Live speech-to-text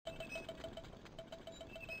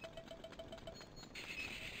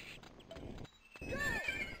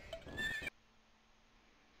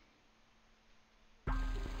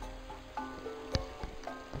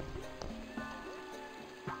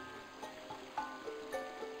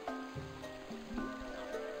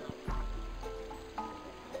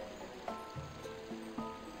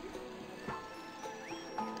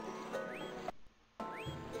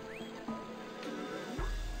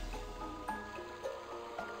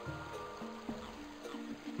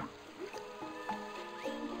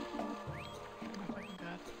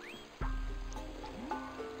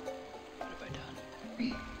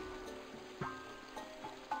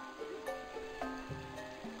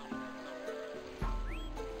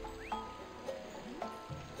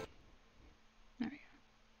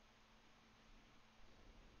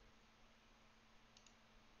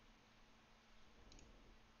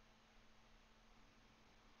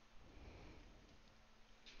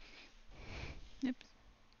Yep.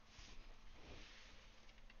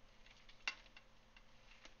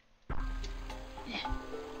 Yeah.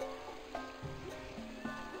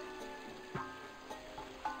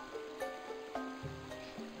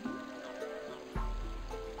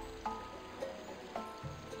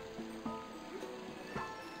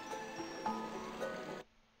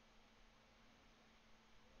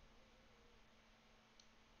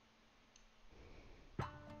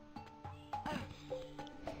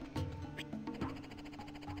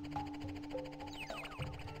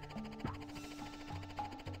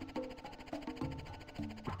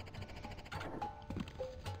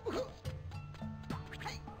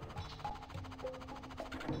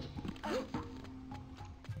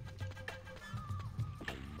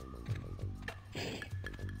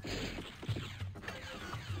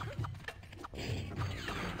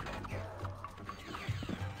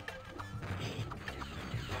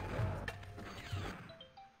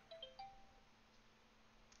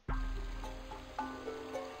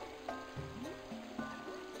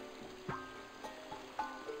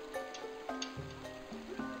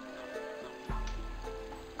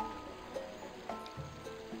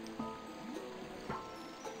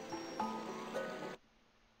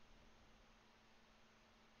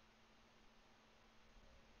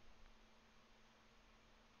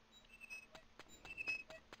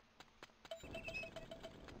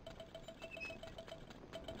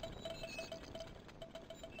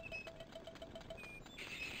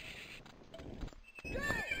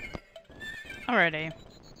 Alrighty.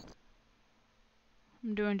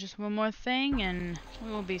 I'm doing just one more thing and we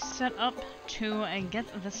will be set up to get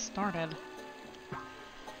this started.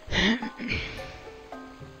 Yeah,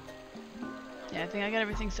 I think I got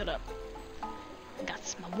everything set up. Got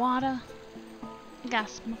some water. Got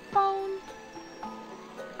some phone.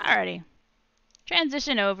 Alrighty.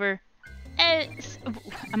 Transition over.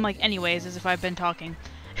 I'm like, anyways, as if I've been talking.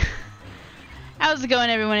 How's it going,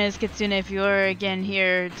 everyone? It's Kitsune. If you're again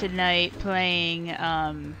here tonight playing,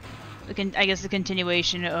 I guess the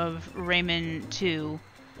continuation of Rayman 2.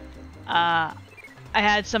 I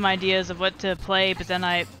had some ideas of what to play, but then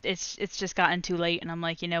it's just gotten too late, and I'm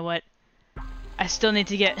like, you know what? I still need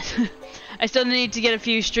to get, I still need to get a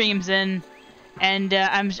few streams in, and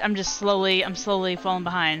I'm slowly falling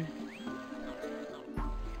behind.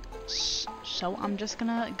 So I'm just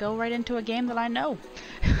gonna go right into a game that I know.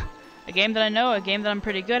 A game that I know, a game that I'm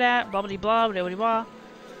pretty good at, blah blah blah, blah blah blah.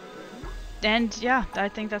 And yeah, I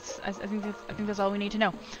think that's all we need to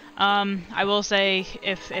know. I will say,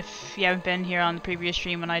 if you haven't been here on the previous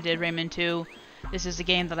stream when I did Rayman 2, this is a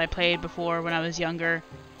game that I played before when I was younger.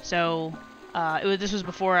 So this was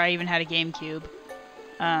before I even had a GameCube.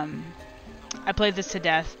 I played this to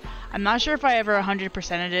death. I'm not sure if I ever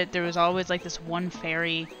 100%ed it. There was always like this one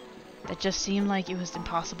fairy that just seemed like it was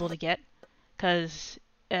impossible to get, cause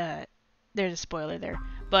there's a spoiler there,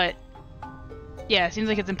 but yeah, it seems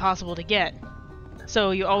like it's impossible to get.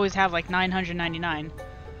 So you always have like 999.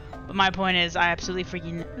 But my point is, I absolutely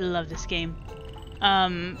freaking love this game.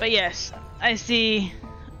 But yes, I see.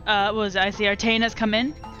 I see Artane has come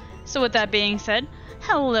in. So with that being said,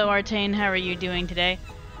 hello Artane, how are you doing today?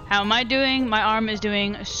 How am I doing? My arm is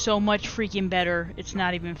doing so much freaking better. It's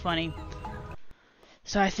not even funny.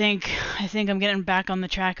 So I think I'm getting back on the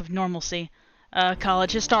track of normalcy.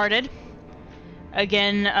 College has started.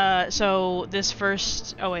 Again, so this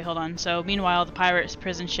first... Oh wait, hold on. So meanwhile, the pirate's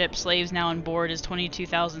prison ship, slaves now on board, is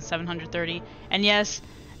 22,730. And yes,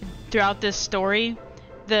 throughout this story,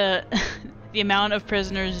 the the amount of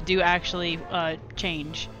prisoners do actually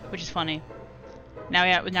change, which is funny. Now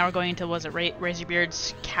we're going into, was it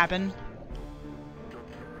Razorbeard's cabin?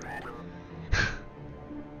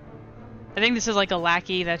 I think this is like a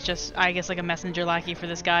lackey that's just, I guess, like a messenger lackey for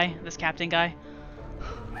this guy, this captain guy.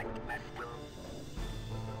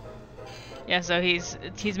 Yeah, so he's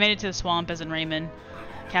made it to the swamp as in Rayman.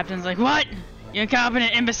 Captain's like, "What? You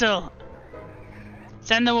incompetent imbecile!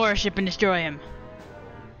 Send the warship and destroy him.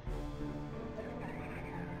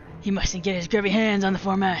 He mustn't get his grubby hands on the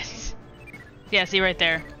foremasts." Yeah, see right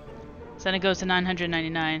there. So then it goes to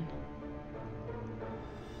 999.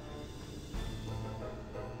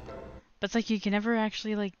 But it's like you can never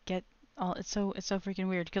actually like get all. It's so freaking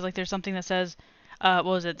weird because like there's something that says, what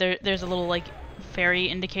was it? There's a little like fairy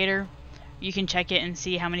indicator. You can check it and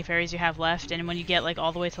see how many fairies you have left, and when you get like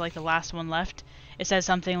all the way to like the last one left, it says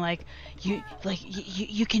something like you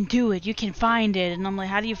can do it, you can find it, and I'm like,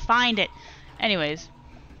 how do you find it? Anyways,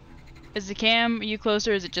 is the cam, are you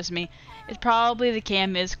closer or is it just me? It's probably the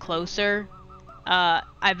cam is closer.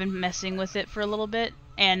 I've been messing with it for a little bit,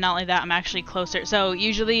 and not only that, I'm actually closer. So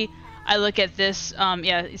usually I look at this,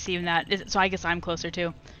 yeah, you see that, so I guess I'm closer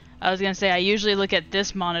too. I was gonna say I usually look at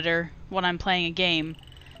this monitor when I'm playing a game.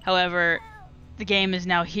 However, the game is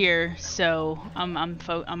now here, so I'm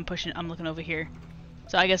looking over here.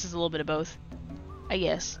 So I guess it's a little bit of both. I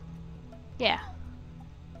guess. Yeah.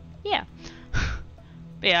 Yeah.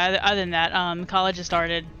 But yeah, other than that, college has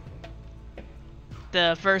started.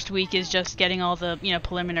 The first week is just getting all the, you know,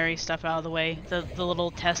 preliminary stuff out of the way. The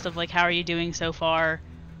little test of like, how are you doing so far?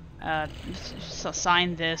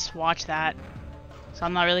 Sign this, watch that. So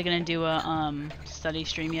I'm not really gonna do a study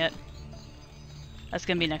stream yet. That's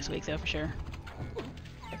gonna be next week though, for sure.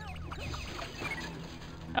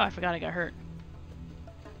 Oh, I forgot I got hurt.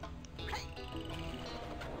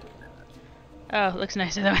 Oh, it looks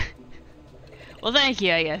nicer though. Well, thank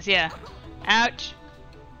you, I guess, yeah. Ouch!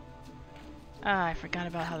 Ah, I forgot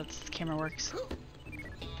about how this camera works.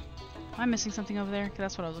 Am I missing something over there? 'Cause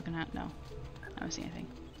that's what I was looking at. No. I don't see anything.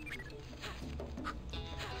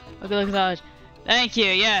 Oh, good luck with college. Thank you,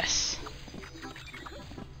 yes!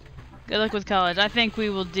 Good luck with college. I think we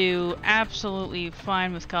will do absolutely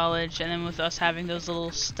fine with college, and then with us having those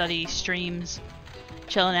little study streams,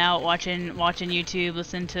 chilling out, watching YouTube,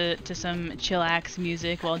 listening to some chillax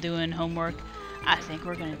music while doing homework. I think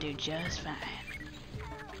we're gonna do just fine.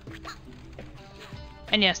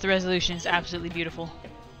 And yes, the resolution is absolutely beautiful.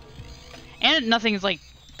 And nothing is like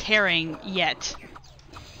tearing yet.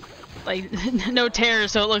 Like no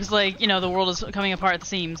tears, so it looks like, you know, the world is coming apart at the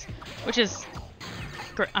seams, which is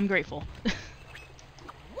I'm grateful.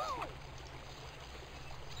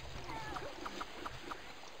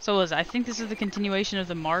 So I think this is the continuation of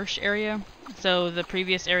the marsh area. So the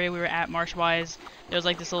previous area we were at, marsh-wise, there was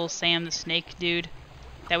like this little Sam the Snake dude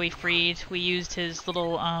that we freed. We used his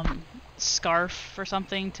little scarf or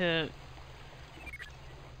something to,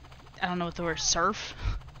 I don't know what the word, surf?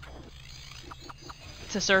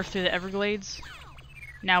 To surf through the Everglades.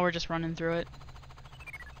 Now we're just running through it.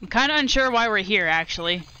 I'm kind of unsure why we're here,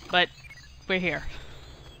 actually, but we're here.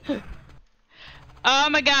 Oh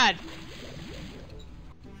my god!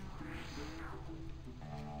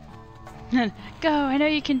 Go! I know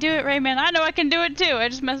you can do it, Rayman. I know I can do it too. I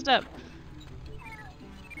just messed up.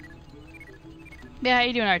 Yeah, how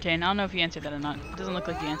you doing, Artane? I don't know if you answered that or not. It doesn't look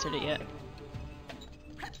like you answered it yet.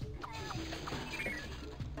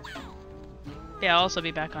 Yeah, I'll also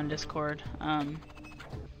be back on Discord in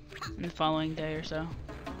the following day or so.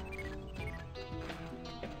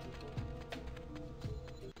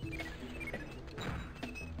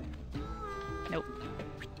 Nope.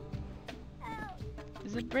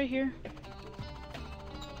 Is it right here?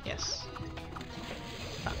 Yes.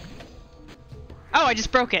 Fuck. Oh, I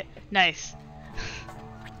just broke it! Nice.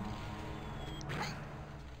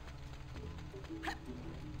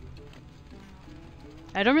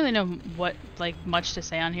 I don't really know what, like, much to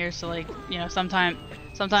say on here, so, like, you know, sometimes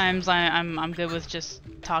I'm good with just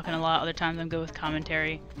talking a lot, other times I'm good with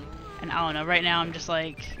commentary, and I don't know, right now I'm just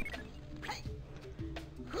like,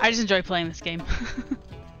 I just enjoy playing this game.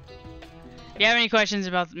 If you have any questions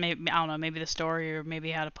about, maybe, I don't know, maybe the story, or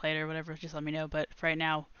maybe how to play it, or whatever, just let me know, but right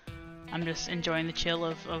now, I'm just enjoying the chill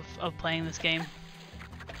of playing this game.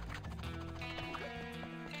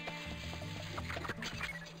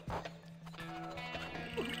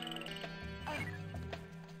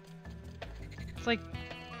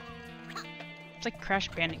 It's like Crash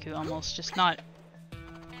Bandicoot almost, just not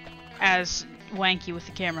as wanky with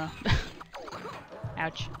the camera.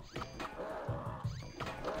 Ouch.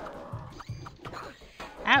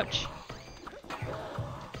 Ouch.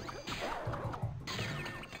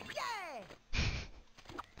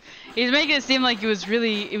 He's making it seem like it was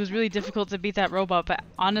really difficult to beat that robot, but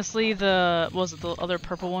honestly the other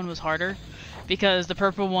purple one was harder, because the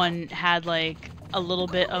purple one had like a little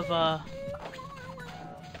bit of a,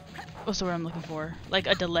 what's the word I'm looking for? Like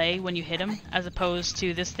a delay when you hit him, as opposed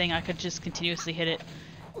to this thing I could just continuously hit it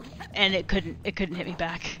and it couldn't hit me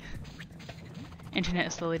back. Internet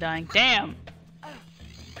is slowly dying. Damn!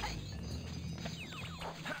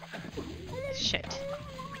 Shit.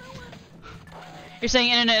 You're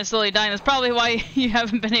saying internet is slowly dying. That's probably why you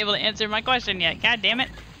haven't been able to answer my question yet. God damn it.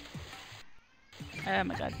 Oh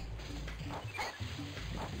my god.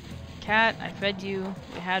 Cat, I fed you.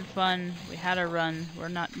 We had fun. We had a run. We're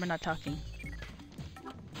not talking.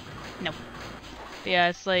 No. But yeah,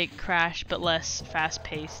 it's like Crash, but less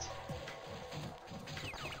fast-paced.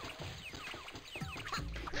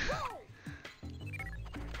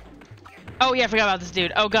 Oh yeah, I forgot about this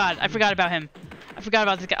dude. Oh god, I forgot about him. I forgot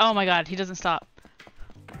about this guy. Oh my god, he doesn't stop.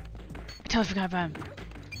 I totally forgot about him.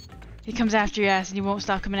 He comes after your ass and he won't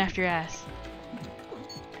stop coming after your ass.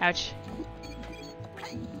 Ouch.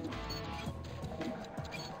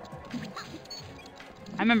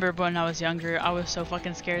 remember when I was younger, I was so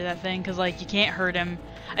fucking scared of that thing, because, like, you can't hurt him.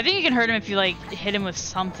 I think you can hurt him if you, like, hit him with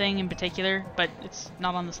something in particular, but it's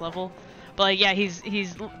not on this level. But, like, yeah,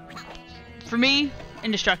 he's for me,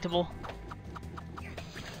 indestructible.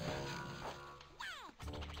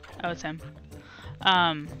 Oh, it's him.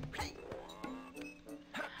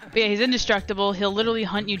 But yeah, he's indestructible. He'll literally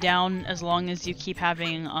hunt you down as long as you keep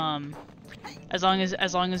having, as long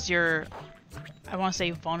as you're, I want to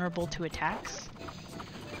say, vulnerable to attacks.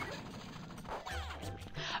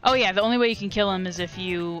 Oh yeah, the only way you can kill him is if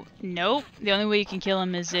you... Nope. The only way you can kill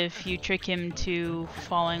him is if you trick him to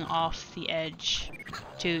falling off the edge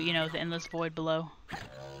to, you know, the endless void below.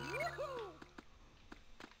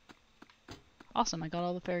 Awesome, I got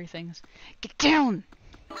all the fairy things. Get down!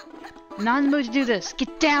 I'm not in the mood to do this.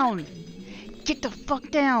 Get down! Get the fuck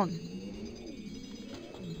down!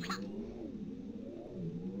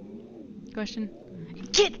 Question?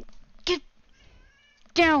 Get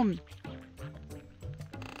down!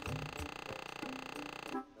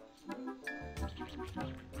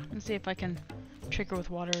 Let's see if I can trick her with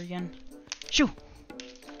water again. Shoo!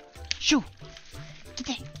 Shoo!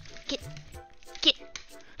 Get!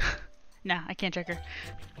 Nah, I can't trick her.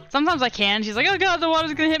 Sometimes I can. She's like, oh god, the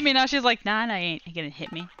water's gonna hit me. Now she's like, nah, it ain't gonna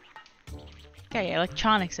hit me. Okay,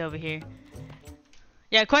 electronics over here.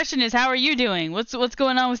 Yeah, question is, how are you doing? What's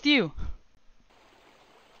going on with you?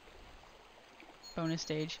 Bonus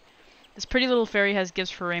stage. This pretty little fairy has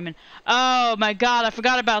gifts for Rayman. Oh my god, I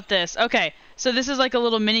forgot about this. Okay, so this is like a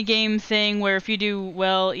little mini game thing where if you do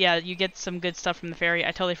well, yeah, you get some good stuff from the fairy.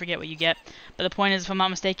 I totally forget what you get. But the point is, if I'm not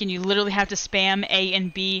mistaken, you literally have to spam A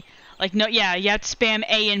and B. Like, no, yeah, you have to spam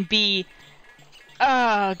A and B.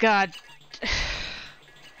 Oh god.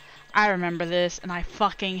 I remember this, and I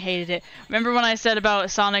fucking hated it. Remember when I said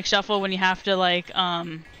about Sonic Shuffle when you have to, like,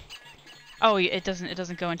 Oh, it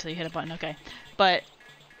doesn't go until you hit a button, okay. But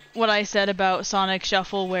what I said about Sonic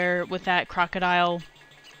Shuffle where with that crocodile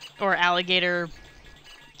or alligator,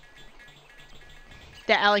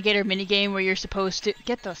 that alligator minigame where you're supposed to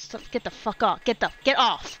get the fuck off, get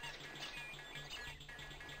off.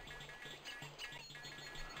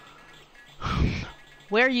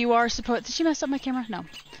 Where you are supposed, did she mess up my camera? No.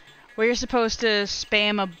 Where you're supposed to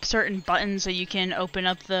spam a certain button so you can open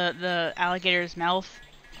up the alligator's mouth.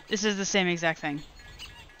 This is the same exact thing.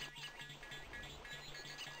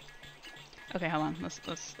 Okay, hold on.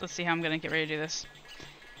 Let's see how I'm gonna get ready to do this.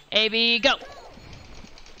 A, B, go!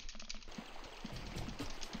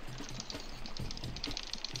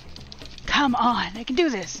 Come on, I can do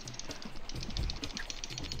this!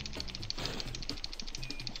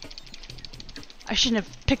 I shouldn't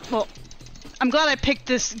have picked, well, I'm glad I picked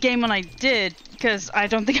this game when I did, because I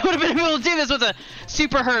don't think I would have been able to do this with a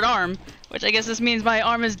super hurt arm, which I guess this means my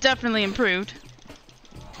arm is definitely improved.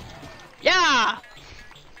 Yeah!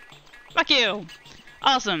 Fuck you!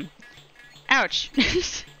 Awesome. Ouch.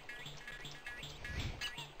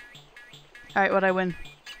 Alright, what'd I win?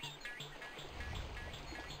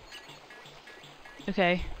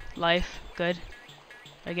 Okay. Life. Good.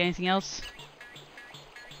 Did I get anything else?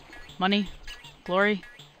 Money? Glory?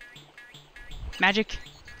 Magic?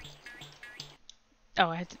 Oh,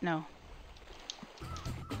 I had to... No.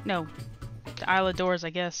 No. The Isle of Doors, I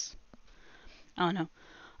guess. I don't know.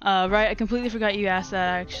 Right, I completely forgot you asked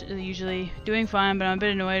that, actually, usually. Doing fine, but I'm a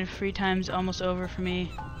bit annoyed. Free time's almost over for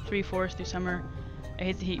me. 3/4 through summer. I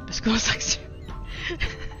hate the heat, but school sucks.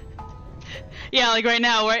 Yeah, like right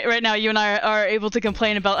now, you and I are able to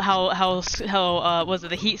complain about how was it,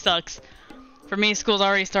 the heat sucks. For me, school's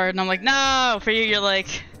already started, and I'm like, no! For you, you're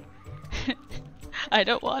like, I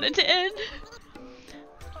don't want it to end.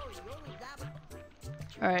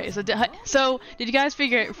 Alright, so did you guys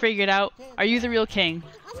figure it out? Are you the real king?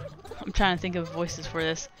 I'm trying to think of voices for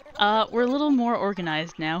this. We're a little more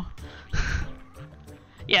organized now.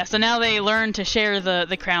 Yeah, so now they learn to share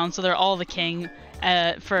the crown, so they're all the king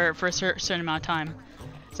for a certain amount of time.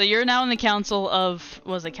 So you're now in the council of,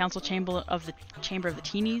 council chamber of the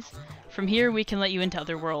Teenies? From here, we can let you into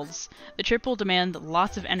other worlds. The trip will demand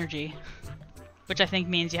lots of energy, which I think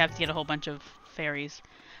means you have to get a whole bunch of fairies.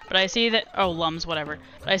 But I see that... Oh, lums, whatever.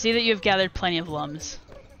 But I see that you have gathered plenty of lums.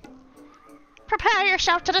 Prepare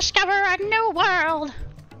yourself to discover a new world!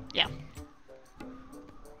 Yeah.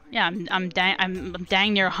 Yeah, I'm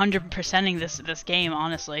dang near 100%ing this game,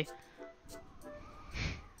 honestly.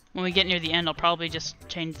 When we get near the end, I'll probably just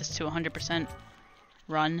change this to 100%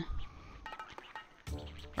 run.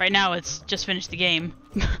 Right now, it's just finish the game.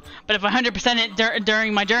 But if I 100% it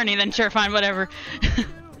during my journey, then sure, fine, whatever.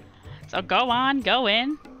 So go on, go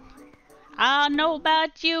in. I know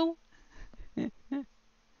about you.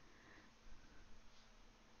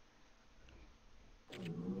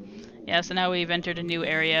 Yeah, so now we've entered a new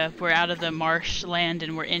area. We're out of the marshland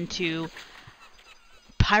and we're into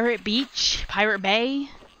Pirate Beach? Pirate Bay?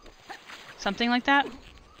 Something like that.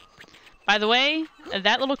 By the way,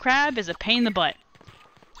 that little crab is a pain in the butt.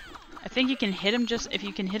 I think you can hit him if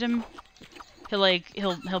you can hit him,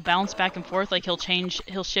 he'll bounce back and forth, like he'll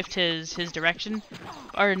shift his direction.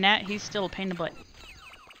 Other than that, he's still a pain in the butt.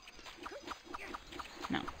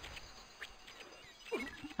 No.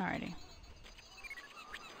 Alrighty.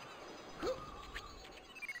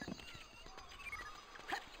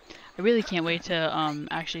 I really can't wait to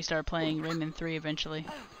actually start playing Rayman 3 eventually.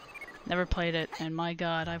 Never played it, and my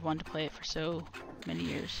god, I've wanted to play it for so many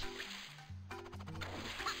years.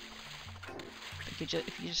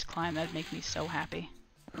 If you just climb, that'd make me so happy.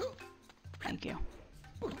 Thank you.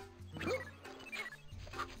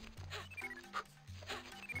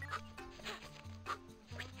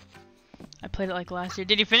 I played it like last year.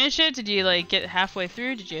 Did you finish it? Did you like get halfway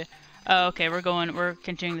through? Did you? Oh, okay, we're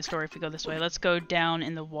continuing the story if we go this way. Let's go down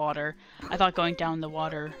in the water. I thought going down in the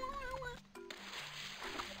water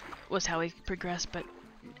was how we progressed, but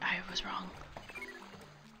I was wrong.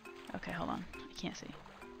 Okay, hold on. I can't see.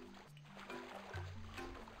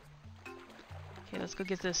 Okay, let's go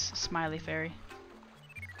get this smiley fairy.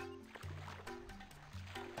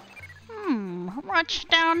 What's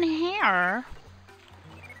down here?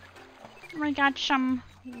 We got some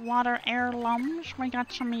water heirlooms. We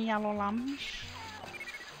got some yellow lums.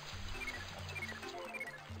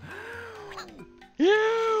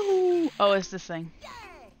 Oh, it's this thing.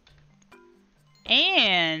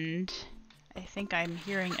 And I think I'm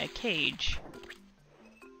hearing a cage.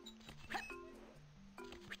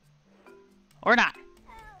 Or not.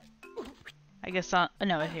 I guess I'll...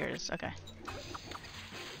 no, here it is. Okay.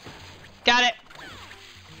 Got it!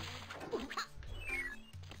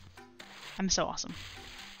 I'm so awesome.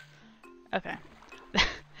 Okay.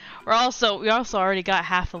 we also already got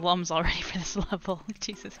half the lums already for this level.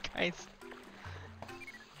 Jesus Christ.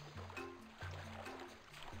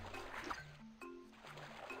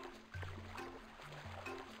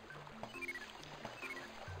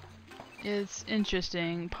 It's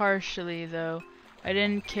interesting, partially though. I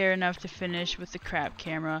didn't care enough to finish with the crap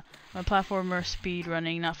camera. I'm a platformer speed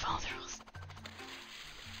running, not follow the rules.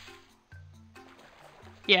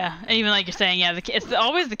 Yeah, and even like you're saying, yeah, it's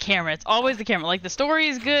always the camera. It's always the camera. Like the story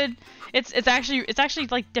is good. It's actually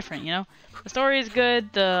like different, you know. The story is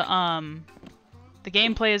good. The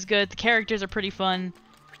gameplay is good. The characters are pretty fun.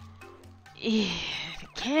 The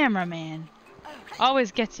camera, man,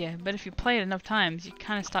 always gets you. But if you play it enough times, you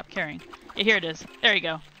kind of stop caring. Yeah, here it is. There you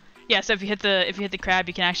go. Yeah, so if you hit the crab,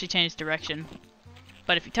 you can actually change direction.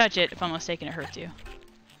 But if you touch it, if I'm not mistaken, it hurts you.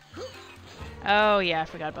 Oh yeah, I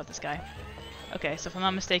forgot about this guy. Okay, so if I'm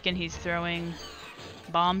not mistaken, he's throwing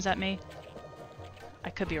bombs at me. I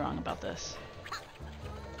could be wrong about this.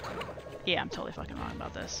 Yeah, I'm totally fucking wrong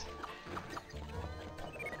about this.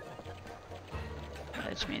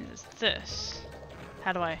 Which means it's this.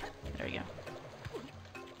 How do I... There we go.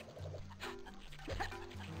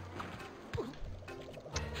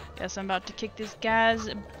 Guess I'm about to kick this guy's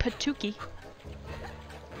patookie.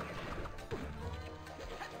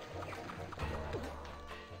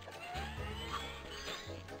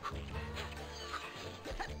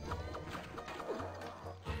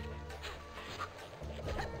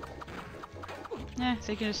 Yeah,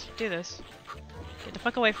 so you can just do this. Get the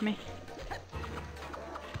fuck away from me.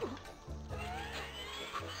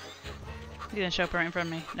 He's gonna show up right in front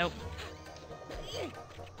of me. Nope.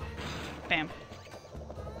 Bam.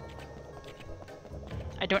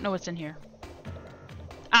 I don't know what's in here.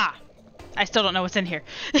 Ah! I still don't know what's in here.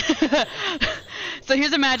 So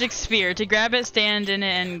here's a magic sphere. To grab it, stand in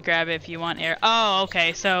it and grab it if you want air. Oh,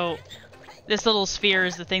 okay. So this little sphere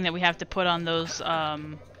is the thing that we have to put on those, I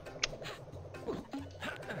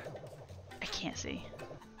can't see.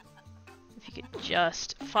 If you could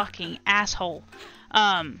just fucking asshole.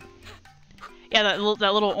 Yeah, that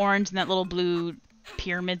little orange and that little blue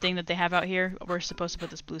pyramid thing that they have out here. We're supposed to put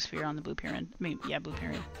this blue sphere on the blue pyramid. I mean, yeah, blue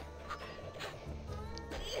pyramid.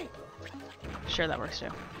 Sure, that works too.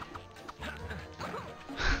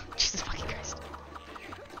 Jesus fucking Christ.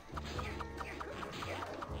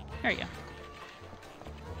 There you go.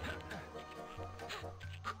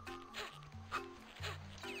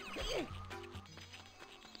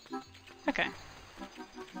 Okay.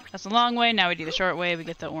 That's a long way. Now we do the short way. We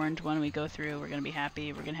get the orange one. We go through. We're gonna be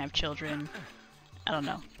happy. We're gonna have children. I don't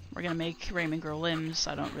know. We're gonna make Rayman grow limbs.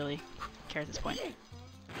 I don't really care at this point.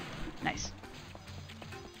 Nice.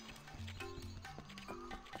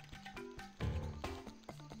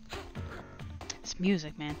 It's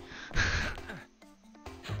music, man.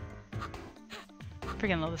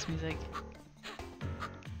 freaking love this music.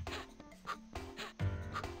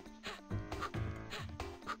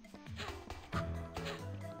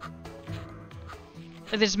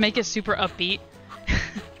 They just make it super upbeat.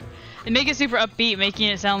 They make it super upbeat, making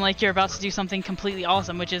it sound like you're about to do something completely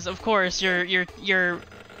awesome, which is, of course, you're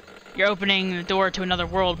opening the door to another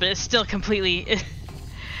world, but it's still completely.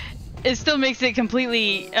 It still makes it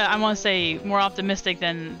completely. I want to say more optimistic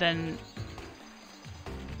than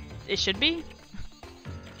it should be.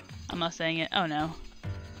 I'm not saying it. Oh no.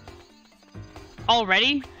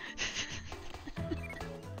 Already?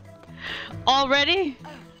 Already?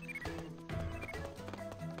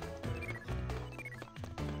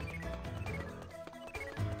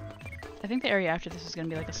 I think the area after this is gonna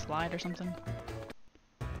be like a slide or something.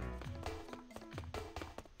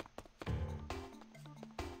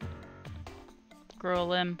 Grow a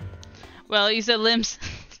limb. Well, you said limbs.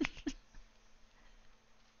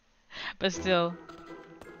 But still.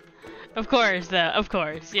 Of course, though. Of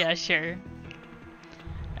course. Yeah, sure.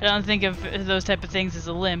 I don't think of those type of things as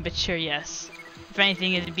a limb, but sure, yes. If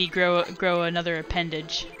anything, it'd be grow another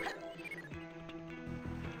appendage.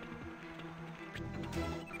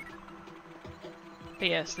 But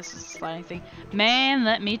yes, this is a sliding thing. Man,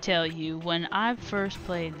 let me tell you, when I first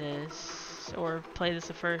played this, or played this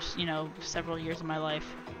the first, you know, several years of my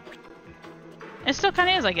life, it still kind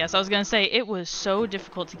of is, I guess. I was gonna say, it was so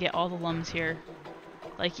difficult to get all the lums here.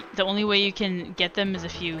 Like, the only way you can get them is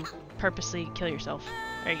if you purposely kill yourself.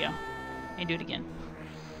 There you go. And do it again.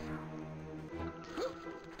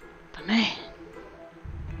 But man,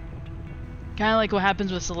 kind of like what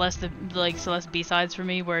happens with Celeste, like Celeste B-sides for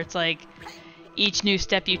me, where it's like, each new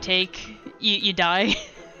step you take, you die.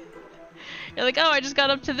 You're like, oh, I just got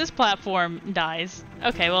up to this platform, dies.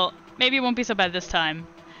 Okay, well, maybe it won't be so bad this time.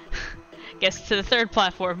 Gets to the third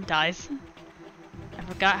platform, dies. I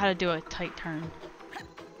forgot how to do a tight turn.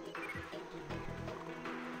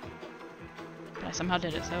 But I somehow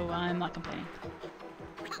did it, so I'm not complaining.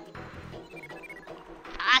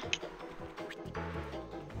 Fuck!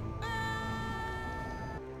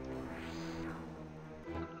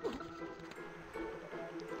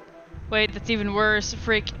 Wait, that's even worse,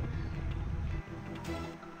 freak.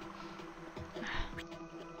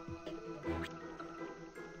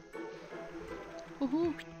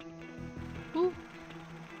 Woohoo! Woo!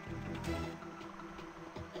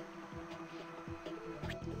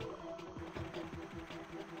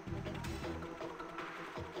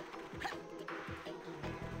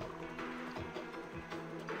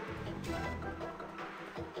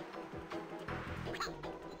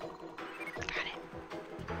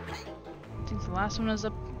 I think the last one is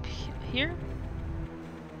up here?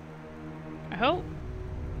 I hope?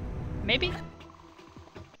 Maybe?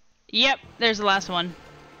 Yep, there's the last one.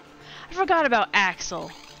 I forgot about Axel.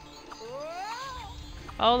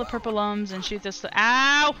 All the purple lums and shoot this.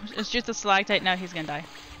 Ow! And shoot the stalactite. Now he's gonna die.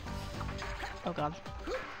 Oh god.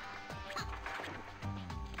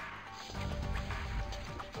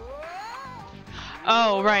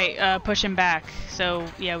 Oh, right. Push him back. So,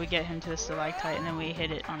 yeah, we get him to the stalactite and then we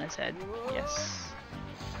hit it on his head. Yes.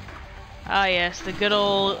 Ah, yes. The good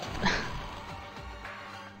old...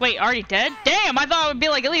 Wait, already dead? Damn, I thought it would be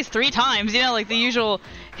like at least 3 times. You know, like the usual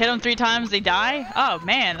hit them 3 times, they die. Oh,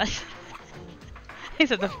 man. He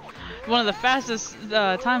said one of the fastest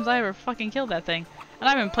times I ever fucking killed that thing. And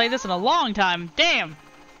I haven't played this in a long time. Damn.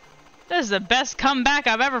 This is the best comeback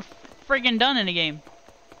I've ever friggin' done in a game.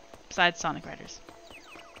 Besides Sonic Riders.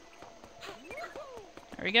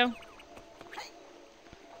 There we go.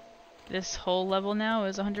 This whole level now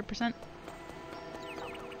is 100%.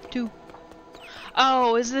 2.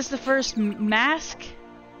 Oh, is this the first mask?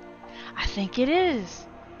 I think it is.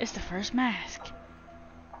 It's the first mask.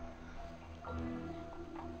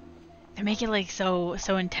 They make it like so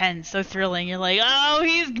intense, so thrilling. You're like, oh,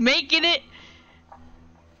 he's making it.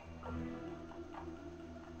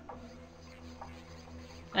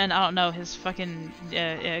 And I don't know, his fucking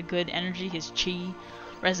good energy, his chi,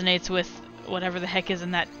 resonates with whatever the heck is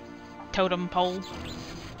in that totem pole.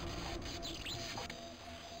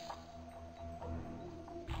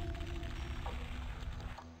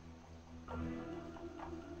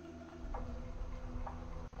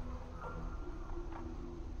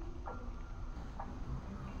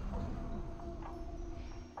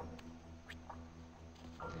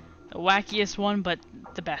 The wackiest one, but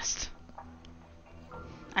the best.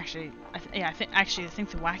 Actually, I think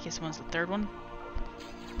the wackiest one's the 3rd one.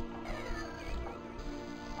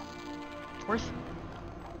 4th?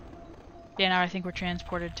 Yeah, now I think we're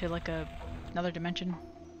transported to like another dimension.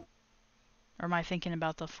 Or am I thinking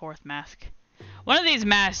about the 4th mask? One of these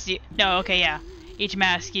masks, no, okay, yeah. Each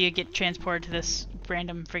mask you get transported to this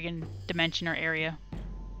random friggin' dimension or area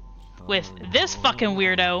with this fucking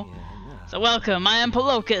weirdo. So welcome, I am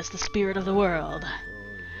Polokus, the spirit of the world.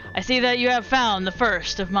 I see that you have found the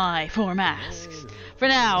first of my 4 masks. For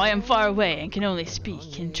now, I am far away and can only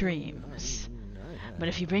speak in dreams. But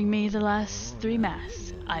if you bring me the last 3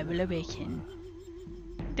 masks, I will awaken.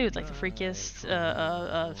 Dude's like the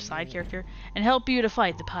freakiest side character, and help you to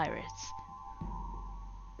fight the pirates.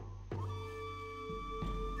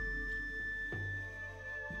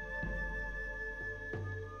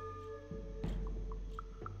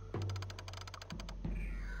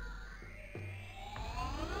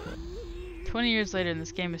 "20 years later, and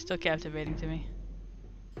this game is still captivating to me."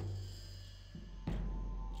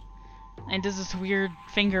 And does this weird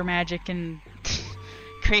finger magic and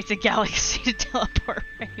creates a galaxy to teleport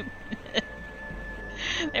Rayman.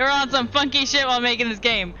 They were on some funky shit while making this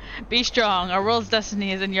game. Be strong, our world's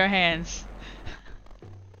destiny is in your hands.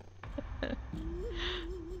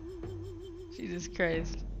 Jesus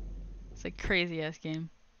Christ. It's a crazy ass game.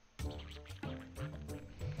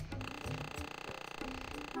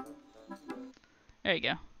 There you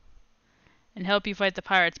go. And help you fight the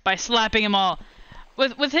pirates by slapping them all.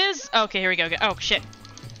 With his... Okay, here we go. Oh, shit.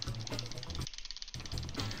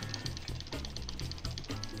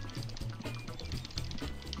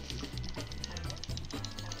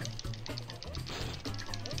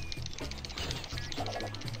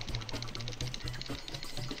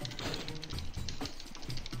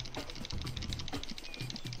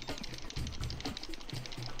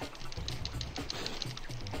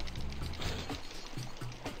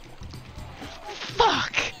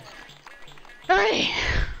 Fuck! Alright!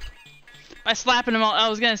 By slapping them all, I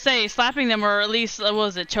was gonna say, slapping them or at least, what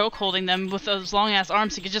was it, choke holding them with those long ass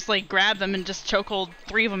arms, so you could just like grab them and just choke hold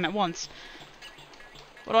 3 of them at once.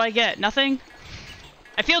 What do I get? Nothing?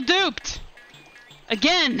 I feel duped!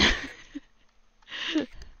 Again!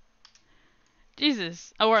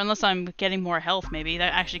 Jesus. Oh, or unless I'm getting more health, maybe.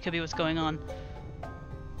 That actually could be what's going on.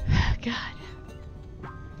 God.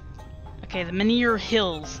 Okay, the Menhir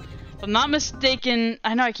Hills. If I'm not mistaken,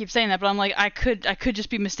 I know I keep saying that, but I'm like, I could just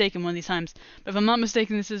be mistaken one of these times. But if I'm not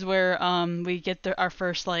mistaken, this is where we get our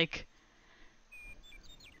first like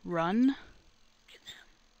run.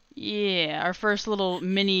 Yeah, our first little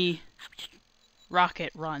mini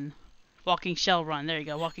rocket run, walking shell run. There you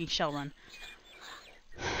go, walking shell run.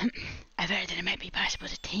 I've heard that it might be possible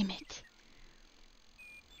to tame it.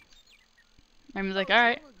 I'm like, all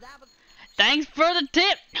right. Thanks for the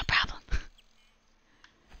tip. No problem.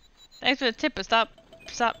 Thanks for the tip, but stop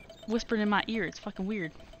whispering in my ear. It's fucking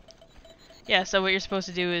weird. Yeah, so what you're supposed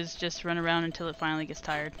to do is just run around until it finally gets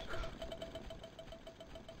tired.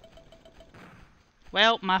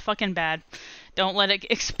 Well, my fucking bad. Don't let it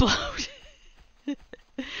explode.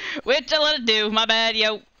 Which I let it do. My bad,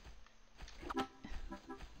 yo.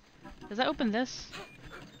 Does that open this?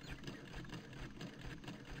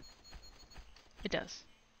 It does.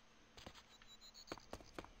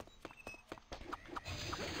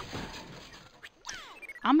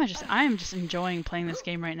 I am just enjoying playing this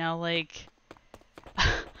game right now. Like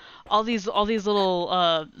all these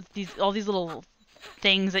little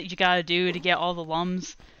things that you gotta do to get all the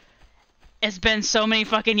lums. It's been so many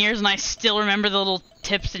fucking years and I still remember the little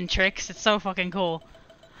tips and tricks. It's so fucking cool.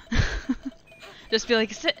 Just be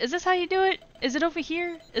like, is this how you do it? Is it over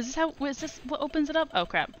here? Is this what opens it up? Oh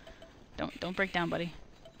crap! Don't break down, buddy.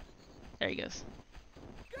 There he goes.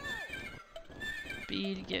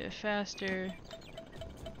 B to get faster.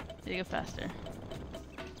 There you go, faster.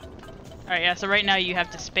 Alright, yeah, so right now you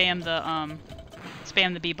have to spam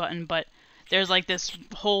the B button, but there's like this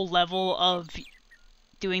whole level of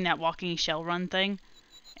doing that walking shell run thing,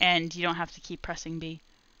 and you don't have to keep pressing B.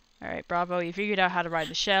 Alright, bravo, you figured out how to ride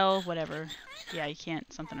the shell, whatever. Yeah, you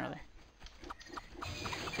can't, something or other.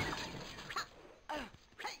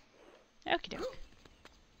 Okie doke.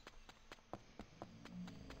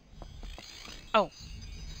 Oh.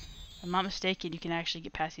 If I'm not mistaken, you can actually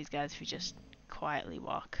get past these guys if you just quietly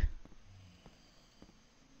walk.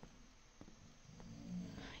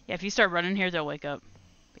 Yeah, if you start running here, they'll wake up.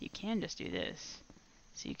 But you can just do this,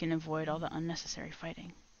 so you can avoid all the unnecessary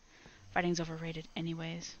fighting. Fighting's overrated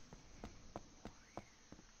anyways.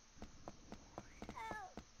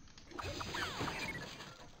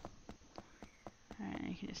 Alright,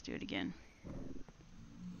 you can just do it again.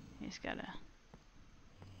 You just gotta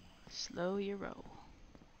slow your roll.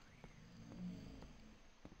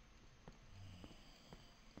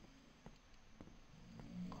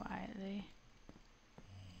 Quietly.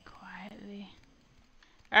 Quietly.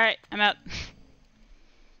 Alright, I'm out.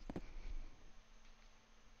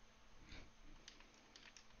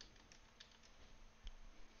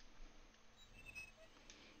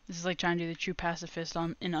 is like trying to do the true pacifist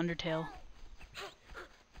in Undertale.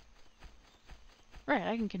 Right,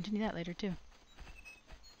 I can continue that later too.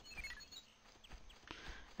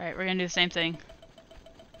 Alright, we're gonna do the same thing.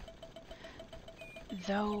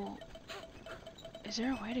 Though, is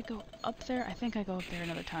there a way to go up there? I think I go up there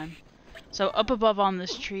another time. So up above on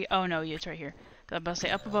this tree. Oh no, yeah, it's right here. I was about to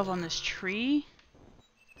say up above on this tree.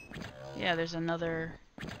 Yeah, there's another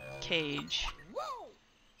cage.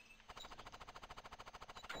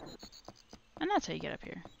 And that's how you get up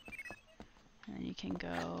here. And then you can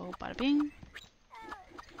go bada bing.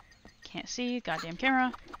 Can't see, goddamn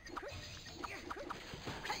camera.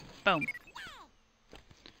 Boom.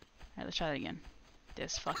 Alright, let's try that again.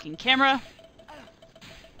 This fucking camera.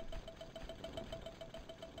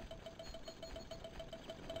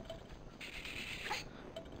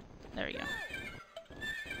 There we go.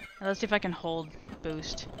 Now let's see if I can hold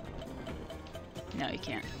boost. No, you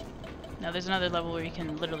can't. No, there's another level where you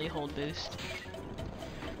can literally hold boost.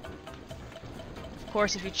 Of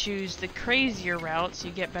course, if you choose the crazier routes,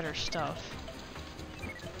 you get better stuff.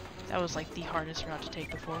 That was like the hardest route to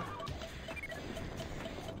take before.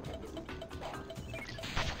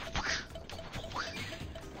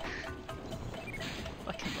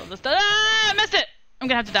 Fucking love this stuff. Ah, I missed it! I'm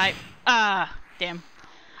gonna have to die. Ah, damn.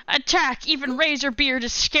 Attack! Even Razorbeard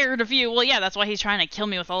is scared of you! Well, yeah, that's why he's trying to kill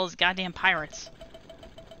me with all his goddamn pirates.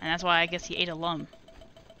 And that's why I guess he ate a lum.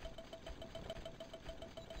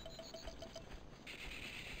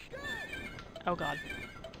 Oh god.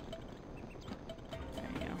 There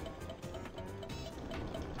you go.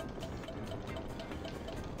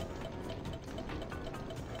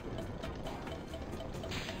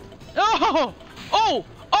 Oh! Oh!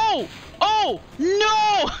 Oh! Oh!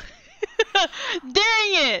 No!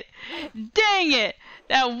 Dang it! Dang it!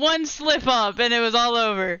 That one slip up and it was all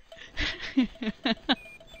over.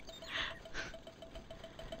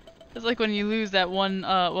 It's like when you lose that one,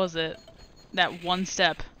 what was it? That one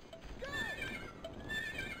step.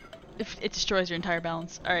 It destroys your entire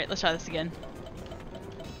balance. Alright, let's try this again.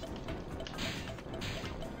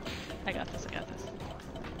 I got this, I got this.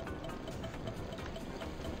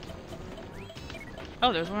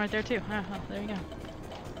 Oh, there's one right there too. Oh, there you go.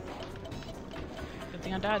 Good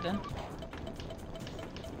thing I died then.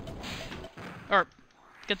 Or,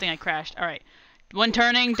 good thing I crashed. Alright. When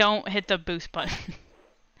turning, don't hit the boost button.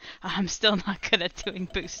 I'm still not good at doing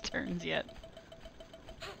boost turns yet.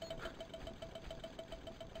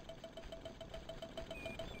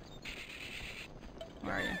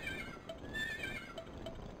 Where are you?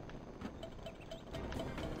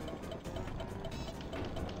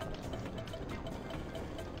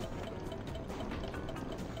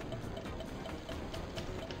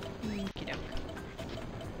 Okie doke.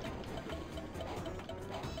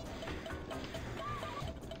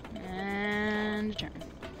 And turn.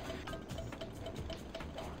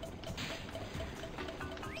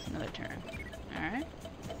 Another turn. Alright.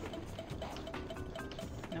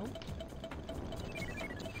 Nope.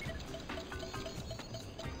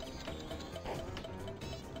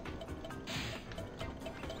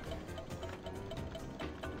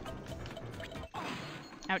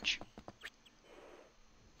 Ouch.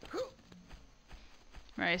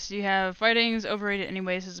 Right, so you have fighting's overrated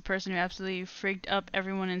anyways as a person who absolutely freaked up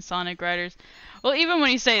everyone in Sonic Riders. Well, even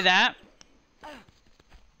when you say that,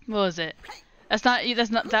 what was it? That's not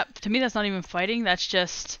that, to me that's not even fighting, that's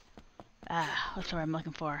just, what's the word I'm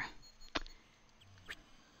looking for?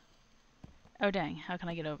 Oh dang, how can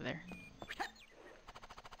I get over there?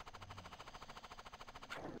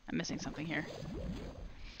 I'm missing something here.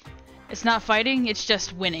 It's not fighting, it's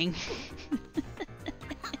just winning.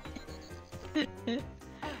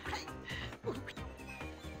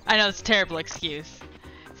 I know, it's a terrible excuse.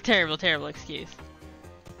 It's a terrible, terrible excuse.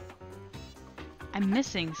 I'm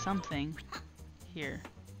missing something here.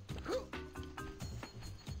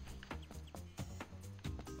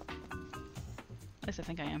 At least I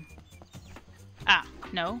think I am. Ah,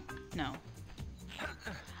 no, no.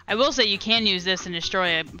 I will say you can use this and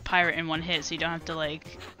destroy a pirate in one hit, so you don't have to,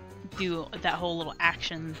 like, do that whole little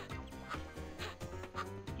action.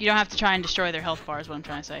 You don't have to try and destroy their health bar, is what I'm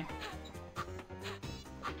trying to say.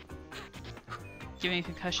 Give me a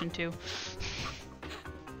concussion, too.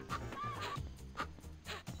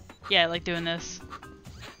 Yeah, I like doing this.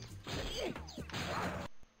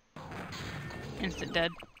 Instant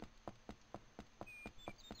dead.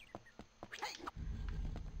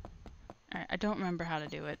 Alright, I don't remember how to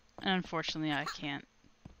do it. And unfortunately, I can't.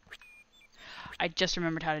 I just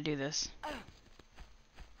remembered how to do this.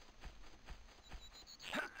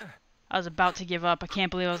 I was about to give up. I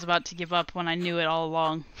can't believe I was about to give up when I knew it all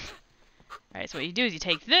along. Alright, so what you do is you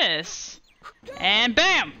take this, and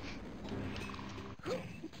BAM!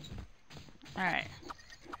 Alright.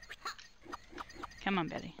 Come on,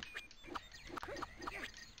 Betty.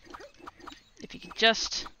 If you could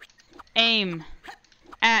just aim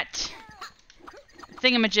at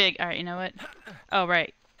thingamajig. Alright, you know what? Oh,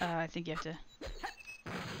 right. I think you have to...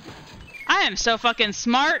 I am so fucking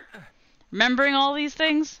smart! Remembering all these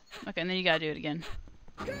things? Okay, and then you gotta do it again.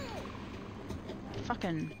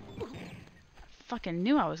 Fucking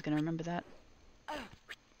knew I was gonna remember that.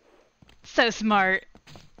 So smart.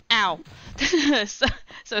 Ow.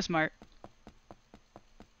 so smart.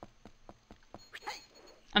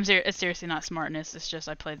 It's seriously not smartness, it's just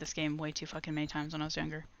I played this game way too fucking many times when I was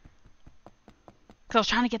younger. Cause I was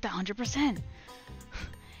trying to get that 100%.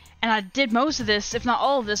 And I did most of this, if not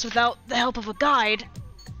all of this, without the help of a guide.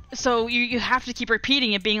 So you have to keep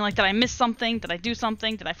repeating it, being like, did I miss something? Did I do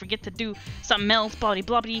something? Did I forget to do something else? Bloody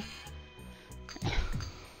bloody.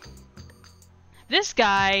 This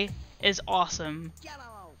guy is awesome.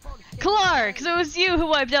 Clark, so it was you who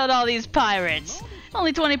wiped out all these pirates.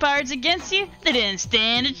 Only 20 pirates against you? They didn't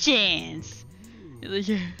stand a chance. You're like,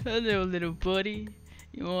 hello, little buddy.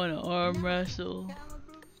 You wanna arm wrestle?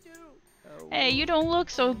 Hey, you don't look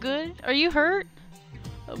so good. Are you hurt?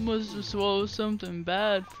 I must have swallowed something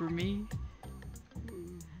bad for me.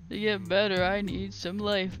 To get better, I need some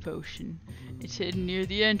life potion. It's hidden near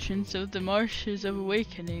the entrance of the Marshes of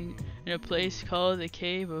Awakening in a place called the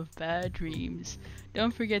Cave of Bad Dreams.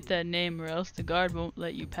 Don't forget that name or else the guard won't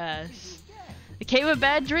let you pass. The Cave of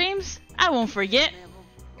Bad Dreams? I won't forget.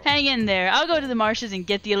 Hang in there. I'll go to the marshes and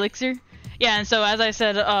get the elixir. Yeah, and so as I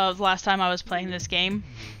said last time I was playing this game,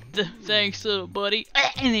 thanks little buddy,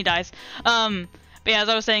 and he dies. But yeah, as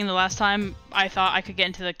I was saying the last time, I thought I could get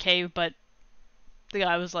into the cave, but the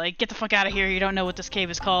guy was like, get the fuck out of here, you don't know what this cave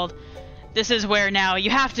is called. This is where now you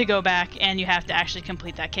have to go back and you have to actually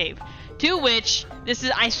complete that cave. To which,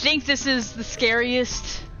 I think this is the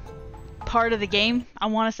scariest part of the game, I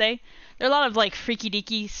want to say. There are a lot of like freaky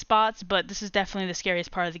deaky spots, but this is definitely the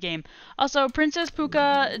scariest part of the game. Also, Princess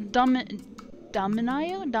Puka Dominio?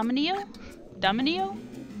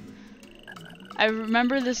 I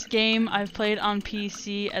remember this game I've played on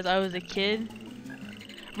PC as I was a kid.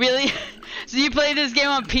 Really? So you played this game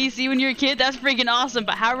on PC when you were a kid? That's freaking awesome,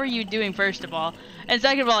 but how are you doing, first of all? And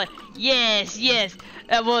second of all, yes,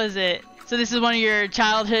 that was it. So this is one of your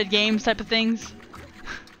childhood games type of things?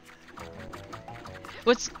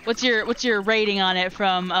 What's your rating on it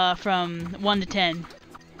from 1 to 10?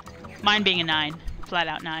 Mine being a 9. Flat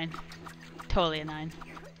out 9. Totally a 9.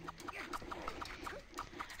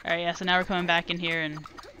 Alright, yeah, so now we're coming back in here and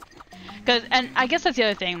I guess that's the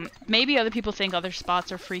other thing. Maybe other people think other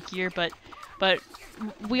spots are freakier, but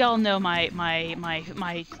we all know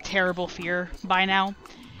my terrible fear by now.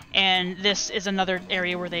 And this is another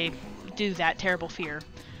area where they do that terrible fear.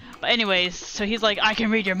 But anyways, so he's like, I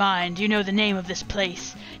can read your mind. You know the name of this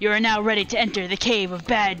place. You are now ready to enter the Cave of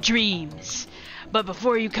Bad Dreams. But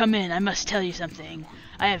before you come in, I must tell you something.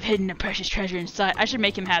 I have hidden a precious treasure inside. I should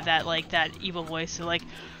make him have that, like, that evil voice. So, like,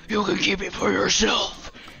 you can keep it for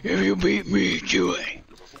yourself if you beat me to it.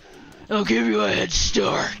 I'll give you a head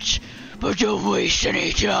start, but don't waste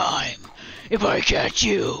any time. If I catch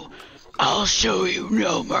you, I'll show you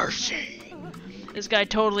no mercy. This guy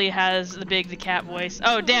totally has the cat voice.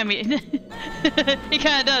 Oh, damn, he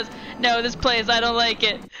kind of does. No, this place, I don't like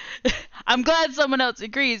it. I'm glad someone else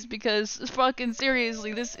agrees, because fucking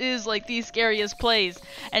seriously, this is like the scariest place.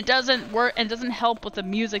 And doesn't work, and doesn't help with the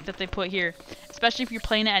music that they put here. Especially if you're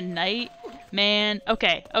playing it at night. Man,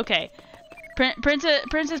 okay.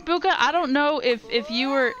 Princess Buka, I don't know if you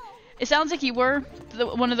were... It sounds like you were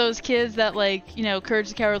one of those kids that, like, you know, Courage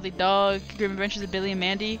the Cowardly Dog, Grim Adventures of Billy and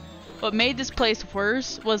Mandy. What made this place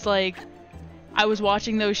worse was, like, I was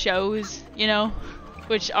watching those shows, you know,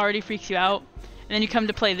 which already freaks you out. And then you come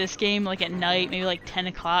to play this game, like, at night, maybe, like, 10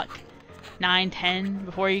 o'clock, 9, 10,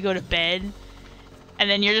 before you go to bed. And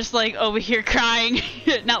then you're just, like, over here crying.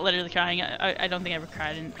 Not literally crying. I don't think I ever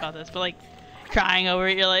cried about this, but, like, crying over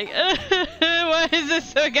it. You're like, why is this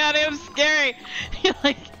so goddamn scary? You're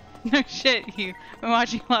like, no shit, you've been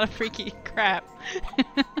watching a lot of freaky crap.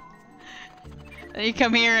 And you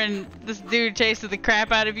come here and this dude chases the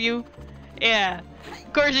crap out of you? Yeah,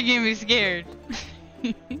 of course you're gonna be scared.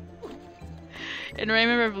 And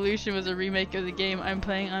Rayman Revolution was a remake of the game I'm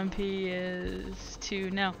playing on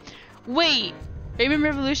PS2 now. Wait! Rayman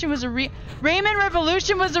Revolution was a Wait!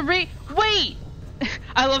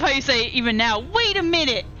 I love how you say it even now. Wait a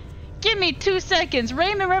minute! Give me 2 seconds.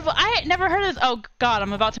 Rayman Revolution. I had never heard of this. Oh god,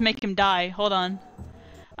 I'm about to make him die. Hold on.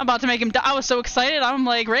 I'm about to make him die. I was so excited. I'm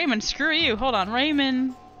like, Rayman, screw you. Hold on.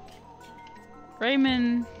 Rayman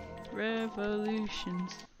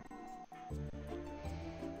Revolutions.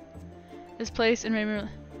 This place in Rayman...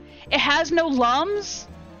 It has no lums?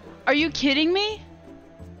 Are you kidding me?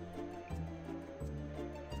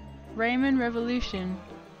 Rayman Revolution.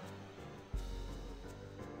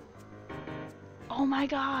 Oh my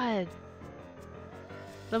god!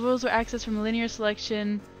 Levels are accessed from linear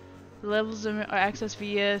selection. The levels are accessed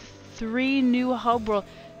via 3 new hub worlds.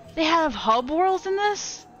 They have hub worlds in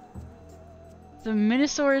this? The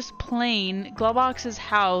Minosaurus Plain, Globox's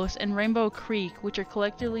house, and Rainbow Creek, which are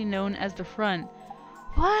collectively known as the Front.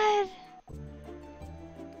 What?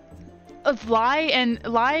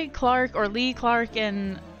 Lee Clark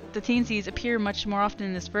and the Teensies appear much more often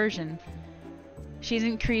in this version. She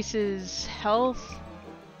increases health.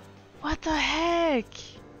 What the heck?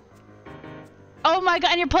 Oh my god,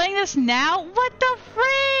 and you're playing this now? What the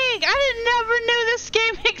freak? I never knew this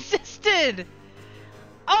game existed!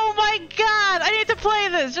 Oh my god, I need to play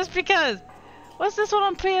this just because. What's this one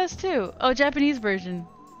on PS2? Oh, Japanese version.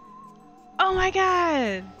 Oh my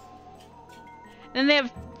god. Then they have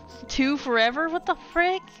 2 forever? What the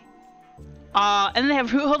frick? And then they have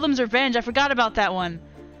Hoodlum's Revenge. I forgot about that one.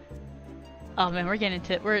 Oh man, we're getting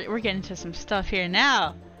into some stuff here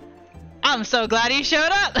now. I'm so glad he showed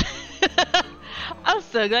up. I'm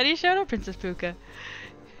so glad he showed up, Princess Puka.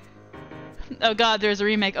 Oh god, there's a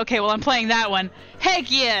remake. Okay, well I'm playing that one.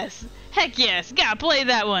 Heck yes! Heck yes! Gotta play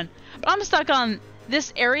that one. But I'm stuck on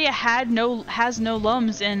this area has no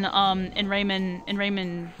lums in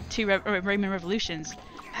Rayman 2 Rayman Revolutions.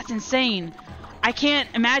 That's insane. I can't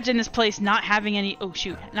imagine this place not having any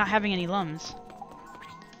not having any lums.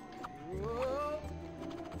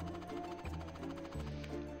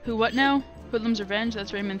 Who what now? Hoodlum's Revenge?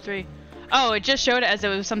 That's Rayman 3. Oh, it just showed it as it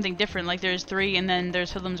was something different. Like there's 3 and then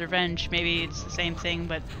there's Hoodlum's Revenge. Maybe it's the same thing,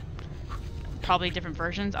 but probably different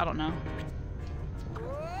versions. I don't know.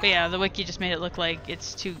 But yeah, the wiki just made it look like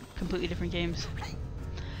it's 2 completely different games.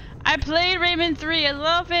 I played Rayman 3. I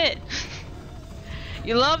love it.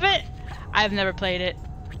 You love it? I've never played it.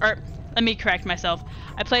 Or, let me correct myself.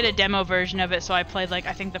 I played a demo version of it, so I played like,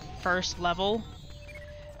 I think the first level.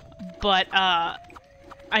 But, I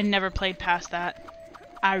never played past that.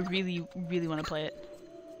 I really, really want to play it.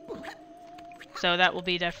 So that will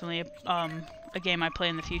be definitely a game I play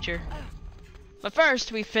in the future. But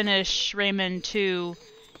first, we finish Rayman 2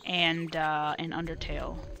 and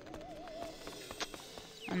Undertale.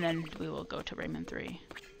 And then we will go to Rayman 3.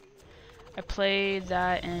 I played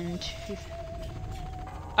that in...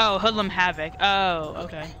 Oh, Hoodlum Havoc. Oh,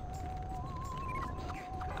 okay.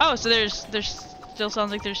 Oh, so there's still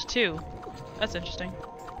sounds like there's 2. That's interesting.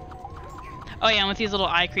 Oh yeah, and with these little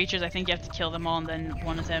eye creatures, I think you have to kill them all, and then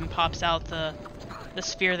one of them pops out the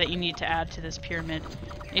sphere that you need to add to this pyramid.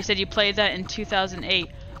 You said you played that in 2008.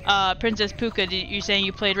 Princess Puka, you saying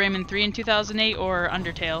you played Rayman 3 in 2008 or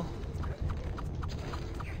Undertale?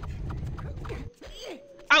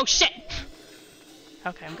 Oh shit!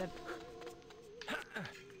 Okay, I'm good.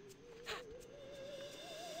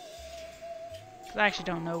 I actually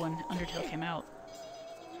don't know when Undertale came out.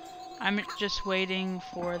 I'm just waiting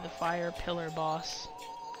for the Fire Pillar boss.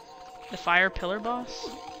 The Fire Pillar boss?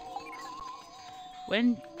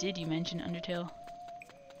 When did you mention Undertale?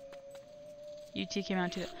 UT came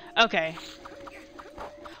out too. Okay.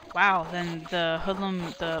 Wow, then the Hoodlum,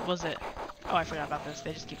 was it? Oh, I forgot about this.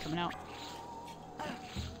 They just keep coming out.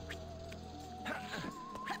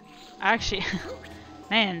 Actually,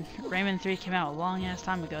 man, Rayman 3 came out a long ass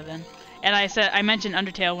time ago then. And I mentioned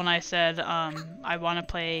Undertale when I said I want to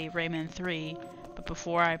play Rayman 3, but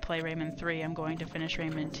before I play Rayman 3, I'm going to finish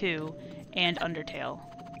Rayman 2 and Undertale.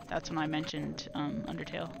 That's when I mentioned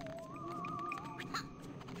Undertale.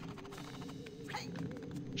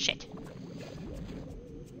 Shit.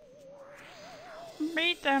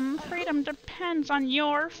 Freedom depends on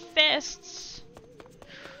your fists.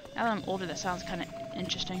 Now that I'm older, that sounds kind of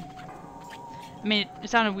interesting. I mean,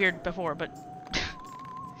 it sounded weird before, but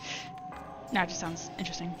now it just sounds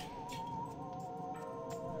interesting.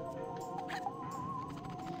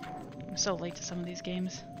 I'm so late to some of these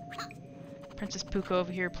games. Princess Puka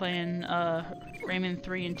over here playing Rayman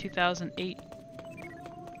 3 in 2008.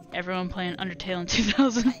 Everyone playing Undertale in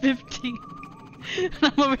 2015.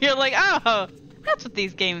 I'm over here like, oh, that's what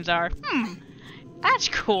these games are. That's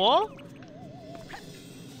cool.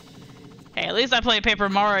 Hey, at least I played Paper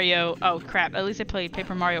Mario. Oh crap! At least I played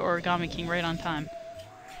Paper Mario Origami King right on time.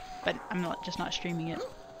 But I'm just not streaming it.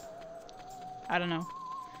 I don't know.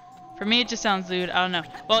 For me, it just sounds lewd. I don't know.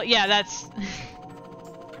 Well, yeah, that's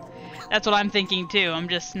that's what I'm thinking too. I'm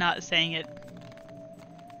just not saying it.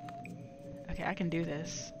 Okay, I can do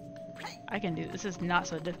this. I can do this. This is not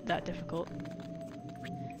so that difficult.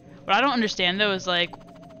 What I don't understand though is like,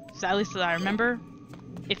 at least that I remember,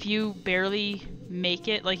 if you barely make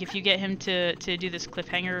it, like if you get him to do this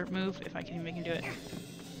cliffhanger move, if I can even make him do it.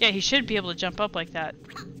 Yeah, he should be able to jump up like that.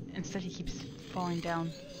 Instead he keeps falling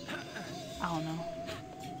down. I don't know.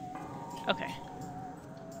 Okay.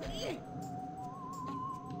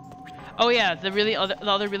 Oh yeah, the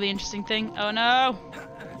other really interesting thing. Oh no!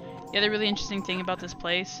 The other really interesting thing about this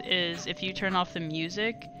place is if you turn off the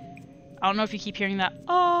music, I don't know if you keep hearing that.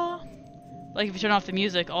 Oh, like if you turn off the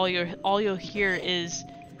music, all you'll hear is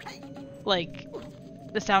like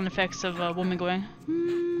the sound effects of a woman going.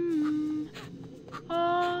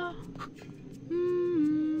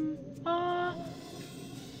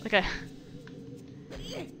 Okay.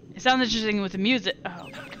 It sounds interesting with the music. Oh,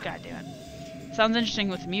 god damn it. It sounds interesting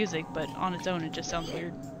with the music, but on its own, it just sounds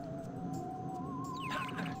weird.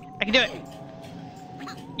 I can do it!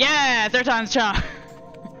 Yeah! Third time's charm!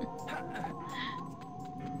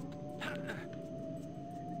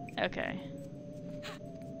 Okay.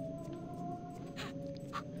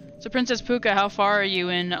 So Princess Puka, how far are you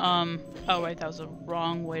in, oh wait, that was the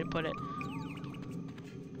wrong way to put it.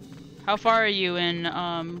 How far are you in,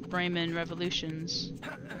 Rayman Revolutions?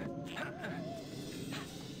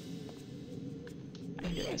 I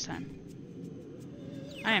can do it this time.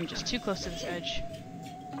 I am just too close to this edge.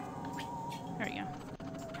 There we go.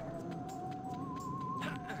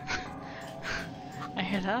 I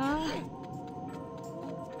hear that.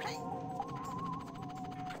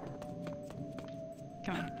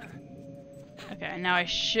 Come on. Okay, now I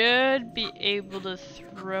should be able to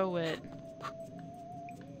throw it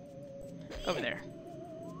over there.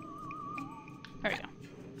 There we go.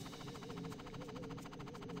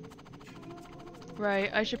 Right,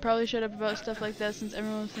 I should probably shut up about stuff like that since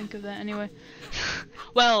everyone will think of that anyway.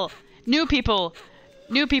 Well, new people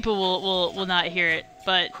will not hear it,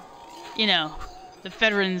 but you know, the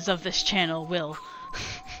veterans of this channel will.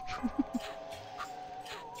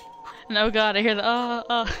 And oh god, I hear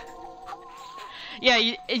the Yeah,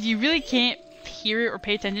 you really can't hear it or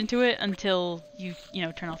pay attention to it until you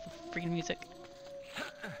know, turn off the freaking music.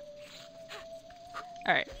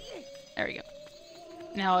 Alright, there we go.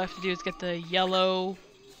 Now all I have to do is get the yellow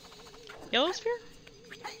sphere?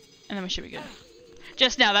 And then we should be good.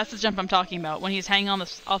 Just now, that's the jump I'm talking about. When he's hanging on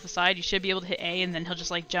off the side, you should be able to hit A and then he'll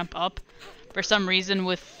just like jump up. For some reason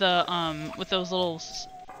with the with those little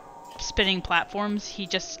spinning platforms,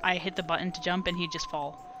 I hit the button to jump and he'd just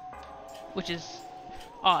fall. Which is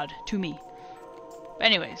odd to me. But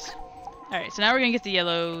anyways. Alright, so now we're gonna get the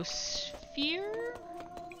yellow sphere.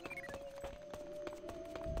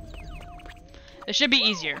 It should be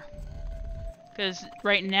easier. Because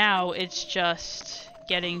right now it's just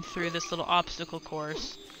getting through this little obstacle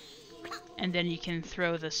course. And then you can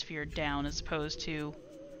throw the sphere down as opposed to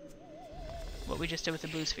what we just did with the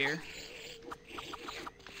blue sphere.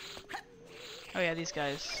 Oh yeah, these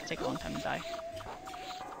guys take a long time to die.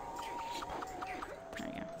 There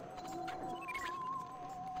you go.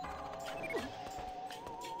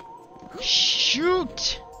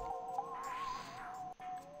 Shoot!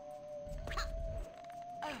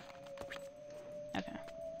 Okay.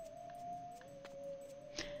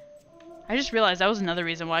 I just realized that was another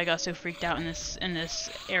reason why I got so freaked out in this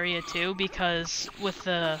area too, because with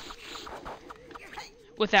that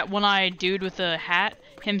one-eyed dude with the hat,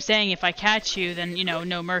 him saying if I catch you, then you know,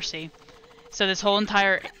 no mercy. So this whole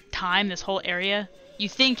entire time, this whole area, you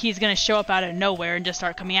think he's gonna show up out of nowhere and just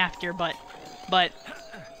start coming after you, but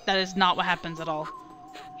that is not what happens at all.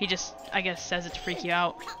 He just, I guess, says it to freak you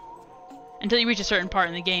out. Until you reach a certain part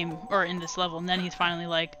in the game, or in this level, and then he's finally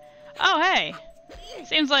like, oh hey!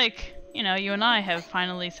 Seems like, you know, you and I have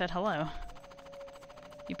finally said hello.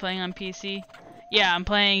 You playing on PC? Yeah, I'm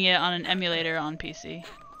playing it on an emulator on PC.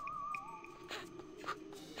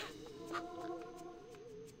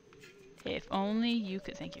 If only you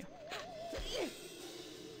could, thank you.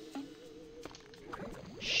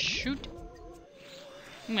 Shoot.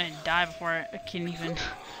 I'm gonna die before I can even...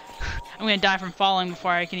 I'm gonna die from falling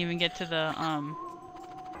before I can even get to the,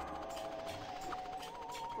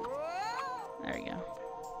 There we go.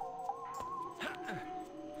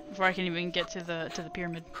 Before I can even get to the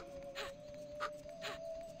pyramid.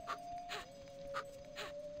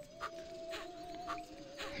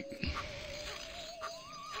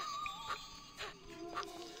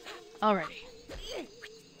 Alrighty.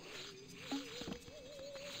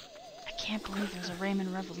 I can't believe there's a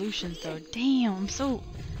Rayman Revolutions though. Damn, I'm so...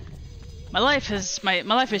 My life has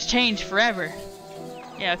changed forever.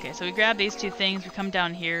 Yeah, okay, so we grab these two things, we come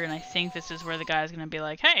down here, and I think this is where the guy's gonna be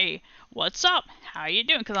like, hey, what's up? How you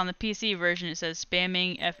doing? Because on the PC version it says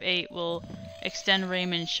spamming F8 will extend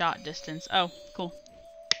Rayman's shot distance. Oh, cool.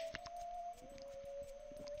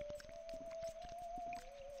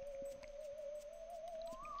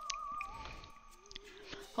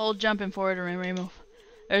 Hold jump and forward or Rainbow.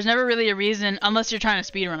 There's never really a reason, unless you're trying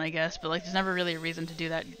to speedrun, I guess, but like there's never really a reason to do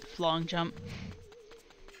that long jump.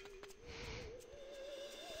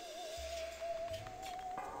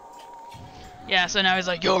 Yeah, so now he's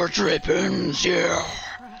like, "You're tripping, yeah."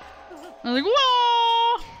 I'm like,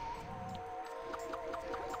 "Whoa!"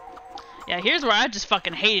 Yeah, here's where I just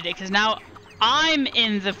fucking hated it, because now I'm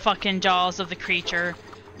in the fucking jaws of the creature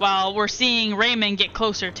while we're seeing Rayman get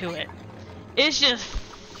closer to it. It's just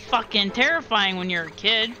fucking terrifying when you're a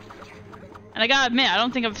kid. And I gotta admit, I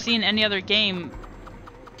don't think I've seen any other game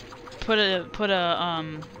put a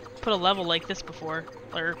level like this before,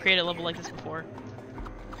 or create a level like this before.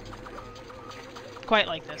 Quite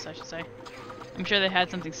like this, I should say. I'm sure they had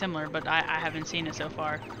something similar, but I haven't seen it so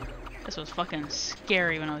far. This was fucking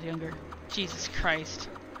scary when I was younger. Jesus Christ.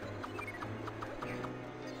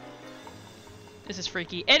 This is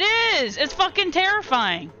freaky. It is! It's fucking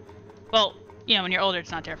terrifying! Well, you know, when you're older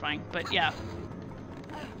it's not terrifying, but yeah.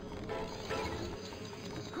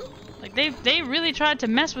 Like, they really tried to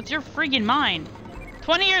mess with your friggin' mind.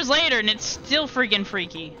 20 years later and it's still friggin'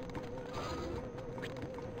 freaky.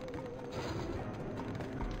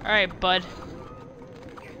 Alright, bud.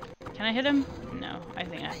 Can I hit him? No, I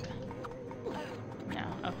think I have to. No,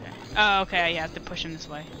 okay. Oh, okay, yeah, I have to push him this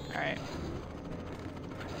way. Alright.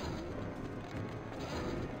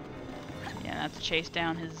 Yeah, I have to chase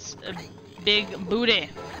down his big booty.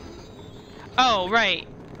 Oh, right.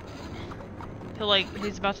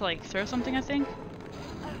 He's about to, like, throw something, I think?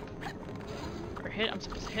 Or hit, I'm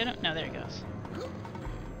supposed to hit him? No, there he goes.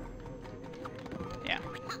 Yeah.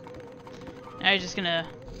 Now he's just gonna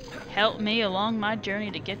help me along my journey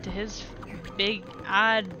to get to his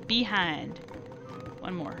big-eyed behind.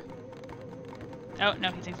 One more. Oh, no,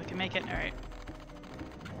 he thinks I can make it. Alright.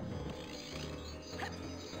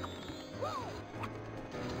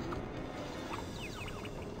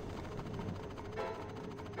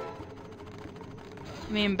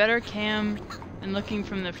 I mean, better cam than looking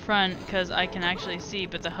from the front, because I can actually see,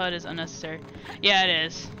 but the HUD is unnecessary. Yeah, it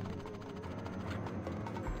is.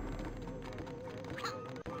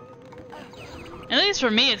 At least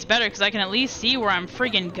for me, it's better, because I can at least see where I'm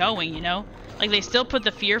friggin' going, you know? Like, they still put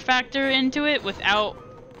the fear factor into it without,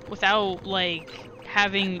 like,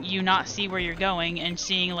 having you not see where you're going and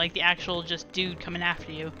seeing, like, the actual just dude coming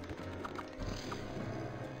after you.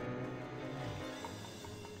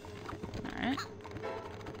 Alright.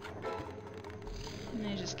 And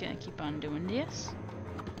they're just gonna keep on doing this.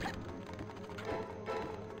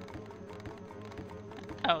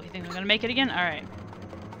 Oh, you think I'm gonna make it again? Alright.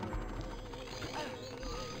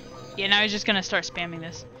 Yeah, now he's just gonna start spamming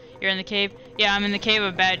this. You're in the cave? Yeah, I'm in the cave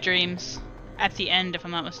of bad dreams. At the end, if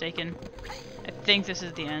I'm not mistaken. I think this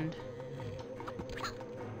is the end.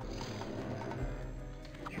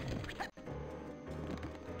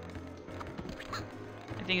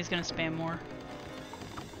 I think he's gonna spam more.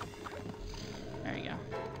 There you go.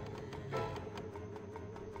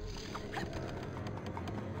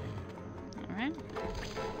 Alright.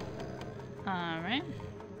 Alright.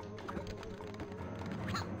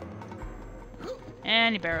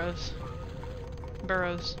 And he burrows.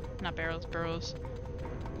 Burrows. Not barrels, burrows.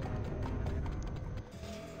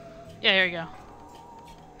 Yeah, here we go.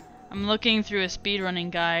 I'm looking through a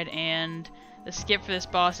speedrunning guide and the skip for this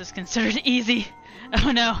boss is considered easy.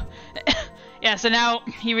 Oh no. Yeah, so now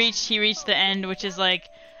he reached the end, which is like,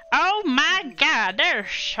 oh my god,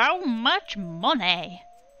 there's so much money.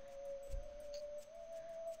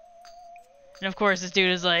 And of course this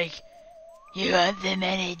dude is like, you want the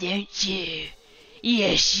money, don't you?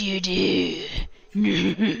 Yes, you do.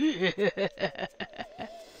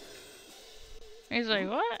 He's like,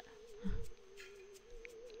 what?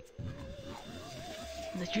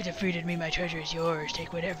 That you defeated me, my treasure is yours.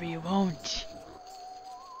 Take whatever you want.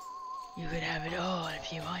 You could have it all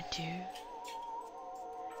if you want to.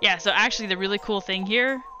 Yeah, so actually the really cool thing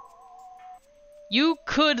here, you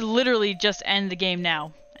could literally just end the game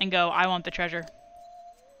now and go, I want the treasure.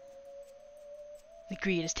 The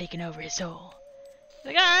greed has taken over his soul.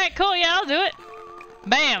 Like, alright, cool, yeah, I'll do it.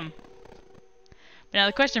 Bam! But now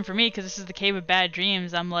the question for me, because this is the Cave of Bad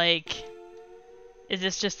Dreams, I'm like, is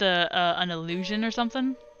this just an illusion or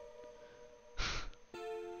something?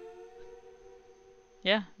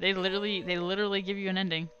 Yeah, they literally give you an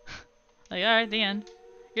ending. Like, alright, the end.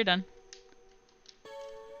 You're done.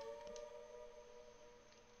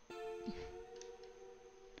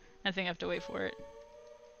 I think I have to wait for it.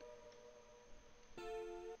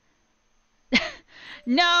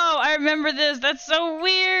 No, I remember this. That's so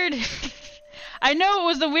weird. I know it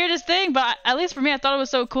was the weirdest thing, but at least for me, I thought it was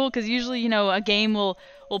so cool because usually, you know, a game will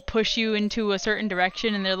will push you into a certain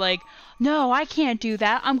direction, and they're like, no, I can't do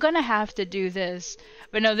that. I'm gonna have to do this.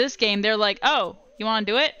 But no, this game, they're like, oh, you want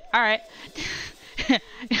to do it? All right.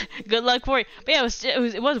 Good luck for you. But yeah,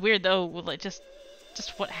 it was weird though. Like just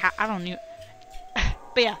what I don't know.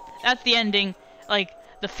 But yeah, that's the ending, like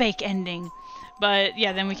the fake ending. But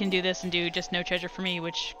yeah, then we can do this and do just no treasure for me,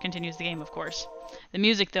 which continues the game, of course. The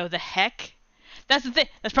music though, the heck. That's the thing.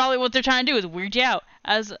 That's probably what they're trying to do, is weird you out.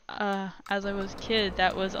 As I was a kid,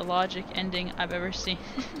 that was a logic ending I've ever seen.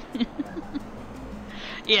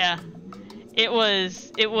 Yeah, it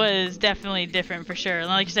was definitely different for sure.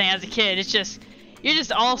 Like you're saying, as a kid, you're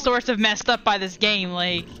just all sorts of messed up by this game.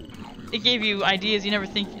 Like, it gave you ideas you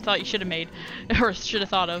thought you should have made, or should have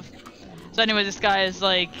thought of. So anyway, this guy is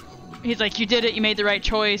like, he's like, you did it, you made the right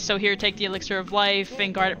choice, so here, take the elixir of life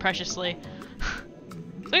and guard it preciously.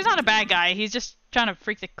 So he's not a bad guy, he's just trying to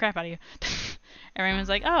freak the crap out of you. And Rayman's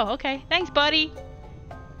like, oh, okay, thanks, buddy.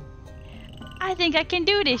 I think I can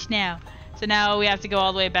do this now. So now we have to go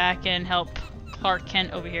all the way back and help Clark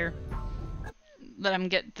Kent over here. Let him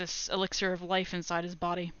get this elixir of life inside his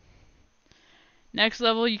body. Next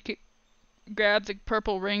level, you can grab the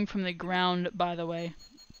purple ring from the ground, by the way.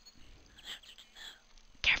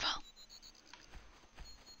 Careful.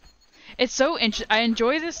 It's so interesting. I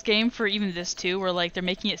enjoy this game for even this too, where like they're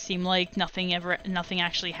making it seem like nothing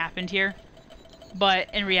actually happened here,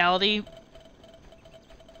 but in reality,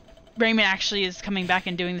 Rayman actually is coming back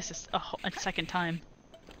and doing this a second time.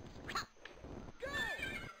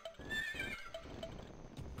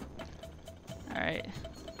 All right.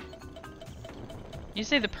 You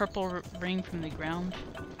say the purple ring from the ground.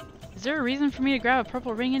 Is there a reason for me to grab a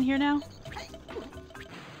purple ring in here now?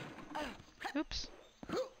 Oops.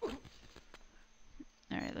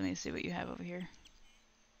 Alright, let me see what you have over here.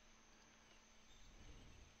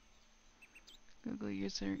 Google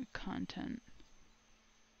user content.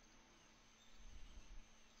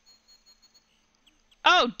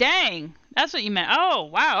 Oh, dang! That's what you meant. Oh,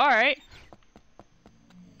 wow, alright.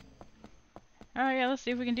 Alright, yeah, let's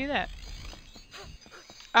see if we can do that.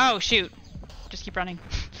 Oh, shoot. Just keep running.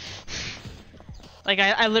 Like,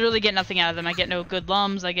 I literally get nothing out of them. I get no good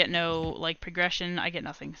lums, I get no, like, progression, I get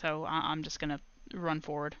nothing. So, I'm just gonna run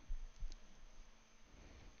forward.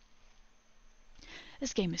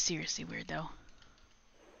 This game is seriously weird, though.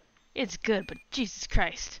 It's good, but Jesus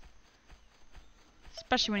Christ.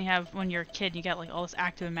 Especially when you're a kid, you got, like, all this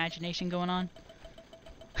active imagination going on.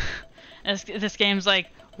 This game's like,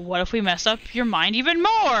 what if we mess up your mind even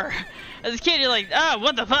more? As a kid, you're like, oh,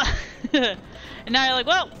 what the fuck? And now you're like,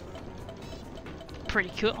 well,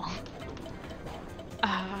 pretty cool.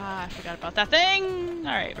 Ah, I forgot about that thing.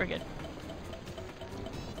 Alright, we're good.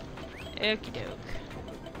 Okie doke.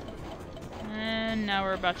 And now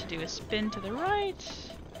we're about to do a spin to the right.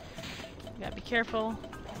 You gotta be careful,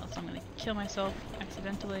 else I'm gonna kill myself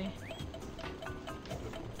accidentally.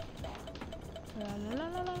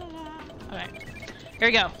 Okay, here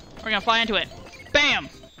we go. We're gonna fly into it. Bam!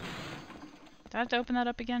 Do I have to open that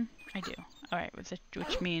up again? I do. Alright,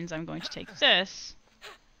 which means I'm going to take this,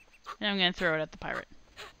 and I'm going to throw it at the pirate.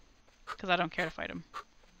 Because I don't care to fight him.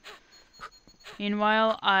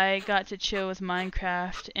 Meanwhile, I got to chill with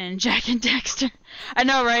Minecraft and Jack and Dexter. I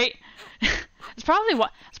know, right? It's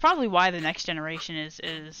probably why the next generation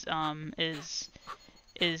is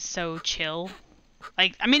so chill.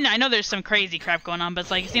 Like, I mean, I know there's some crazy crap going on, but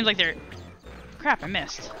it's like, it seems like they're... Crap, I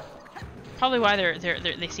missed. Probably why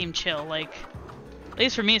they seem chill. Like, at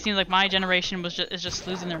least for me, it seems like my generation is just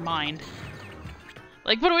losing their mind.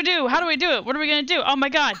 Like, what do we do? How do we do it? What are we gonna do? Oh my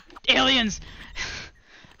god, aliens!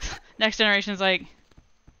 Next generation's like,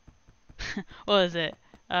 what is it?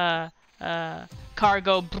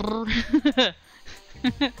 Cargo.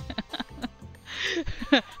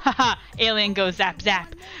 Haha, alien goes zap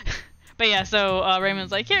zap. But yeah, so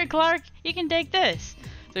Rayman's like, here, Clark, you can take this.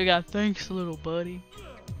 So we got, thanks, little buddy.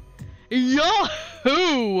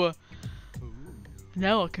 Yahoo!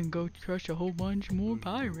 Now I can go crush a whole bunch more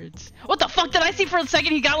pirates. What the fuck did I see for a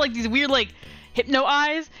second? He got like these weird like hypno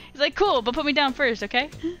eyes. He's like, cool, but put me down first, okay?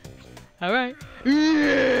 All right.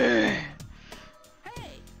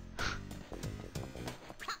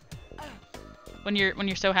 When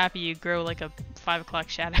you're so happy, you grow like a 5 o'clock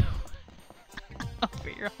shadow over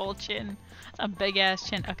your whole chin. A big ass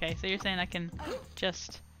chin. Okay, so you're saying I can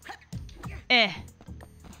just I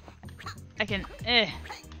can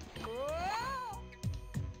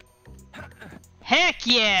Heck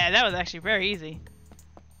yeah! That was actually very easy.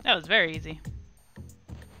 That was very easy.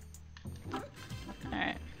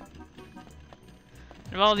 Alright.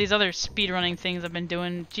 Of all these other speedrunning things I've been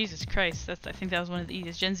doing, Jesus Christ, I think that was one of the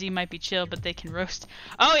easiest. Gen Z might be chill, but they can roast.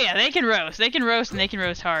 Oh yeah, they can roast. They can roast, and they can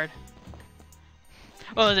roast hard.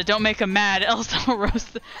 What was it? Don't make them mad, else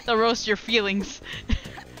they'll roast your feelings.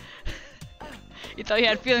 You thought you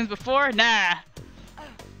had feelings before? Nah.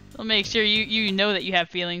 They'll make sure you know that you have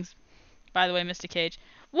feelings. By the way, Mr. Cage.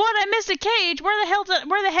 What? I missed a cage? Where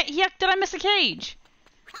the heck did I miss a cage?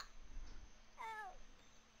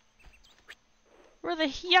 Where the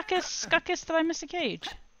yuckus scuckus did I miss a cage?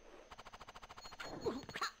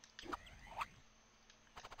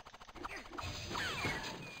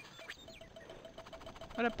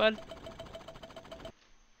 What up, bud?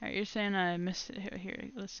 Alright, you're saying I missed it.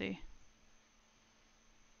 Here, let's see.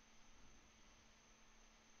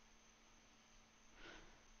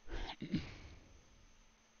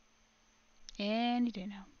 Any day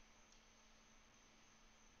now.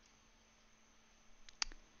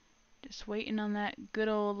 Just waiting on that good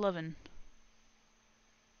old lovin'.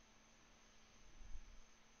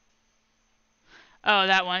 Oh,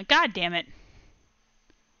 that one. God damn it.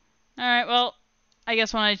 Alright, well, I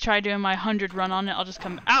guess when I try doing my 100 run on it, I'll just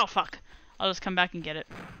come... Ow, fuck! I'll just come back and get it.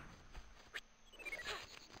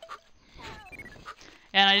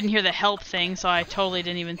 And I didn't hear the help thing, so I totally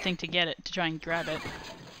didn't even think to get it, to try and grab it.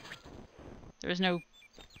 There was no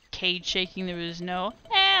cage shaking, there was no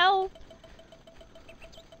help!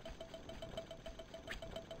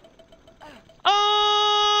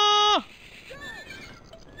 Oh!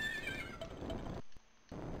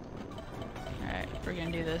 Alright, we're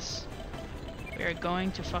gonna do this. We are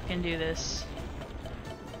going to fucking do this.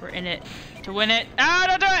 We're in it to win it. Ah,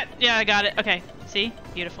 don't do it! Yeah, I got it. Okay, see?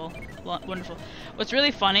 Beautiful. Wonderful. What's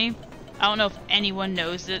really funny, I don't know if anyone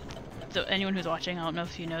knows it, so anyone who's watching, I don't know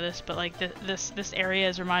if you know this, but like this area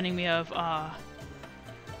is reminding me of there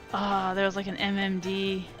was like an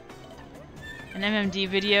MMD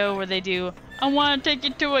video where they do, I want to take you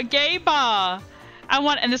to a gay bar.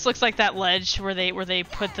 And this looks like that ledge where they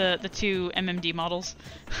put the two MMD models.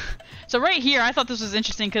 So right here, I thought this was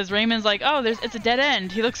interesting because Rayman's like, oh, it's a dead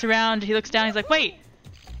end. He looks around, he looks down, he's like, wait,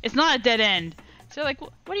 it's not a dead end. So they're like,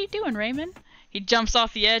 what are you doing, Rayman? He jumps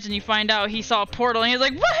off the edge and you find out he saw a portal and he's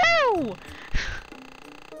like, woohoo!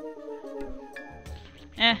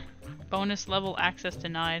 Bonus level access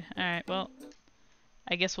denied. Alright, well,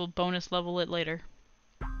 I guess we'll bonus level it later.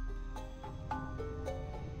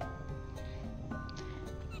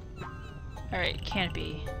 Alright, can it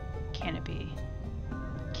be? Can it be?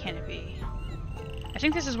 Can it be? I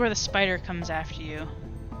think this is where the spider comes after you.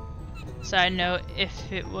 Side note,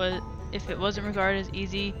 if it wasn't regarded as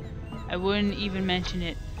easy, I wouldn't even mention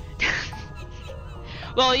it.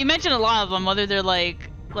 Well, you mentioned a lot of them, whether they're like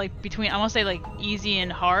between, I want to say like easy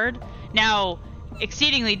and hard. Now,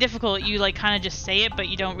 exceedingly difficult, you like kind of just say it, but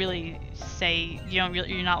you don't really say, you're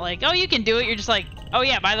not like, oh, you can do it. You're just like, oh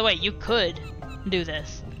yeah, by the way, you could do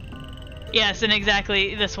this. Yes, and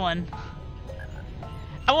exactly this one.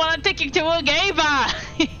 I want to take you to a gay bar!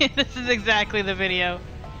 This is exactly the video.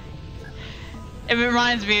 It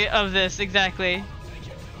reminds me of this, exactly.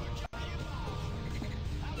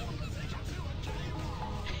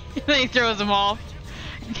 Then he throws them off.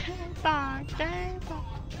 Gay bar, gay bar.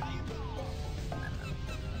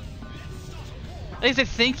 At least I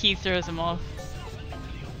think he throws them off.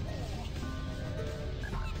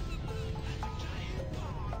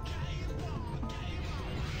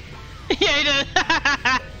 Yeah, he does.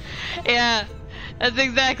 Yeah, that's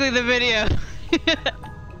exactly the video.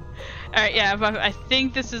 Alright, yeah, I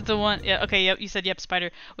think this is the one. Yeah, okay, yep, you said yep,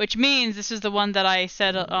 spider. Which means this is the one that I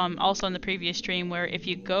said also in the previous stream, where if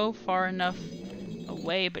you go far enough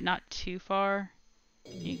away, but not too far,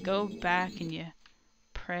 you go back and you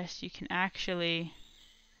press, you can actually...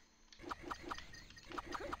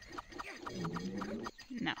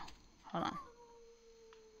 No, hold on.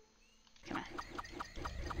 Come on.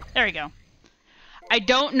 There we go. I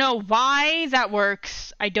don't know why that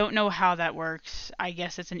works. I don't know how that works. I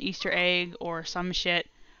guess it's an Easter egg or some shit.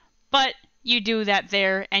 But you do that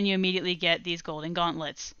there and you immediately get these golden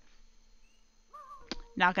gauntlets.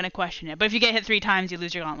 Not gonna question it. But if you get hit 3 times, you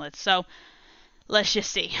lose your gauntlets. So, let's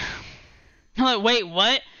just see. Wait,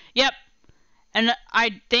 what? Yep. And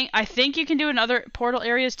I think you can do it in other portal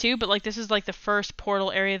areas too, but like this is like the first portal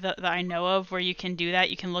area that I know of where you can do that.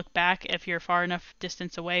 You can look back if you're far enough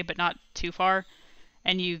distance away, but not too far,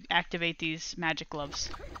 and you activate these magic gloves.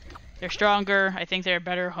 They're stronger. I think they're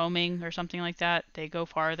better homing or something like that. They go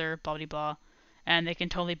farther, blah blah blah, and they can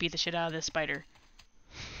totally beat the shit out of this spider.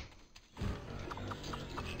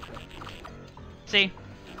 See?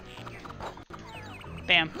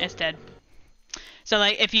 Bam, it's dead. So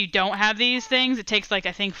like if you don't have these things, it takes like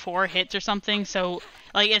I think 4 hits or something. So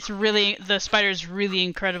Like, it's really, the spider's really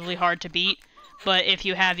incredibly hard to beat, but if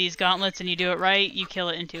you have these gauntlets and you do it right, you kill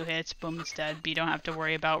it in 2 hits, boom, it's dead. But you don't have to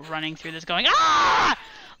worry about running through this going, ah!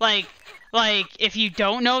 Like, if you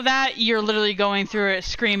don't know that, you're literally going through it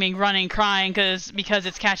screaming, running, crying, because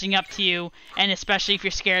it's catching up to you, and especially if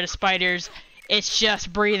you're scared of spiders, it's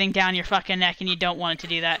just breathing down your fucking neck, and you don't want it to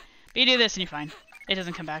do that. But you do this and you're fine. It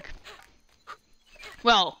doesn't come back.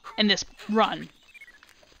 Well, in this run,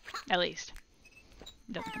 at least.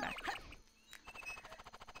 It doesn't come back.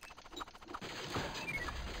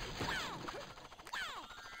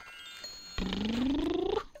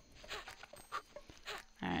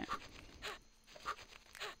 Alright.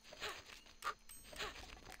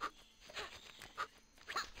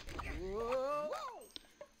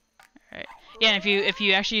 Alright. Yeah, and if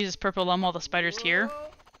you actually use this purple lum while the spider's here,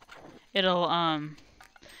 it'll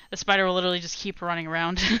the spider will literally just keep running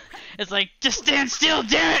around. It's like, just stand still,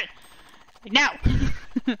 damn it! Like, now!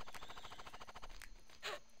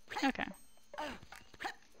 Okay.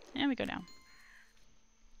 And we go down.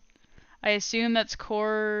 I assume that's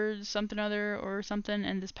core something other or something,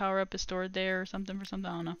 and this power-up is stored there or something for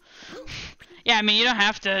something, I don't know. Yeah, I mean, you don't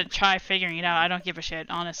have to try figuring it out. I don't give a shit,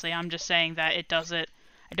 honestly. I'm just saying that it does it.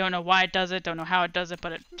 I don't know why it does it, don't know how it does it,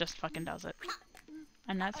 but it just fucking does it.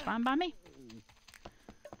 And that's fine by me.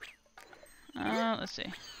 Let's see.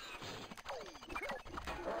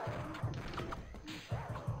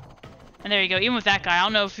 And there you go. Even with that guy, I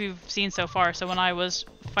don't know if you've seen so far. So when I was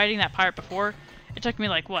fighting that pirate before, it took me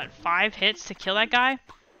like, what, 5 hits to kill that guy?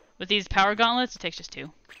 With these power gauntlets, it takes just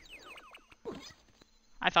 2.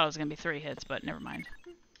 I thought it was going to be 3 hits, but never mind.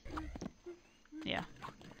 Yeah.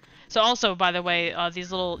 So also, by the way,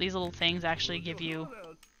 these little things actually give you...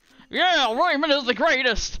 Yeah, Rayman is the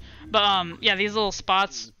greatest! But, yeah, these little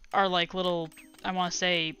spots are like little, I want to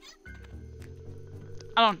say...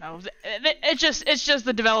 I don't know. It's just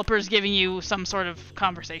the developers giving you some sort of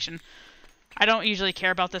conversation. I don't usually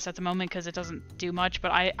care about this at the moment because it doesn't do much,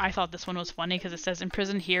 but I thought this one was funny because it says,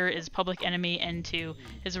 imprisoned here is public enemy N2.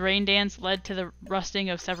 His rain dance led to the rusting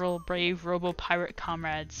of several brave robo-pirate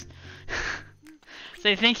comrades. So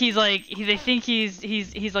they think he's like,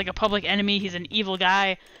 he's like a public enemy, he's an evil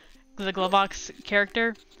guy, the Glovox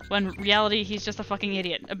character, when in reality he's just a fucking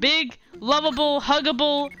idiot. A big, lovable,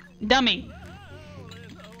 huggable dummy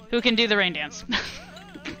who can do the rain dance.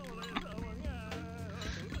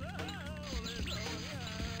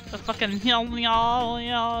 The fucking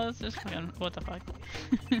it's just fucking, what the fuck.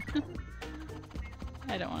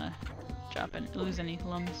 I don't wanna lose any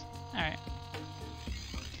lums. Alright.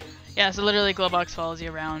 Yeah, so literally Globox follows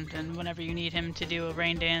you around, and whenever you need him to do a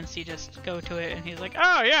rain dance, you just go to it and he's like,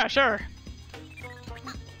 oh yeah, sure.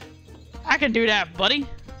 I can do that, buddy.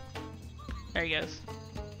 There he goes.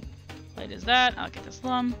 Light is that. I'll get this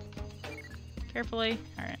lum. Carefully.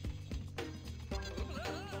 Alright.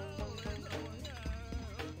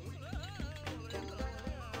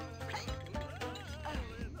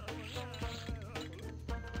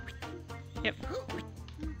 Yep.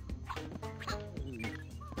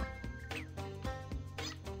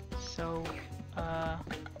 So, oh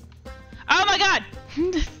my god!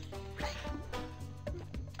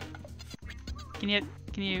 Can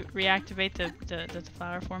you reactivate the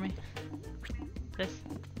flower for me? This.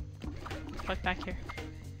 Fuck back here.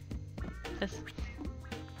 This.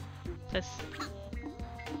 This.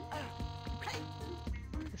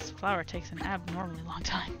 This flower takes an abnormally long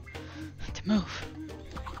time to move.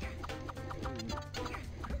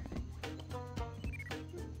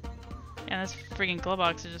 Yeah, this friggin'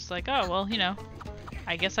 Globox is just like, oh, well, you know,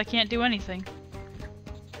 I guess I can't do anything.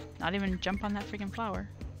 Not even jump on that friggin' flower.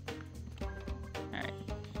 Alright,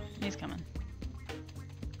 he's coming.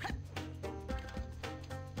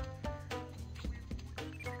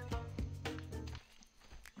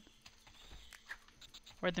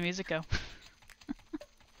 Where'd the music go?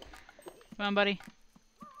 Come on, buddy.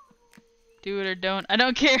 Do it or don't. I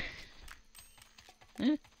don't care.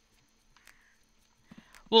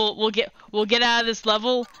 We'll get out of this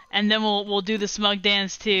level, and then we'll do the smug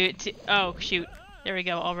dance to oh shoot, there we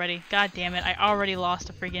go already. God damn it, I already lost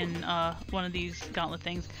a friggin' one of these gauntlet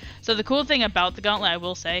things. So the cool thing about the gauntlet, I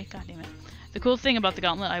will say, god damn it, the cool thing about the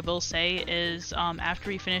gauntlet, I will say, is after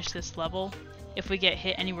we finish this level, if we get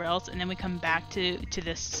hit anywhere else and then we come back to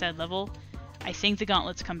this said level, I think the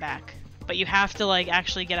gauntlets come back. But you have to like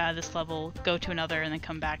actually get out of this level, go to another, and then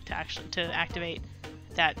come back to activate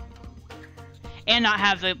that. And not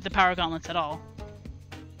have the power gauntlets at all.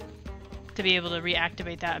 To be able to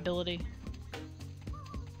reactivate that ability.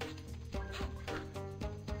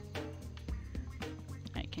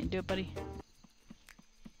 Alright, can you do it, buddy?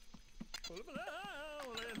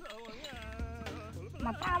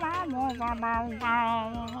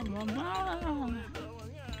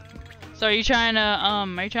 So are you trying to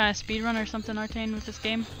speedrun or something, Artane, with this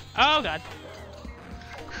game? Oh god.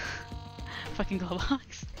 Fucking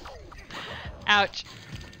Glowbox. Ouch.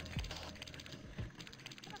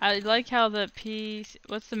 I like how the piece.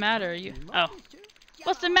 What's the matter? You. Oh.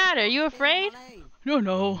 What's the matter? You afraid?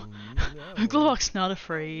 No. Glowbox's not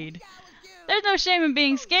afraid. There's no shame in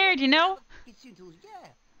being scared, you know?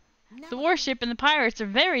 The warship and the pirates are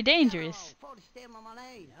very dangerous.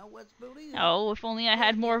 Oh, if only I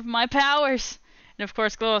had more of my powers. And of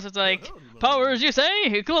course Glowbox was like, powers, you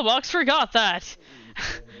say? Glowbox forgot that.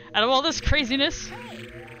 Out of all this craziness.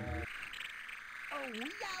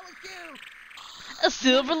 A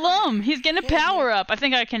silver lum! He's getting a power up! I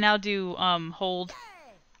think I can now do, hold.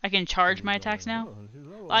 I can charge my attacks now.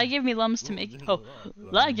 Lie give me lums to make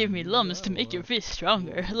lie give me lums to make your fist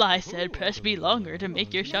stronger. Lie said press B longer to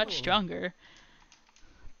make your shot stronger.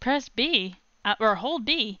 Press B? Or hold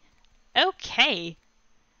B? Okay.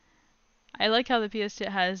 I like how the PS2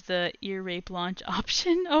 has the ear rape launch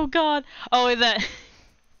option. Oh god. Oh, that...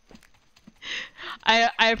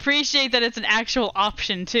 I appreciate that it's an actual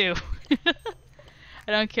option too.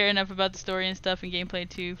 I don't care enough about the story and stuff and gameplay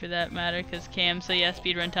too, for that matter, because Cam, so yeah,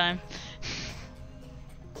 speedrun time.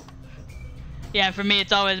 Yeah, for me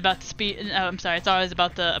it's always about the speed. Oh, I'm sorry, it's always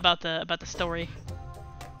about the story.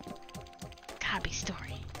 Gotta be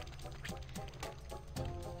story.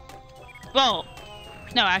 Well,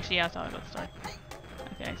 no, actually, yeah, it's always about the story.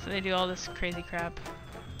 Okay, so they do all this crazy crap.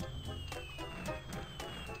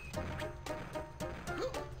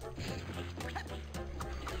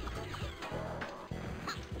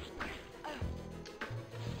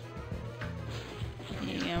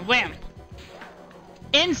 Yeah, wham!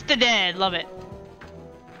 Insta-dead! Love it.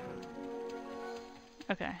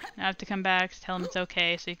 Okay, now I have to come back, tell him it's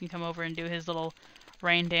okay, so he can come over and do his little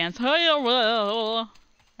rain dance. Alright,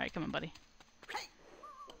 come on, buddy.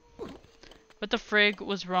 What the frig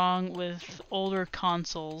was wrong with older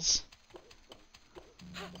consoles?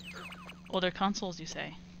 Older consoles, you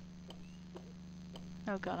say?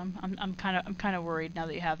 Oh god, I'm kind of worried now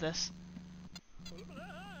that you have this.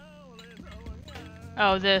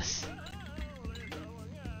 Oh, this.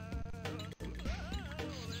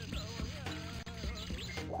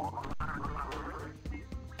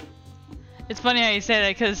 It's funny how you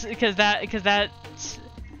say that, because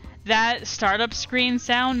that startup screen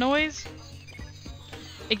sound noise.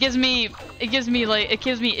 It gives me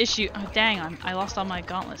issue. Oh dang, I lost all my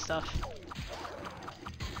gauntlet stuff.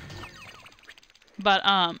 But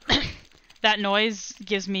that noise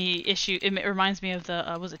gives me issue. It reminds me of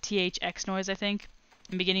the was it THX noise, I think,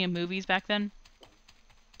 in the beginning of movies back then.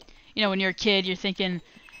 You know, when you're a kid, you're thinking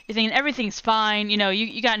everything's fine. You know,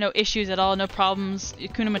 you got no issues at all, no problems.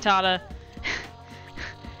 Hakuna Matata.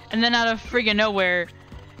 And then out of friggin' nowhere,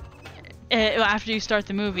 after you start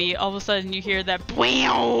the movie, all of a sudden you hear that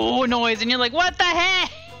BWEOW noise, and you're like, what the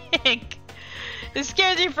heck? It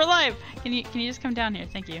scares you for life. Can you just come down here?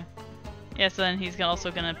 Thank you. Yeah, so then he's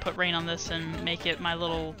also gonna put rain on this and make it my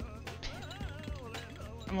little...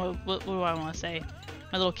 What do I want to say?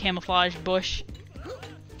 My little camouflage bush.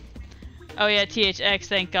 Oh yeah, THX,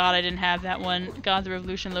 thank god I didn't have that one. God, the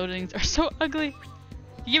Revolution loadings are so ugly.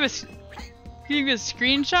 Can you give me a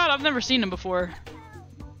screenshot? I've never seen them before.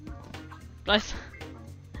 But,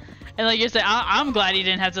 and like you're saying, I'm glad you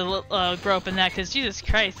didn't have to grow up in that, because Jesus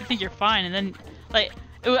Christ, you think you're fine, and then, like,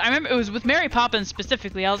 I remember it was with Mary Poppins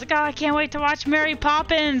specifically. I was like, oh, I can't wait to watch Mary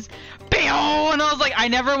Poppins! BAM! And I was like, I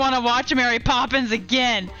never want to watch Mary Poppins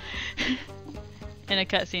again! In a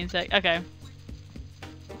cutscene sec. Okay.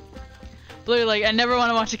 Blue, like, I never want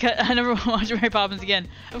to watch Mary Poppins again.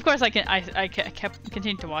 Of course I kept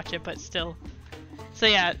continuing to watch it, but still. So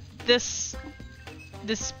yeah, this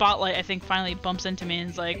spotlight, I think, finally bumps into me and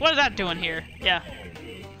is like, what is that doing here? Yeah.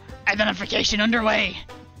 Identification underway!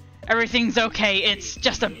 Everything's okay, it's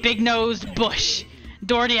just a big-nosed bush!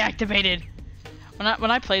 Door deactivated! When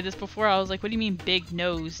I played this before, I was like, what do you mean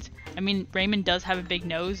big-nosed? I mean, Rayman does have a big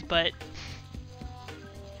nose, but...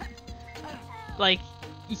 like,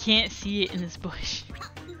 you can't see it in this bush.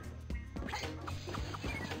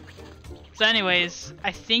 So anyways,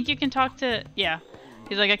 I think you can talk to... yeah.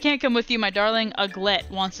 He's like, I can't come with you, my darling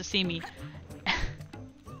Uglet wants to see me.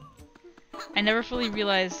 I never fully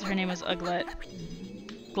realized her name was Uglet.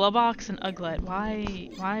 Glowbox and Uglet.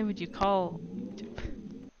 Why would you call...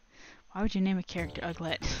 why would you name a character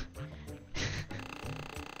Uglet?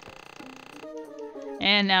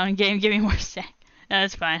 And now in game, give me more sec. No,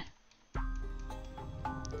 that's fine.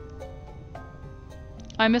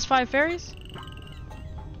 I missed 5 fairies?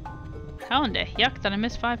 How in the yuck did I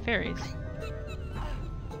miss 5 fairies?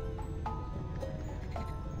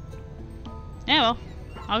 Yeah, well,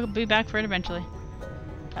 I'll be back for it eventually.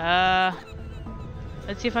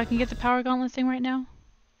 Let's see if I can get the power gauntlet thing right now.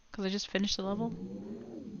 Because I just finished the level.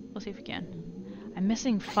 We'll see if we can. I'm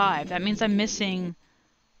missing 5. That means I'm missing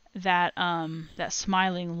that, that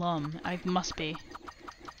smiling lum. I must be.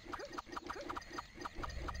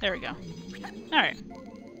 There we go. Alright.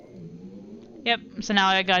 Yep, so now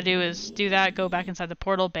all I gotta do is do that, go back inside the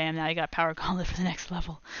portal, bam, now I got power gauntlet for the next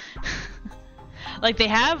level. Like they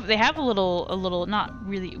have a little, not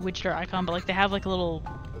really widget or icon, but like they have like a little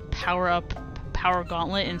power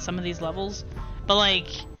gauntlet in some of these levels. But like,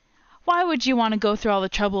 why would you want to go through all the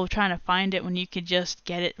trouble of trying to find it when you could just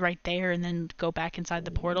get it right there and then go back inside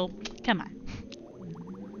the portal? Come on.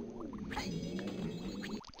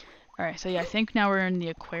 Alright, so yeah, I think now we're in the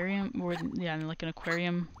aquarium. We're in like an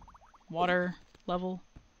aquarium water level.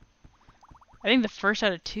 I think the first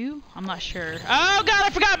out of 2? I'm not sure. Oh god, I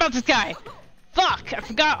forgot about this guy! Fuck! I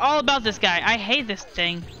forgot all about this guy. I hate this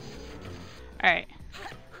thing. Alright.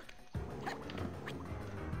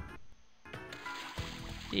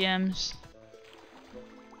 DMs.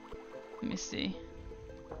 Let me see.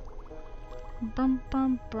 Bum,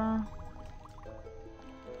 bum, bum.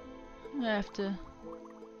 I have to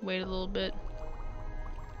wait a little bit.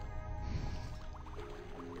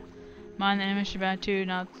 Mine the animation bad too,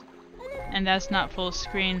 not, and that's not full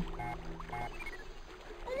screen.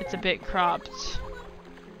 It's a bit cropped.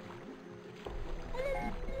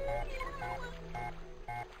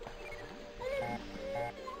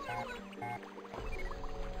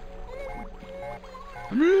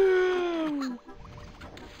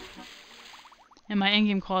 And my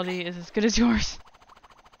in-game quality is as good as yours.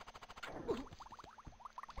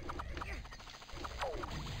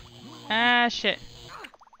 Ah, shit.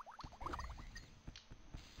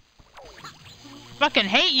 Fucking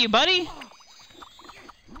hate you, buddy!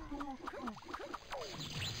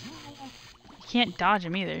 You can't dodge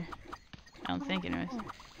him either. I don't think, anyways.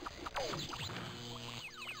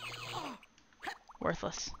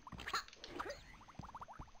 Worthless.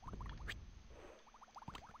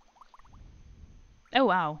 Oh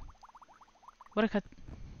wow. What a cut.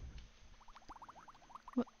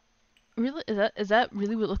 What? Really? Is that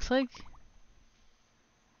really what it looks like?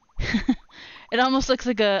 It almost looks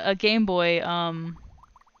like a Game Boy, it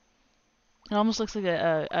almost looks like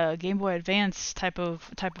a Game Boy Advance type of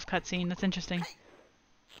cutscene. That's interesting.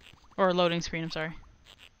 Or a loading screen, I'm sorry.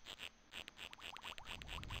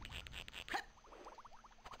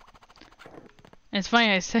 And it's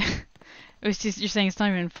funny I said you're saying it's not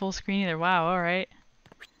even full screen either. Wow, alright.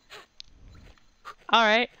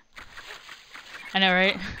 Alright. I know,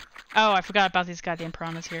 right? Oh, I forgot about these goddamn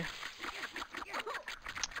piranhas here.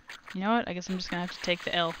 You know what? I guess I'm just gonna have to take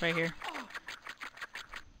the L right here.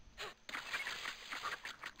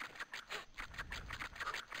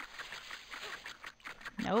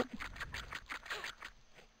 Nope.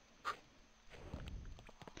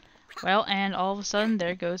 Well, and all of a sudden,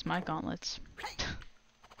 there goes my gauntlets.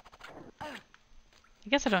 I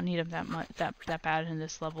guess I don't need them that much, that bad in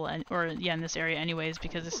this level, or yeah, in this area anyways,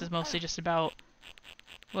 because this is mostly just about,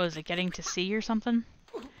 what is it, getting to sea or something?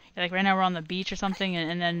 Like right now we're on the beach or something,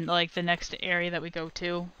 and then like the next area that we go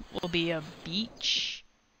to will be a beach,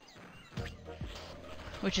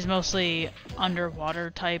 which is mostly underwater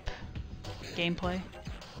type gameplay.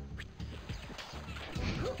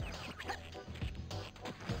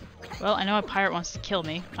 Well, I know a pirate wants to kill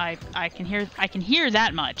me. I can hear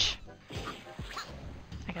that much.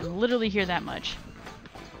 I can literally hear that much.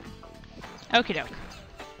 Okie doke.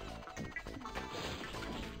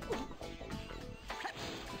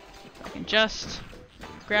 I can just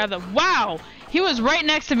grab the— wow! He was right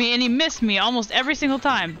next to me and he missed me almost every single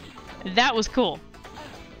time. That was cool.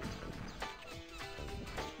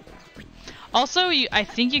 Also, I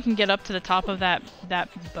think you can get up to the top of that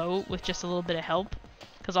boat with just a little bit of help.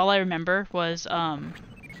 Because all I remember was,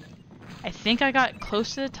 I think I got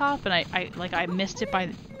close to the top and I missed it by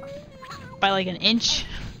like an inch.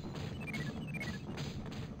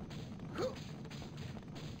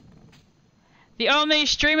 The only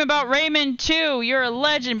stream about Rayman 2! You're a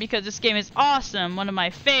legend because this game is awesome! One of my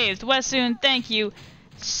faves. Wesoon, thank you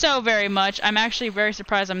so very much. I'm actually very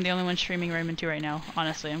surprised I'm the only one streaming Rayman 2 right now.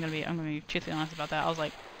 Honestly, I'm gonna be truthfully honest about that.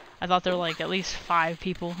 I thought there were like at least 5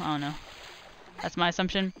 people. I don't know. That's my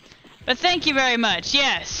assumption. But thank you very much,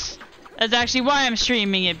 yes! That's actually why I'm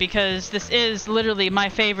streaming it, because this is literally my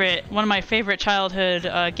favorite, one of my favorite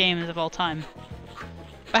childhood games of all time.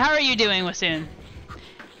 But how are you doing, Wesoon?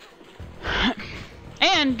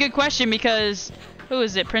 And good question, because who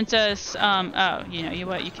is it? Princess oh, you know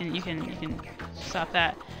what, you can stop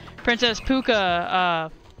that. Princess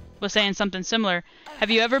Puka was saying something similar. Have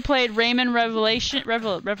you ever played Rayman Revolution?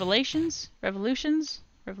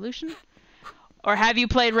 Or have you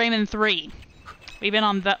played Rayman 3? We've been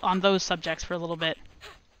on those subjects for a little bit.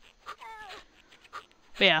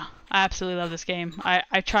 But yeah, I absolutely love this game.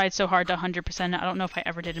 I tried so hard to 100%. I don't know if I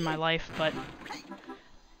ever did in my life, but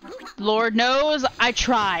Lord knows I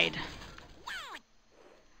tried.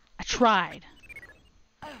 I tried.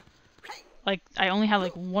 Like, I only had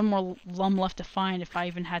like one more lum left to find if I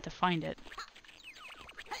even had to find it.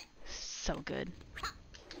 So good.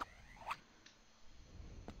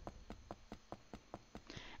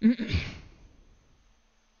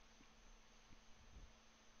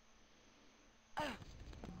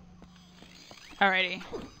 Alrighty.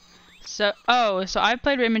 So I've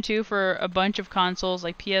played Rayman 2 for a bunch of consoles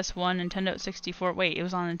like PS1, Nintendo 64. Wait, it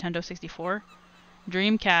was on Nintendo 64?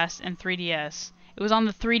 Dreamcast, and 3DS. It was on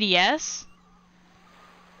the 3DS?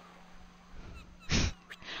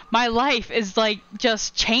 My life is like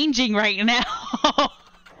just changing right now.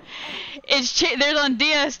 There's on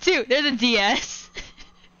DS too. There's a DS.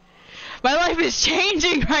 My life is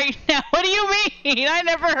changing right now. What do you mean? I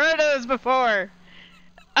never heard of those before.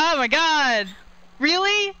 Oh my god.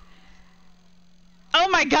 Really? Oh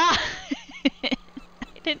my god.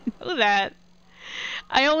 I didn't know that.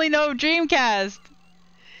 I only know Dreamcast.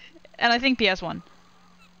 And I think PS1.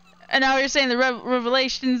 And now you're saying the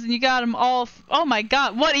Revelations and you got them all. Oh my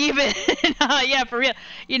god, what even? Yeah, for real.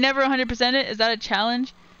 You never 100% it? Is that a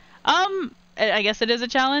challenge? I guess it is a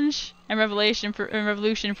challenge. And Revolution for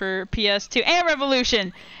PS2 and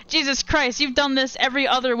Revolution. Jesus Christ, you've done this every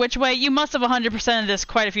other which way. You must have 100% of this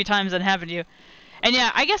quite a few times then, haven't you? And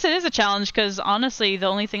yeah, I guess it is a challenge because honestly, the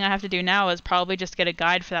only thing I have to do now is probably just get a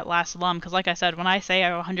guide for that last lum. Because like I said, when I say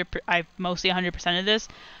I mostly 100% of this,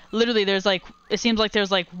 literally there's like, it seems like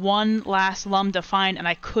there's like one last lum to find and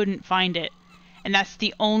I couldn't find it. And that's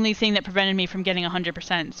the only thing that prevented me from getting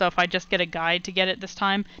 100%. So if I just get a guide to get it this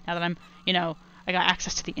time, now that I'm, you know, I got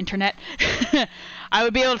access to the internet, I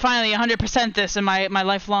would be able to finally 100% this, and my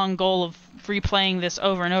lifelong goal of replaying this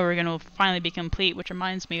over and over again will finally be complete. Which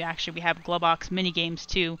reminds me, actually, we have Glowbox mini games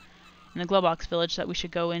too in the Glowbox village that we should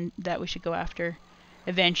go after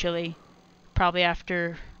eventually, probably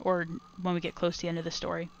after or when we get close to the end of the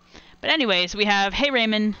story. But anyways, we have Hey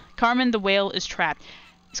Rayman, Carmen the whale is trapped.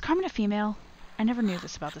 Is Carmen a female? I never knew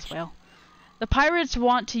this about this whale. The pirates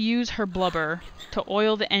want to use her blubber to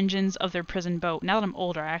oil the engines of their prison boat. Now that I'm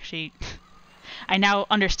older, I now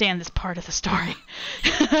understand this part of the story.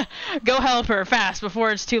 Go help her, fast,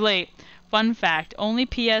 before it's too late. Fun fact, only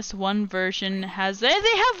PS1 version has... They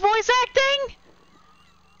have voice acting?!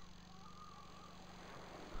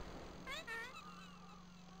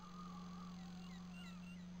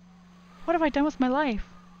 What have I done with my life?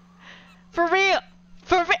 For real!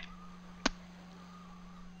 For real!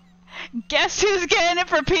 Guess who's getting it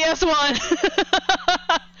for PS1?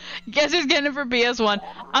 Guess who's getting it for PS1?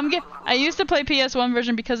 I used to play PS1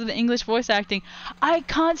 version because of the English voice acting. I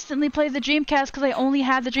constantly play the Dreamcast because I only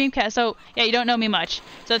had the Dreamcast. So, yeah, you don't know me much.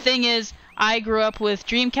 So the thing is, I grew up with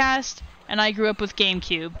Dreamcast, and I grew up with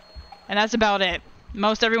GameCube. And that's about it.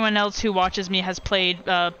 Most everyone else who watches me has played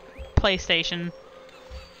PlayStation.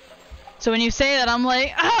 So when you say that, I'm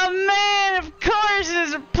like, oh man, of course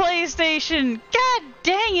it's a PlayStation! God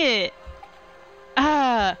dang it!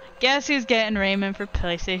 Guess who's getting Rayman for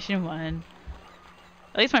PlayStation 1?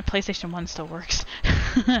 At least my PlayStation 1 still works.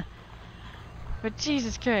 But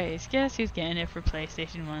Jesus Christ, guess who's getting it for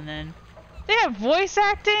PlayStation 1 then? They have voice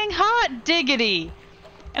acting? Hot diggity!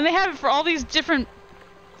 And they have it for all these different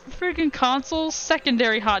freaking consoles?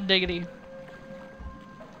 Secondary hot diggity.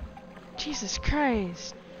 Jesus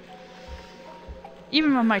Christ.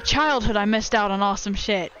 Even in my childhood, I missed out on awesome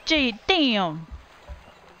shit. Gee, damn!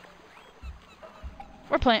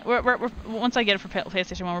 We're playing. Once I get it for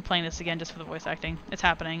PlayStation 1, we're playing this again just for the voice acting. It's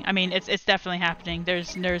happening. I mean, it's definitely happening.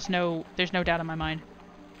 There's no doubt in my mind.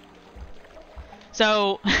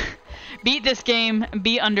 So, beat this game.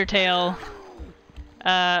 Beat Undertale.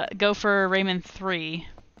 Go for Rayman 3,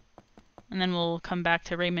 and then we'll come back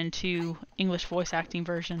to Rayman 2 English voice acting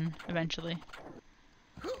version eventually.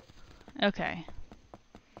 Okay.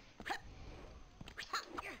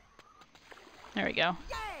 There we go.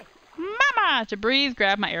 Mama! To breathe,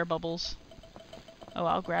 grab my air bubbles. Oh,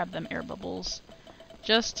 I'll grab them air bubbles.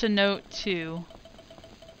 Just to note, too.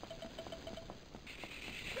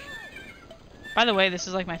 By the way, this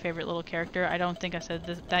is like my favorite little character. I don't think I said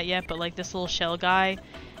that yet, but like this little shell guy,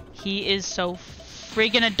 he is so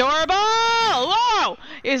freaking adorable! Whoa!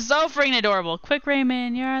 He's so freaking adorable. Quick,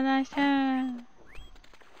 Rayman, you're a nice time.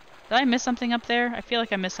 Did I miss something up there? I feel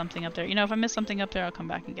like I missed something up there. You know, if I miss something up there, I'll come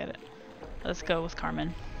back and get it. Let's go with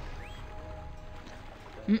Carmen.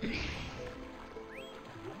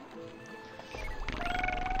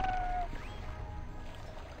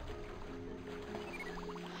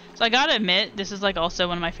 So I gotta admit, this is like also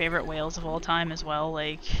one of my favorite whales of all time as well,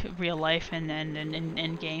 like real life and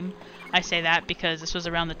in game. I say that because this was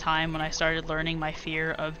around the time when I started learning my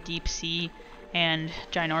fear of deep sea and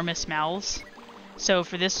ginormous mouths. So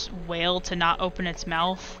for this whale to not open its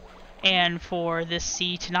mouth and for this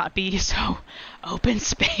sea to not be so open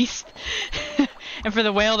spaced and for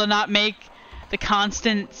the whale to not make the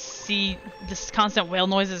constant whale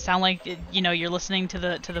noises sound like you know, you're listening to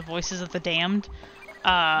the voices of the damned.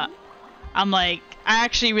 I'm like, I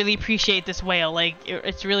actually really appreciate this whale. Like,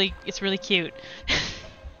 it's really cute.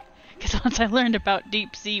 Because once I learned about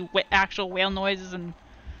deep sea actual whale noises and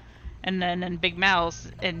then big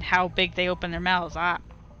mouths and how big they open their mouths,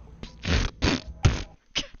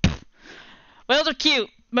 whales are cute,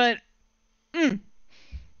 but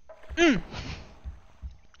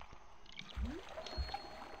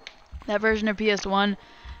that version of PS1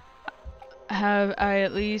 have I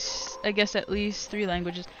guess at least 3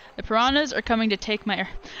 languages. The piranhas are coming to take my air.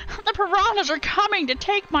 The piranhas are coming to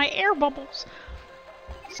take my air bubbles.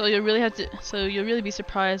 So you'll really be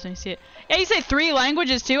surprised when you see it. Yeah, you say 3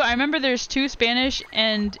 languages too. I remember there's 2 Spanish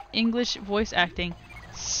and English voice acting.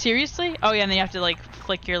 Seriously? Oh yeah, and then you have to like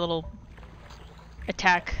flick your little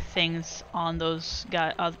attack things on those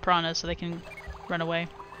piranhas so they can run away,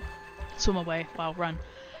 swim away. Wow, run.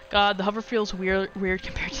 God, the hover feels weird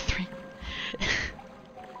compared to 3.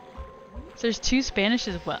 So there's 2 Spanish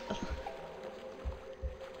as well.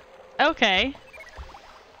 Okay.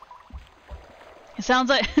 It sounds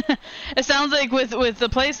like it sounds like with the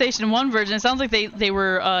PlayStation 1 version, it sounds like they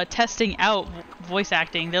were testing out voice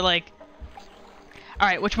acting. They're like, all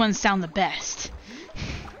right, which ones sound the best?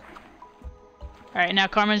 All right, now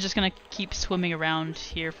Carmen's just gonna keep swimming around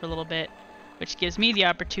here for a little bit, which gives me the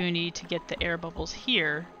opportunity to get the air bubbles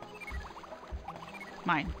here.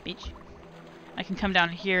 Mine, bitch. I can come down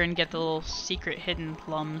here and get the little secret hidden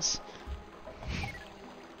plums.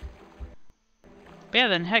 But yeah,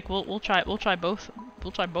 then heck, we'll try both.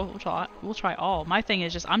 We'll try all. My thing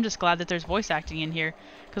is I'm just glad that there's voice acting in here,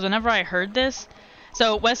 because whenever I heard this,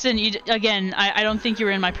 so Weston, again, I don't think you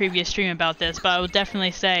were in my previous stream about this, but I would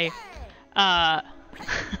definitely say,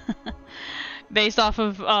 based off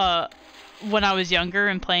of when I was younger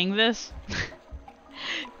and playing this.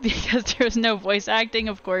 Because there's no voice acting,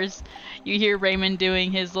 of course, you hear Rayman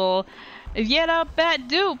doing his little yada bat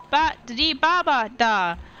do bat dee ba ba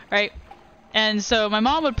da, right? And so my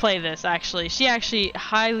mom would play this. Actually, she actually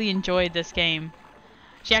highly enjoyed this game.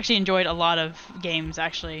 She actually enjoyed a lot of games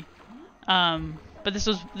actually, but this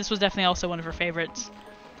was definitely also one of her favorites.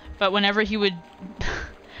 But whenever he would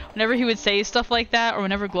say stuff like that, or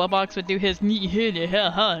whenever Globox would do his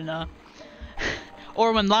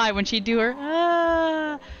or when she'd do her,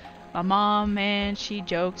 my mom, man, she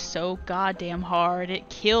joked so goddamn hard. It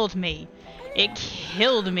killed me. It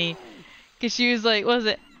killed me. Cause she was like, what was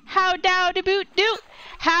it? How dowdy boot do?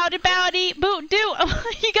 How the bowdy boot do?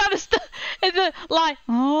 You gotta stop. And the line,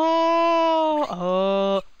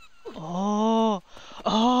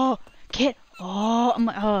 kid, I'm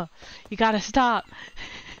like, you gotta stop.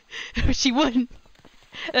 She wouldn't.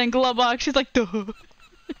 And then Glowbox, she's like, duh.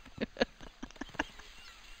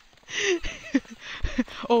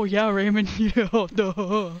 Oh yeah, Rayman, yeah,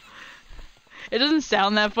 duh. It doesn't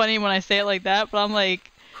sound that funny when I say it like that, but I'm like,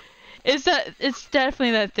 it's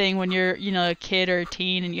definitely that thing when you're, you know, a kid or a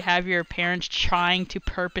teen and you have your parents trying to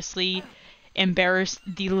purposely embarrass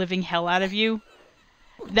the living hell out of you.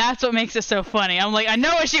 That's what makes it so funny. I'm like, I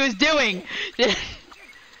know what she was doing.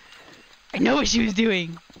 I know what she was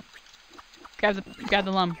doing. Grab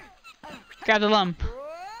the lum. Grab the lum.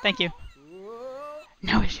 Thank you.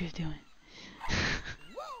 Know what she was doing.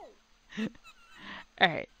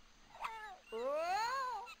 Alright.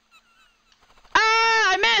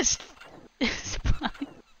 Ah! I missed! It's fine.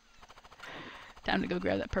 Time to go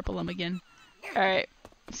grab that purple lum again. Alright.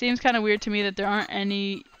 Seems kind of weird to me that there aren't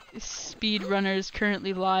any speedrunners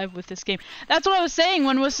currently live with this game. That's what I was saying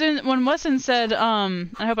when Wesson said, I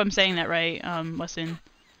hope I'm saying that right, Wesson.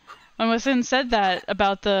 When Wesson said that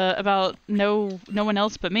about no one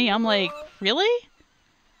else but me, I'm like, really?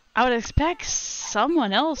 I would expect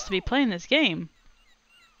someone else to be playing this game.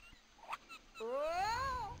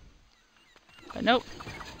 But nope.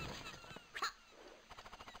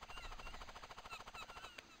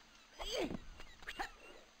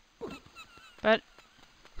 But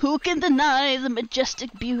who can deny the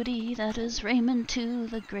majestic beauty that is Rayman 2: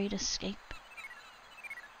 The Great Escape?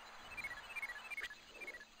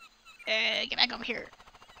 Get back over here.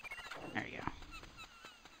 There you go.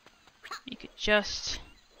 You could just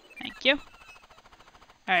Thank you.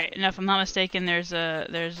 Alright, and if I'm not mistaken, there's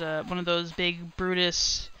one of those big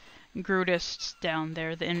Grutists down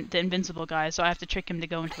there, the invincible guy, so I have to trick him to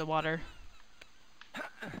go into the water.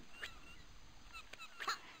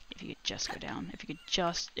 If you could just go down. If you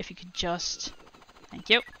could just... Thank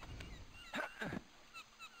you.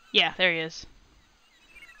 Yeah, there he is.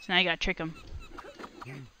 So now you gotta trick him.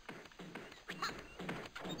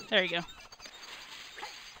 There you go.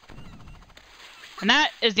 And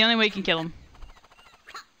that is the only way you can kill him.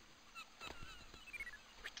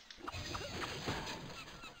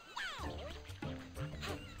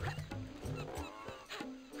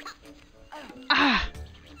 Ah!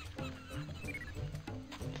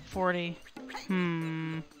 40.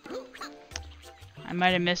 I might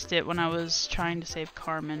have missed it when I was trying to save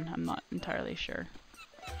Carmen. I'm not entirely sure.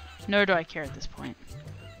 Nor do I care at this point.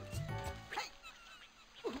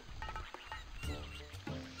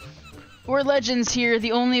 We're legends here.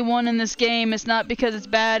 The only one in this game is not because it's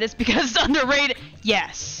bad, it's because it's underrated.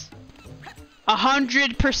 Yes.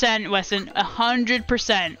 100%, Wesson.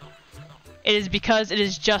 100%. It is because it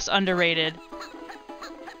is just underrated.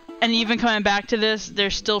 And even coming back to this,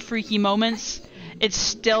 there's still freaky moments. It's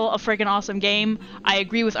still a freaking awesome game. I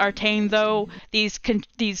agree with Artane though. These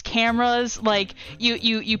cameras, like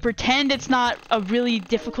you pretend it's not a really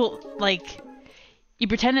difficult, like you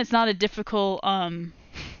pretend it's not a difficult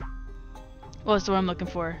what was the word I'm looking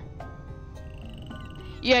for?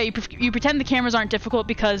 Yeah, you pretend the cameras aren't difficult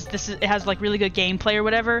because it has like really good gameplay or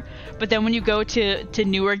whatever, but then when you go to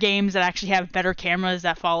newer games that actually have better cameras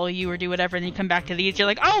that follow you or do whatever, and then you come back to these, you're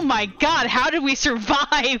like, oh my god, how did we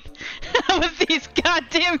survive with these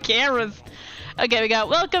goddamn cameras? Okay, we got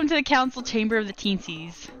welcome to the council chamber of the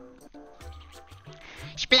Teensies.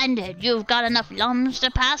 Splendid, you've got enough lungs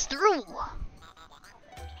to pass through.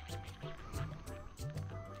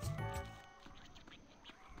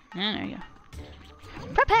 Yeah, there you go.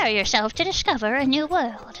 Prepare yourself to discover a new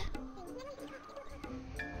world.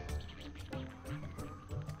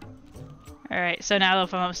 Alright, so now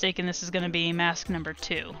if I'm not mistaken, this is going to be mask number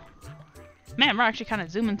 2. Man, we're actually kind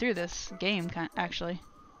of zooming through this game, actually.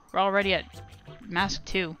 We're already at mask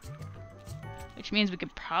 2. Which means we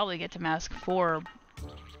could probably get to mask 4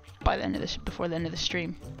 by the end of this, before the end of the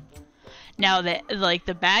stream. Now,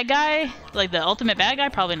 the bad guy, like the ultimate bad guy,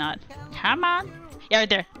 probably not. Come on. Yeah, right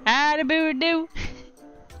there. Adaboo-doo.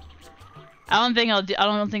 I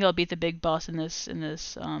don't think I'll beat the big boss in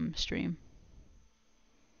this stream.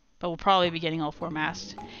 But we'll probably be getting all 4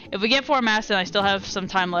 masks. If we get 4 masks and I still have some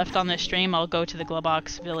time left on this stream, I'll go to the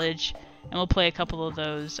Globox village and we'll play a couple of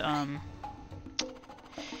those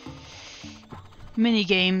mini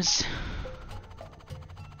games.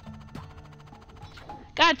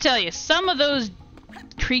 Gotta tell you, some of those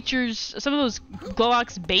creatures, some of those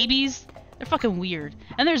Globox babies, they're fucking weird.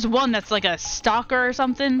 And there's one that's like a stalker or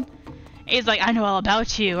something. He's like, I know all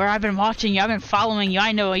about you, or I've been watching you, I've been following you,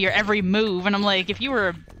 I know your every move. And I'm like, if you were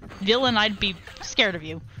a villain, I'd be scared of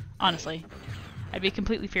you. Honestly. I'd be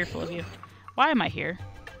completely fearful of you. Why am I here?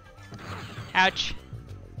 Ouch.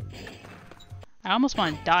 I almost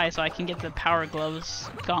want to die so I can get the power gloves,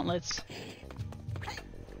 gauntlets.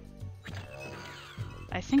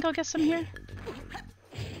 I think I'll get some here.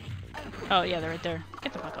 Oh yeah, they're right there.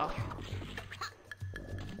 Get the fuck off.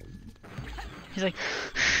 He's like...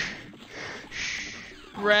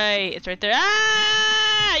 Right, it's right there.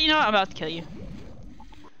 Ah! You know what? I'm about to kill you.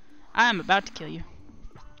 I'm about to kill you.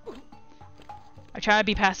 I try to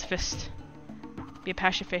be pacifist. Be a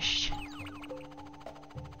pacifist.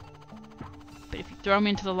 But if you throw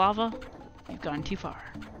me into the lava, you've gone too far.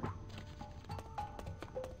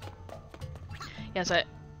 Yes, I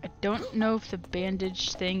don't know if the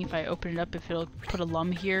bandage thing, if I open it up, if it'll put a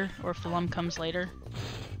lum here, or if the lum comes later.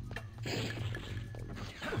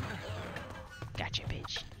 Gotcha,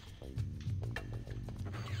 bitch.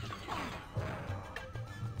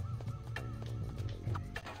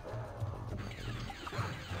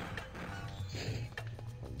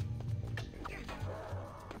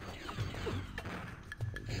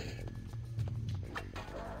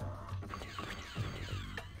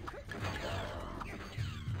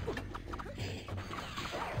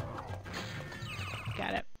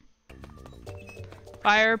 Got it.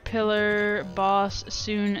 Fire pillar boss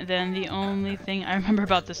soon, then the only thing I remember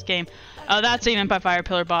about this game. Oh, that's what you meant by fire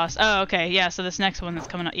pillar boss. Oh, okay, yeah, so this next one that's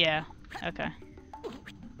coming up, yeah. Okay.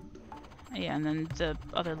 Yeah, and then the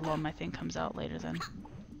other lum, I think, comes out later then.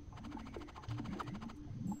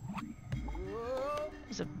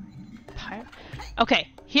 There's a pirate. Okay,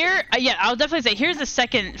 here, yeah, I'll definitely say, here's the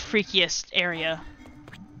second freakiest area.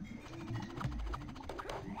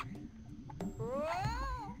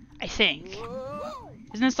 I think.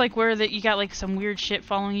 Isn't Isn't this like where you got like some weird shit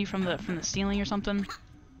following you from the ceiling or something?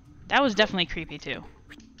 That was definitely creepy too.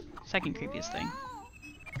 Second creepiest thing.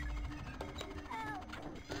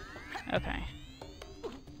 Okay.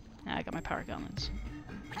 Now I got my power gauntlets.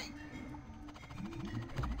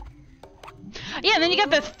 Yeah, and then you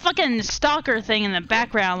got the fucking stalker thing in the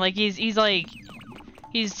background. Like he's like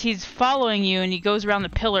he's following you, and he goes around the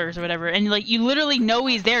pillars or whatever, and like you literally know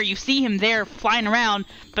he's there. You see him there flying around,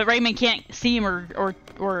 but Rayman can't see him or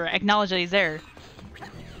acknowledge that he's there.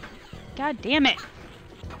 God damn it!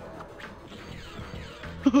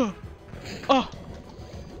 Oh,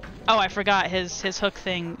 I forgot his hook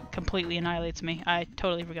thing completely annihilates me. I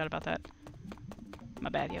totally forgot about that.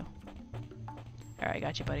 My bad, yo. All right,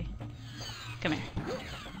 got you, buddy. Come here.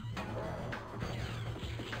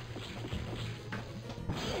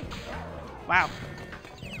 Wow.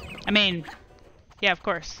 I mean, yeah, of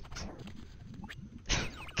course.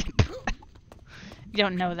 If you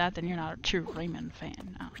don't know that, then you're not a true Rayman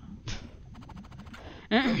fan.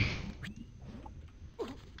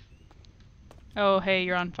 Oh, hey,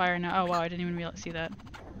 you're on fire now. Oh, wow, I didn't even see that.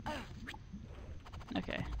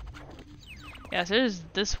 Okay. Yeah, so there's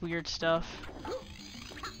this weird stuff.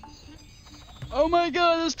 Oh my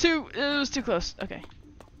god, it was too close. Okay.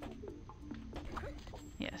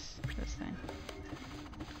 Yes, this thing.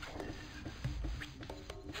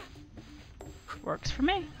 Works for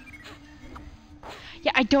me.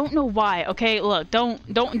 Yeah, I don't know why. Okay, look, don't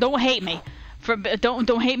hate me.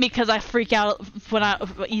 Don't hate me because I freak out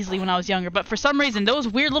easily when I was younger. But for some reason, those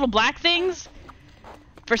weird little black things,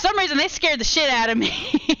 for some reason, they scared the shit out of me.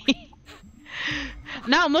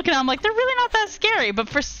 Now I'm looking at them like, they're really not that scary, but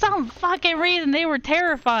for some fucking reason, they were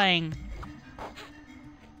terrifying.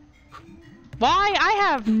 Why? I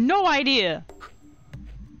have no idea.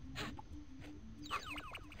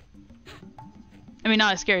 I mean,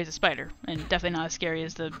 not as scary as a spider, and definitely not as scary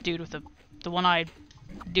as the dude with the one-eyed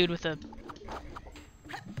dude with the...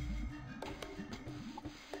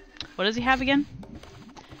 What does he have again?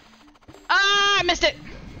 Ah, I missed it!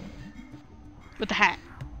 With the hat.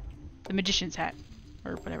 The magician's hat.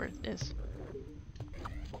 Or whatever it is.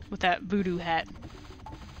 With that voodoo hat.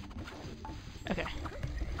 Okay.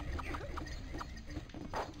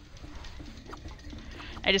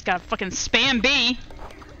 I just got fucking spam B.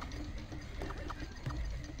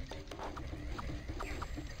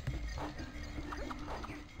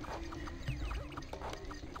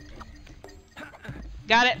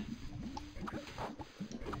 Got it.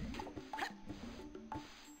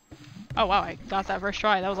 Oh wow, I got that first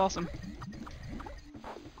try. That was awesome.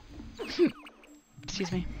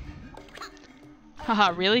 Excuse me.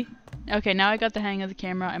 Haha, really? Okay, now I got the hang of the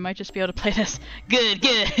camera. I might just be able to play this. Good,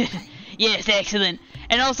 good. Yes, excellent.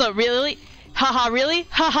 And also, really? Haha, really?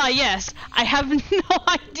 Haha, yes. I have no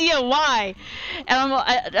idea why. And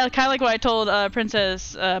I kind of like what I told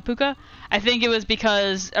Princess Puka. I think it was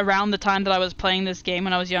because around the time that I was playing this game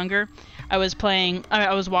when I was younger, I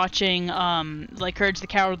was watching like Courage the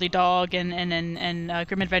Cowardly Dog and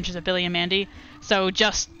Grim Adventures of Billy and Mandy. So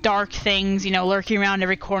just dark things, you know, lurking around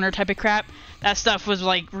every corner type of crap. That stuff was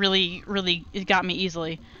like really, it got me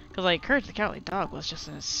easily. Cause like Courage the Cowardly Dog was just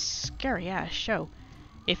a scary ass show.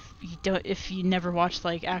 If you never watched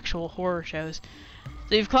like actual horror shows.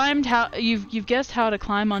 So you've guessed how to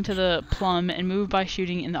climb onto the plum and move by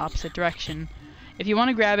shooting in the opposite direction. If you want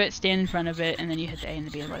to grab it, stand in front of it, and then you hit the A and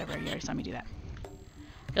the B or whatever. You already saw me do that.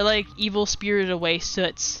 They're like evil spirited away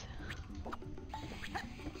soots.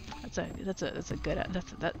 That's a good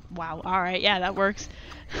wow. All right, yeah, that works.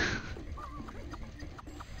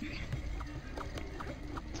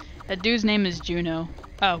 That dude's name is Juno.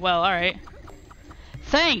 Oh well, all right.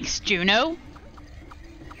 Thanks, Juno.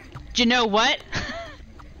 Do you know what?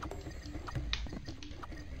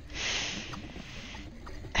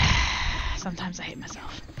 Sometimes I hate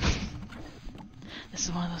myself. This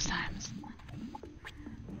is one of those times.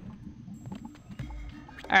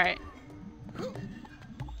 Alright.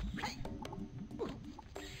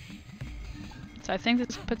 So I think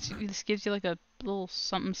this gives you like a little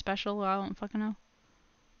something special. I don't fucking know.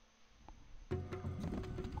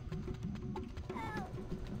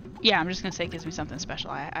 Yeah, I'm just gonna say it gives me something special.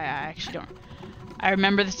 I actually don't. I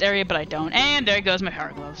remember this area, but I don't. And there goes my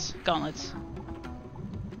power gloves. Gauntlets.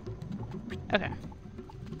 Okay.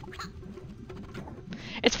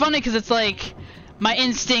 It's funny because it's like my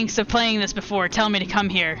instincts of playing this before tell me to come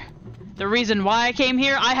here. The reason why I came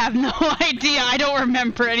here, I have no idea. I don't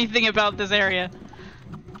remember anything about this area.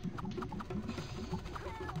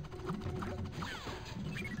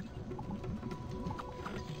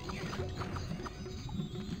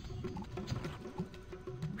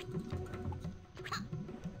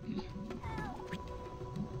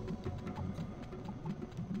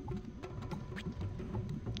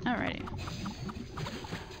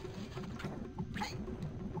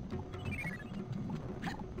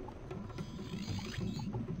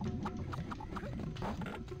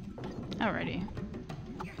 Alrighty.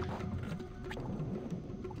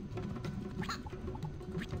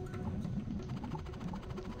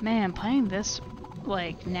 Man, playing this,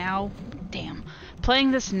 like, now... Damn.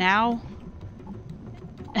 Playing this now...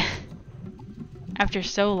 after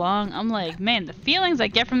so long, I'm like, man, the feelings I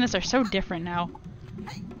get from this are so different now.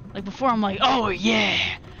 Like, before I'm like, oh, yeah!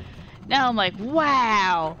 Now I'm like,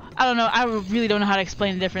 wow! I don't know, I really don't know how to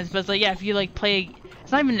explain the difference, but it's like, yeah, if you, like, play...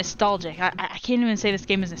 It's not even nostalgic. I can't even say this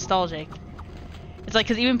game is nostalgic. It's like,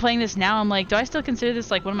 because even playing this now, I'm like, do I still consider this,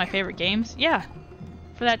 like, one of my favorite games? Yeah.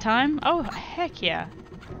 For that time? Oh, heck yeah.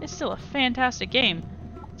 It's still a fantastic game.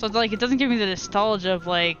 So it's like, it doesn't give me the nostalgia of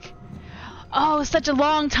like, oh, such a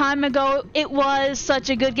long time ago, it was such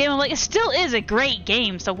a good game. I'm like, it still is a great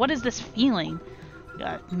game, so what is this feeling?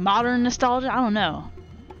 Modern nostalgia? I don't know.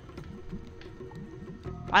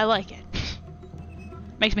 I like it.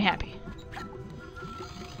 Makes me happy.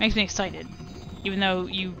 Makes me excited. Even though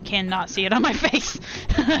you cannot see it on my face.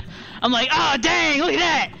 I'm like, oh dang, look at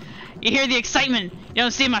that! You hear the excitement. You don't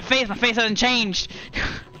see my face hasn't changed.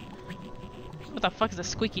 What the fuck is a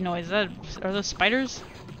squeaky noise? Are those spiders?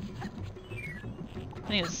 I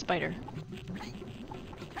think it's a spider.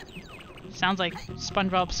 Sounds like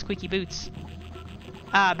SpongeBob's squeaky boots.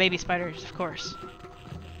 Ah, baby spiders, of course.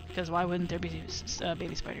 Because why wouldn't there be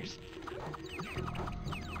baby spiders?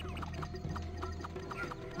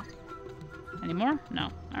 Any more? No.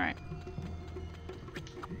 Alright.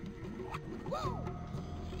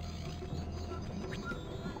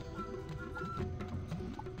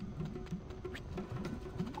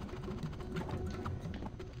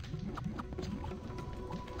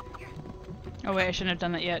 Oh wait, I shouldn't have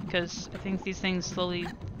done that yet, because I think these things slowly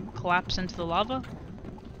collapse into the lava.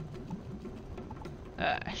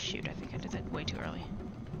 Shoot, I think I did that way too early.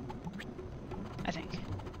 I think.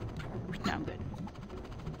 No, I'm good.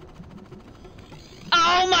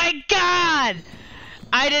 Oh my god!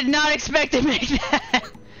 I did not expect to make that!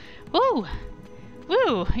 Woo!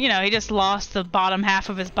 Woo! You know, he just lost the bottom half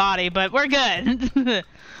of his body, but we're good!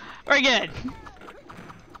 We're good!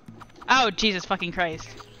 Oh, Jesus fucking Christ.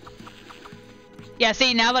 Yeah,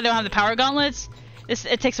 see, now that I don't have the power gauntlets,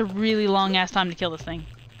 it takes a really long ass time to kill this thing.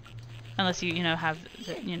 Unless you know, have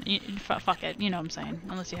the, fuck it, you know what I'm saying.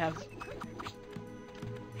 Unless you have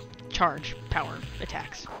charge power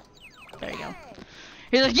attacks. There you go.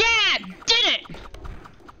 He's like, yeah, did it!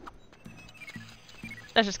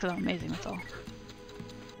 That's just because I'm amazing, that's all.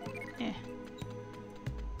 Yeah.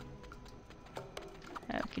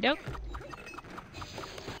 Okie doke.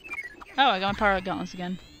 Oh, I got my power gauntlets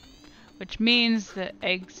again. Which means the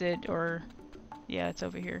exit, or... Yeah, it's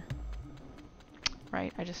over here.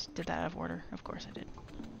 Right, I just did that out of order. Of course I did.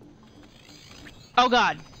 Oh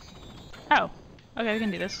god! Oh. Okay, we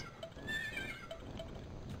can do this.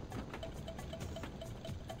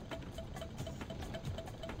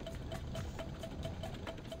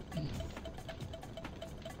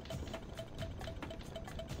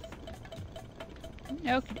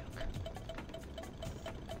 Okie doke.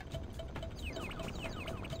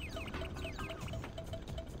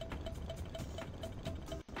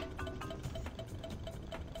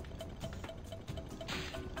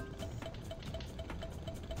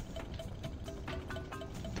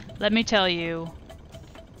 Let me tell you,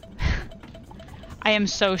 I am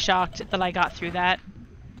so shocked that I got through that.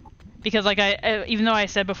 Because like even though I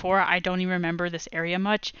said before I don't even remember this area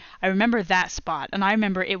much, I remember that spot, and I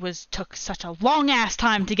remember it took such a long ass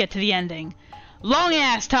time to get to the ending. Long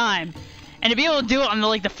ass time! And to be able to do it on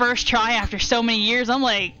the first try after so many years, I'm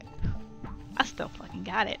like, I still fucking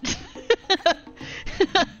got it.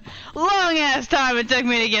 Long ass time it took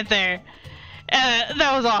me to get there.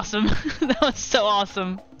 That was awesome. That was so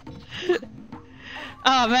awesome.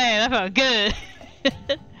 Oh man, that felt good.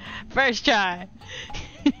 First try.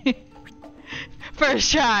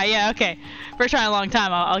 First try, yeah, okay. First try in a long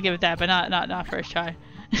time, I'll give it that, but not first try.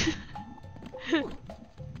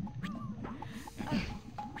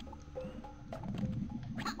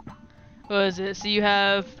 What is it? So you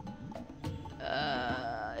have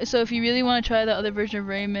so if you really want to try the other version of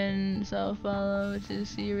Rayman, so follow to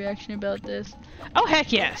see your reaction about this. Oh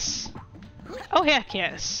heck yes! Oh heck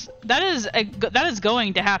yes! That is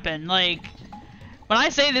going to happen. Like, when I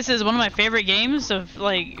say this is one of my favorite games of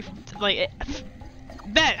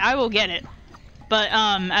bet I will get it. But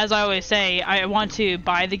as I always say, I want to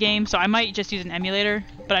buy the game, so I might just use an emulator.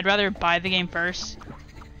 But I'd rather buy the game first,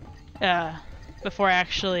 before I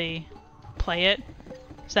actually play it.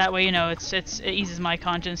 So that way, you know, it eases my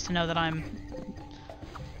conscience to know that I'm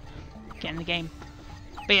getting the game.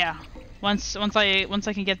 But yeah, once I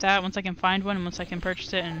can get that, once I can find one, and once I can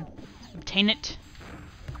purchase it and obtain it,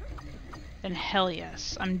 then hell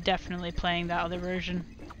yes. I'm definitely playing that other version.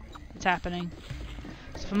 It's happening.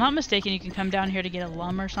 So if I'm not mistaken, you can come down here to get a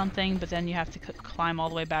lum or something, but then you have to climb all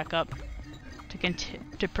the way back up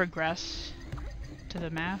to progress to the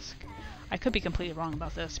mask. I could be completely wrong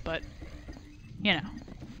about this, but you know.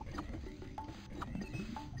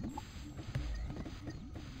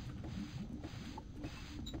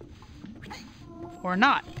 Or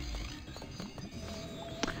not.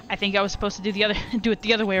 I think I was supposed to do it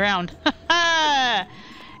the other way around.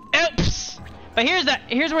 Oops! But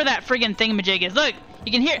here's where that friggin' thingamajig is. Look!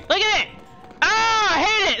 You can hear, look at it! Ah! I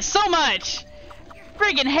hate it so much!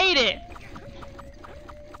 Friggin' hate it!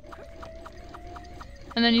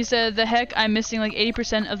 And then you said, the heck, I'm missing like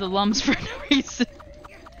 80% of the lums for no reason.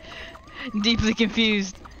 Deeply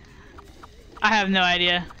confused. I have no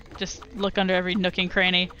idea. Just look under every nook and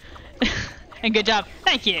cranny. And good job.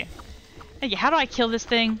 Thank you! Thank you. How do I kill this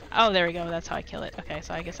thing? Oh, there we go. That's how I kill it. Okay,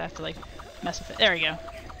 so I guess I have to like mess with it. There we go.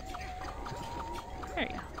 There you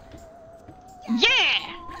go.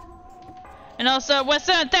 Yeah! And also, what's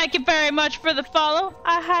up? Thank you very much for the follow.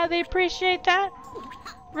 I highly appreciate that.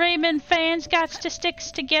 Rayman fans got to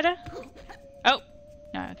sticks together. Oh!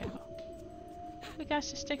 No, okay, cool. We got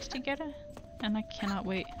to sticks together. And I cannot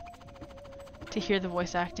wait to hear the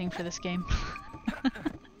voice acting for this game.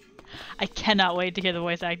 I cannot wait to hear the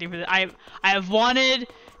voice acting for this. I have wanted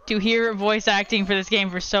to hear voice acting for this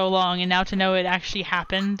game for so long, and now to know it actually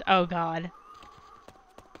happened. Oh god.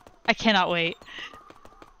 I cannot wait.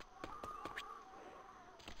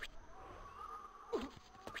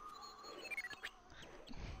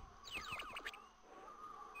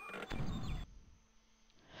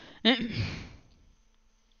 Okay,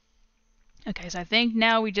 so I think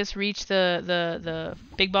now we just reached the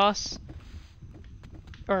big boss.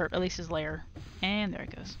 Or at least his lair. And there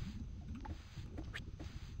it goes.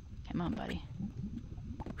 Come on, buddy.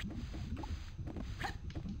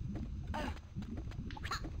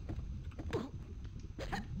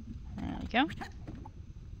 There we go.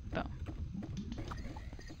 Boom.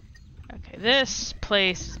 Okay, this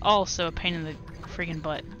place is also a pain in the friggin'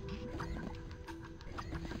 butt.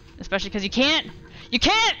 Especially because you can't,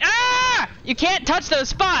 ah! You can't touch those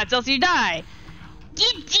spots, else you die.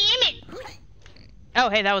 God damn it! Oh,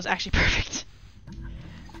 hey, that was actually perfect.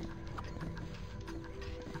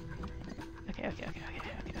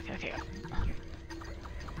 Okay.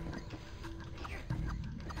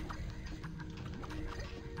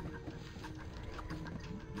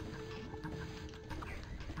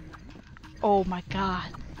 Oh my god.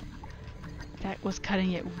 That was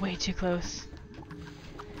cutting it way too close.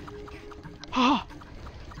 Oh!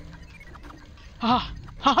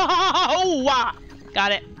 Oh! Wow!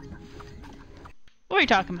 Got it. What are you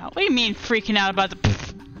talking about? What do you mean freaking out about the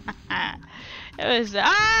It was look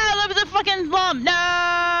at the fucking lump! No!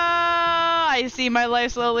 I see my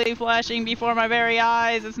life slowly flashing before my very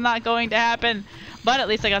eyes. It's not going to happen. But at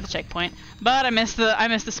least I got the checkpoint. But I missed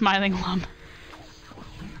the smiling lump.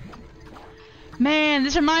 Man,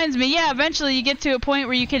 this reminds me, yeah, eventually you get to a point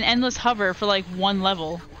where you can endless hover for like one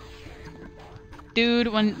level. Dude,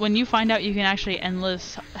 when you find out you can actually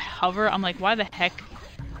endless hover, I'm like, why the heck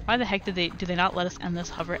do they not let us endless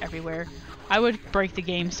hover everywhere? I would break the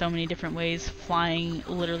game so many different ways, flying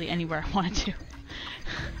literally anywhere I wanted to.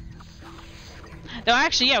 Though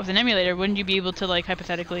actually, yeah, with an emulator, wouldn't you be able to like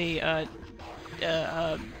hypothetically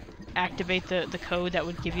activate the code that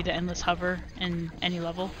would give you the endless hover in any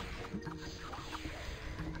level?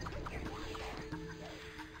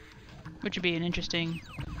 Which would be an interesting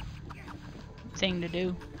thing to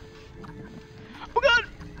do. Oh god!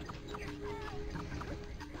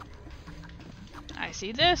 I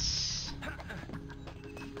see this.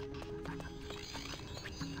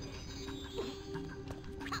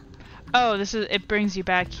 Oh, this is, it brings you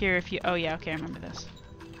back here if you, oh yeah, okay, I remember this.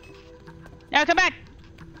 Now come back!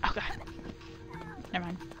 Oh god. Never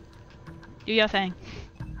mind. Do your thing.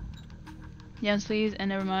 Yes, please, and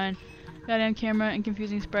never mind. Goddamn camera and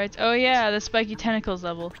confusing sprites. Oh yeah, the spiky tentacles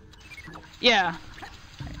level. Yeah.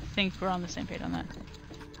 I think we're on the same page on that.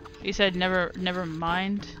 You said never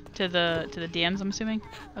mind to the DMs, I'm assuming?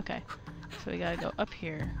 Okay. So we gotta go up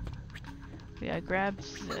here. We gotta grab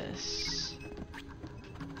this.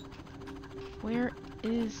 Where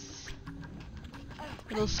is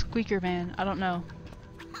little squeaker man? I don't know.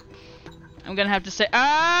 I'm gonna have to say,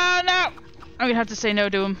 ah no! I'm gonna have to say no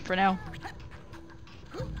to him for now.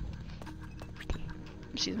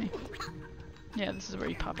 Excuse me. Yeah, this is where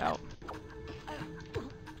you pop out.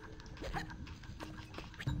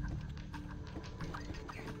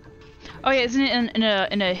 Oh yeah, isn't it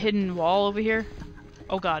in a hidden wall over here?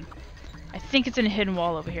 Oh god. I think it's in a hidden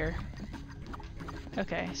wall over here.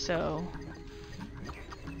 Okay, so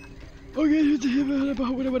Okay,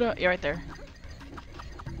 yeah, right there.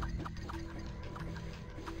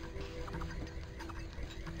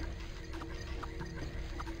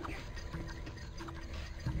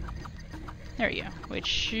 There you go.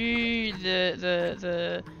 Which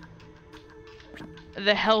the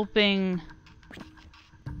helping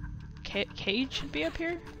cage should be up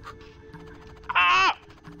here. Ah!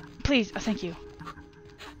 Please, thank you.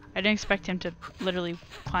 I didn't expect him to literally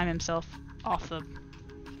climb himself off the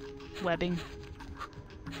webbing.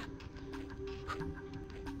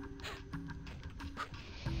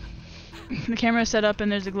 The camera is set up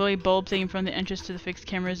and there's a glowy bulb taken from the entrance to the fixed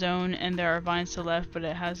camera zone, and there are vines to the left, but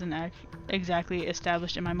it hasn't exactly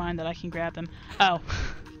established in my mind that I can grab them. Oh.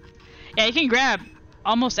 Yeah, you can grab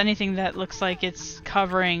almost anything that looks like it's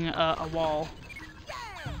covering a wall.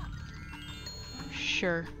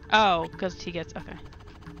 Sure. Oh, because he gets... Okay.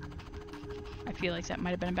 I feel like that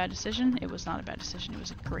might have been a bad decision. It was not a bad decision. It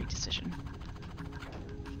was a great decision.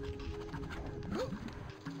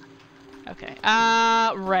 Okay.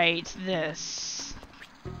 Right. This.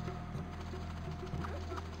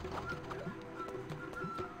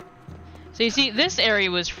 So you see, this area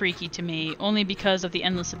was freaky to me only because of the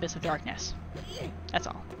endless abyss of darkness. That's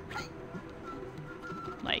all.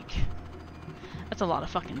 Like, that's a lot of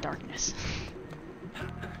fucking darkness.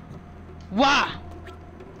 Wah!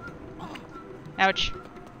 Ouch.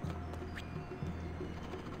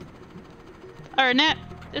 Alright, Nat.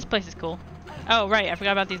 This place is cool. Oh, right. I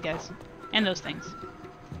forgot about these guys. And those things.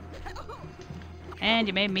 And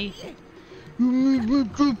you made me... You made me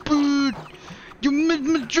drop it! You made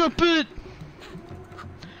me drop it!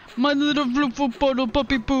 My little beautiful bottle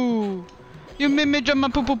puppy poo! You made me drop my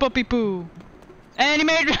poo poo puppy poo! And you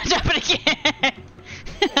made me drop it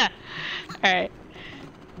again! Alright.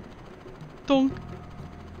 Donk.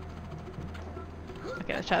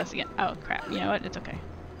 Okay, let's try this again. Oh, crap. You know what? It's okay.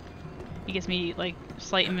 He gives me, like,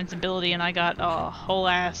 slight invincibility, and I got a whole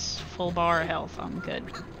ass full bar of health. I'm good.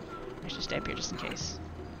 I should stay up here just in case.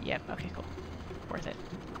 Yep, okay, cool. Worth it.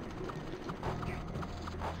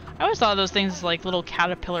 I always thought of those things as, like, little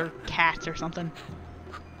caterpillar cats or something.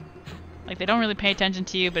 Like, they don't really pay attention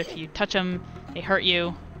to you, but if you touch them, they hurt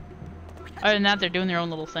you. Other than that, they're doing their own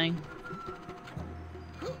little thing.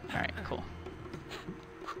 Alright, cool.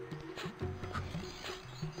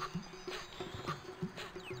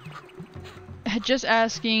 Just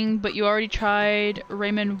asking, but you already tried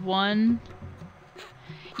Rayman 1?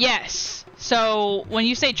 Yes. So, when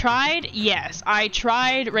you say tried, yes. I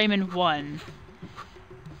tried Rayman 1.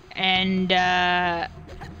 And, I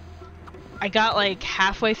got, like,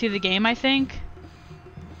 halfway through the game, I think.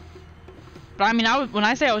 But, I mean, when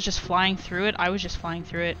I say I was just flying through it, I was just flying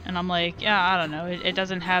through it. And I'm like, yeah, I don't know. It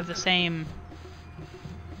doesn't have the same...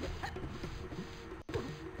 I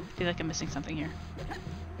feel like I'm missing something here.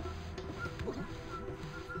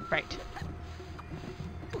 Right.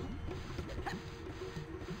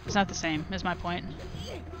 It's not the same, is my point.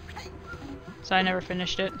 So I never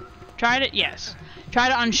finished it. Tried it? Yes. Tried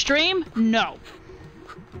it on stream? No.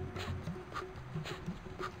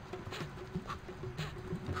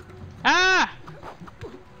 Ah!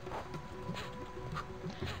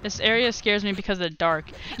 This area scares me because of the dark.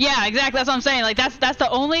 Yeah, exactly. That's what I'm saying. Like that's the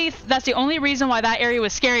only reason why that area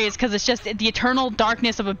was scary is because it's just the eternal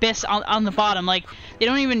darkness of abyss on the bottom. Like they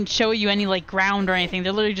don't even show you any like ground or anything.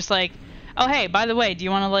 They're literally just like, oh hey, by the way, do you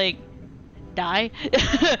want to like die?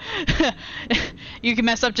 You can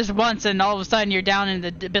mess up just once and all of a sudden you're down in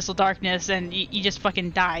the abyssal darkness and you just fucking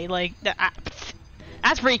die. Like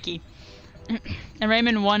that's freaky. And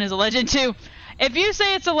Rayman 1 is a legend too. If you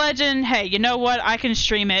say it's a legend, hey, you know what? I can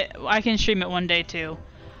stream it. I can stream it one day too.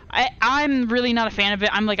 I'm really not a fan of it.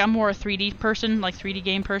 I'm more a 3D person, like 3D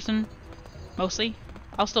game person, mostly.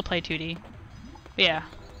 I'll still play 2D. But yeah.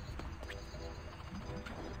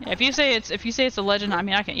 Yeah. If you say it's a legend, I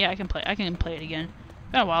mean I can play it again.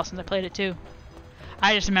 It's been a while since I played it too.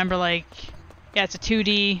 I just remember like, yeah, it's a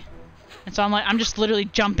 2D, and so I'm just literally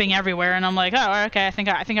jumping everywhere, and I'm like, oh, okay, I think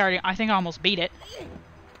I almost beat it.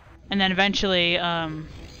 And then eventually, yeah,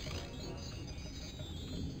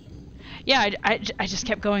 I just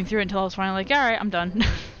kept going through it until I was finally like, alright, I'm done.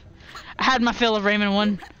 I had my fill of Rayman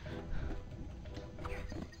 1.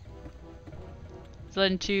 It's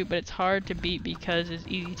Legend 2, but it's hard to beat because it's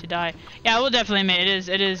easy to die. Yeah, I will definitely admit,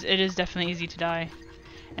 it is definitely easy to die.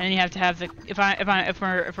 And then you have to have the,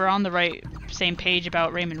 if we're on the right same page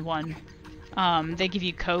about Rayman 1, they give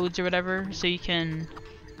you codes or whatever, so you can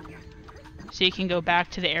go back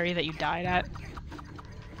to the area that you died at.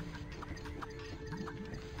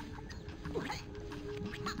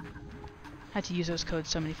 I had to use those codes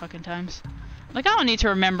so many fucking times. Like, I don't need to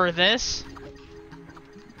remember this.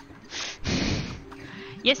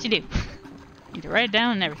 Yes, you do. You need to write it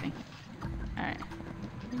down and everything. Alright.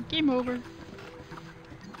 Game over.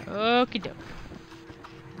 Okie doke.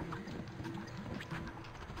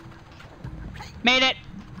 Made it!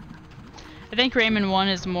 I think Rayman 1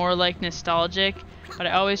 is more like nostalgic, but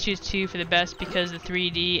I always choose 2 for the best because the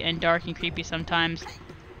 3D and dark and creepy sometimes.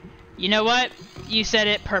 You know what? You said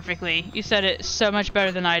it perfectly. You said it so much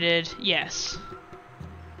better than I did. Yes.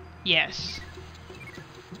 Yes.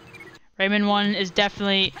 Rayman 1 is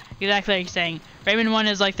definitely exactly like you're saying. Rayman 1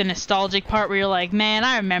 is like the nostalgic part where you're like, man,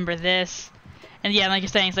 I remember this. And yeah, like you're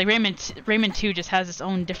saying, it's like Rayman 2 just has its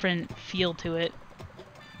own different feel to it.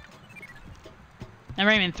 And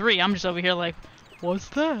Rayman 3, I'm just over here like, what's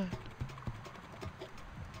that?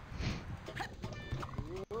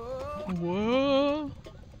 Whoa.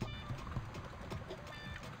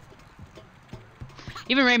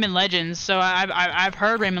 Even Rayman Legends, so I've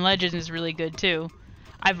heard Rayman Legends is really good too.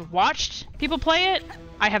 I've watched people play it.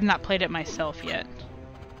 I have not played it myself yet.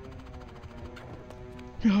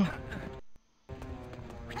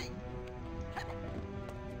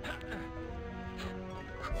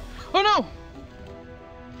 Oh no!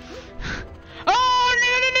 Oh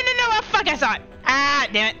no no no no no! Oh fuck! I saw it. Ah,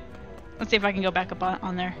 damn it! Let's see if I can go back up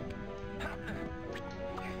on there.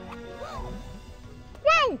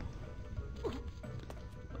 Whoa!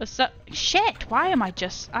 What's up? Shit! Why am I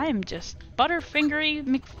just? I am just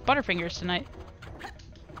Butterfingers tonight.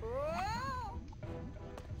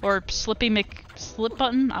 Or Slippy Slip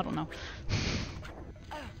Button? I don't know.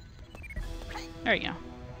 There you go.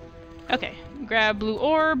 Okay, grab blue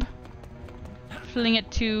orb. Fling it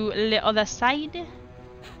to the other side.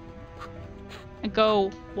 And go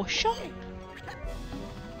whoosh.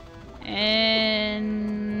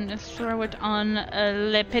 And throw it on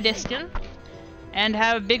the pedestal. And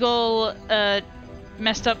have a big ol'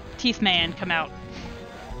 messed up teeth man come out.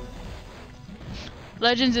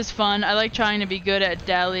 Legends is fun. I like trying to be good at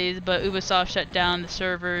Dallies, but Ubisoft shut down the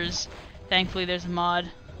servers. Thankfully there's a mod.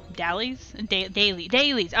 Dallies?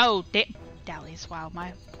 Dailies. Oh, Dallies. Wow,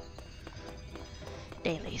 my...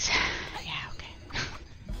 Dailies. Yeah,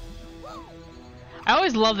 okay. I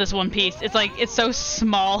always love this one piece. It's like, it's so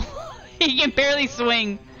small. You can barely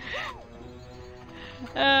swing.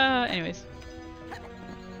 Anyways.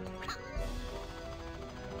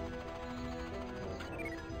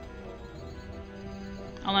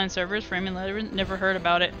 Online servers for Rayman Legends? Never heard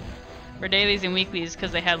about it. For dailies and weeklies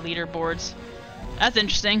because they had leaderboards. That's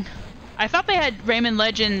interesting. I thought they had Rayman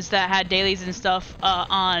Legends that had dailies and stuff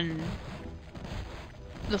on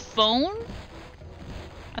the phone?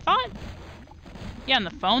 I thought? Yeah, on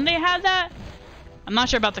the phone they had that? I'm not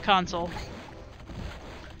sure about the console.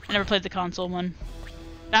 I never played the console one.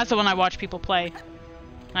 That's the one I watch people play.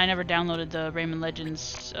 I never downloaded the Rayman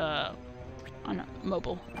Legends on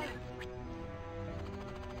mobile.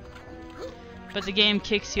 But the game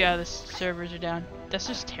kicks you out, the servers are down. That's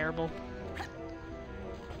just terrible.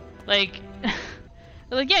 Like, they're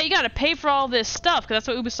like, yeah, you gotta pay for all this stuff, because that's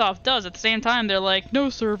what Ubisoft does. At the same time, they're like, no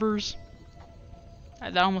servers.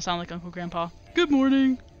 That almost sounds like Uncle Grandpa. Good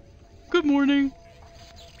morning. Good morning.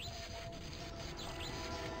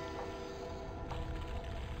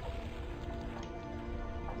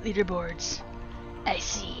 Leaderboards. I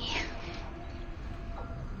see.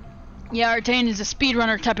 Yeah, Artane is a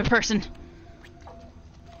speedrunner type of person.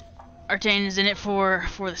 Artane is in it for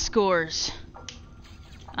the scores.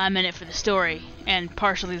 I'm in it for the story, and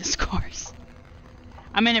partially the scores.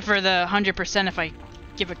 I'm in it for the 100% if I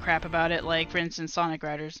give a crap about it, like, for instance, Sonic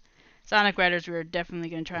Riders. Sonic Riders, we are definitely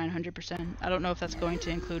going to try and 100%. I don't know if that's going to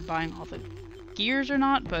include buying all the gears or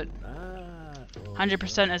not, but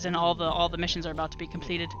 100% as in all the missions are about to be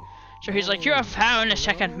completed. So he's like, you have found a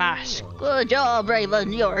second mask. Good job,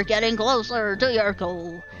 Rayman. You're getting closer to your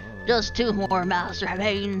goal. Just 2 more masks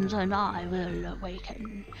remains and I will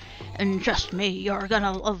awaken. And trust me, you're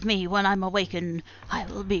gonna love me when I'm awakened. I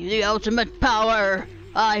will be the ultimate power.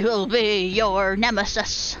 I will be your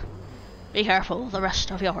nemesis. Be careful, the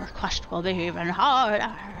rest of your quest will be even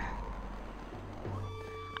harder.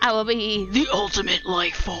 I will be the ultimate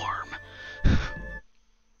life form.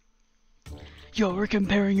 You're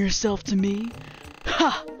comparing yourself to me?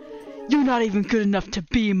 Ha! You're not even good enough to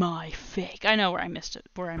be my fake. I know where I missed it.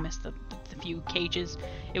 Where I missed the few cages.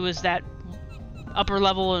 It was that upper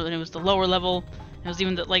level and it was the lower level. It was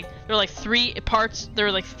even the, like, there were like 3 parts. There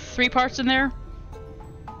were like 3 parts in there.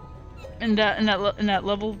 In that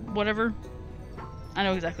level, whatever. I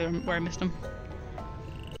know exactly where I missed them.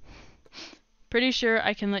 Pretty sure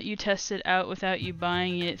I can let you test it out without you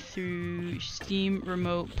buying it through Steam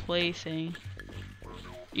Remote Play thing.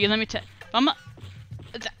 You can let me test.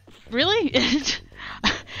 Really?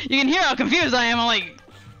 You can hear how confused I am. I'm like,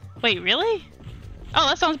 Wait, really? Oh,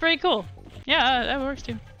 that sounds pretty cool. Yeah, that works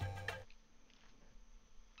too.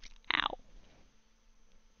 Ow.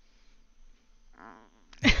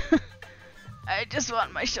 I just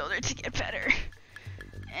want my shoulder to get better.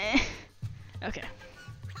 Okay.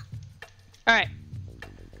 Alright.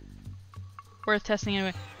 Worth testing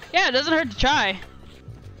anyway. Yeah, it doesn't hurt to try.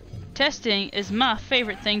 Testing is my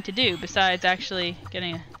favorite thing to do besides actually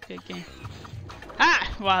getting a good game.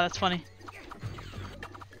 Ah! Wow, that's funny.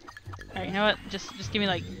 Alright, you know what? Just give me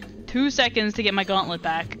like 2 seconds to get my gauntlet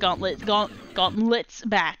back. Gauntlets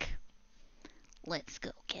back. Let's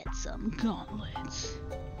go get some gauntlets.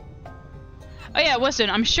 Oh yeah, listen,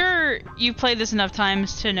 I'm sure you've played this enough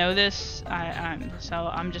times to know this. So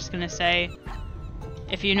I'm just gonna say,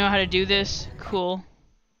 if you know how to do this, cool.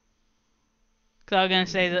 Cause I was gonna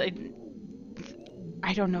say that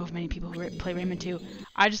I don't know if many people who play Rayman 2.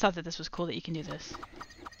 I just thought that this was cool that you can do this.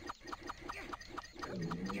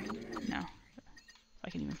 No, I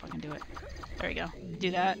can even fucking do it. There we go.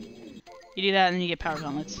 Do that. You do that, and then you get power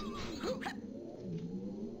gauntlets.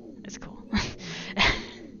 It's cool.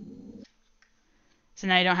 So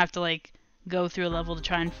now you don't have to like go through a level to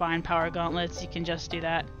try and find power gauntlets. You can just do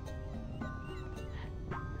that.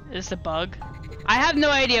 Is this a bug? I have no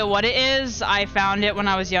idea what it is. I found it when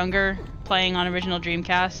I was younger playing on original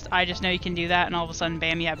Dreamcast. I just know you can do that and all of a sudden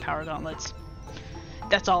bam, you have power gauntlets.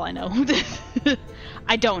 That's all I know.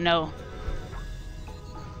 I don't know.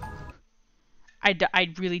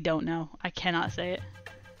 I really don't know. I cannot say it.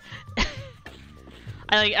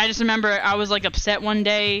 I just remember I was like upset one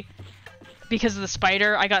day because of the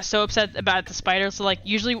spider. I got so upset about the spider. So like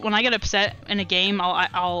usually when I get upset in a game,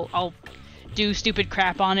 I'll do stupid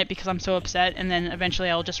crap on it because I'm so upset, and then eventually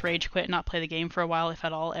I'll just rage quit and not play the game for a while, if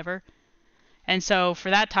at all, ever. And so for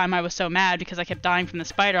that time I was so mad because I kept dying from the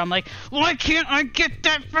spider. I'm like, why can't I get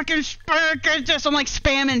that freaking spider? So I'm like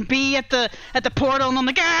spamming B at the portal, and I'm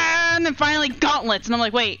like, ah, and then finally gauntlets, and I'm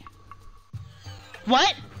like, wait,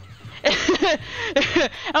 what? I'm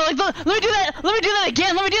like, let me do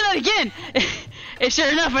that again. And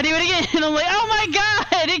sure enough, I do it again, and I'm like, oh my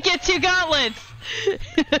god, it gets 2 gauntlets.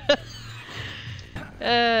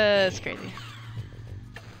 It's crazy.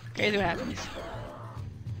 Crazy what happens.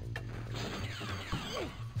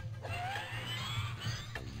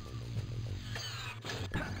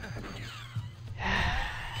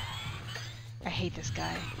 I hate this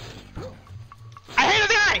guy. I hate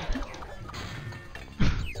this guy!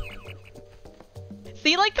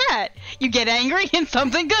 See, like that. You get angry and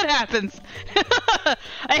something good happens. I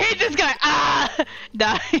hate this guy. Ah!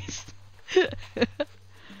 Nice.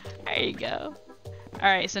 There you go.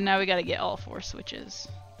 Alright, so now we gotta get all 4 switches.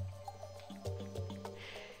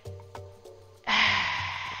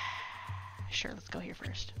 Sure, let's go here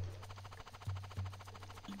first.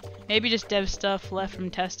 Maybe just dev stuff left from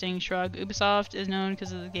testing. Shrug. Ubisoft is known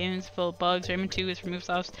because of the games full of bugs. Rayman 2 is from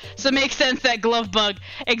Ubisoft. So it makes sense that glove bug.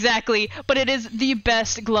 Exactly. But it is the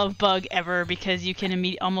best glove bug ever because you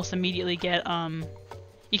can almost immediately get,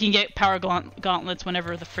 you can get power gauntlets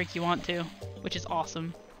whenever the freak you want to, which is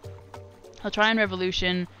awesome. I'll try on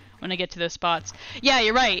Revolution when I get to those spots. Yeah,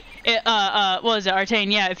 you're right. What was it,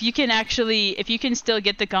 Artane? Yeah, if you can still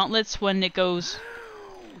get the gauntlets when it goes,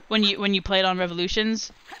 when you play it on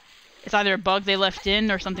Revolutions, it's either a bug they left in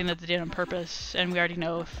or something that they did on purpose, and we already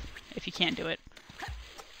know if you can't do it.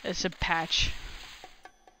 It's a patch.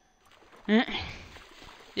 Did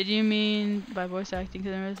you mean by voice acting?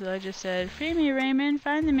 Because I just said, "Free me, Rayman!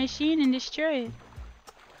 Find the machine and destroy it."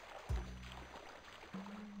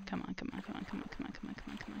 Come on.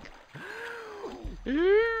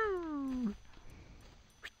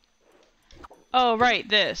 Oh, right,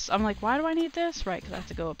 this. I'm like, why do I need this? Right, because I have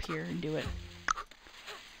to go up here and do it.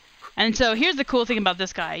 And so here's the cool thing about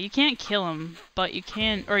this guy. You can't kill him, but you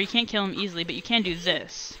can, or you can't kill him easily, but you can do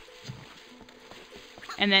this.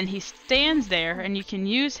 And then he stands there, and you can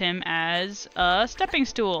use him as a stepping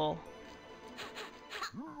stool.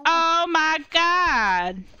 Oh my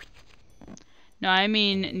god! No, I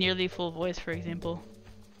mean nearly full voice, for example.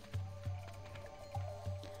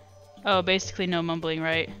 Oh, basically no mumbling,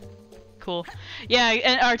 right? Cool. Yeah,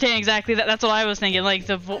 and Artane, exactly. That's what I was thinking, like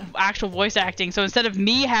the actual voice acting. So instead of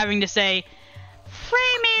me having to say,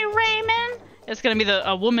 "Free me, Rayman," it's gonna be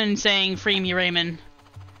a woman saying, "Free me, Rayman."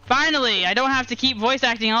 Finally, I don't have to keep voice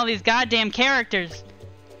acting all these goddamn characters.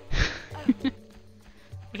 I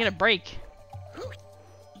get a break.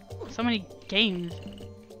 So many games.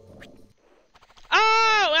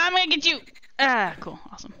 Oh, I'm gonna get you. Ah, cool,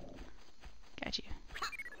 awesome. Got you.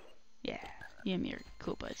 Yeah, you and me are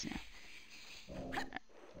cool buds now.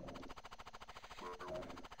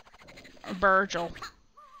 Virgil.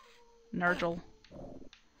 Nurgle.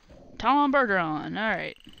 Tom Bergeron.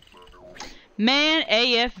 Alright. Man,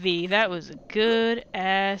 AFV. That was a good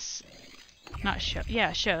ass... Not show.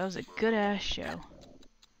 Yeah, show. That was a good ass show.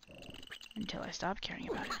 Until I stopped caring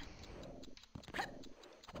about it.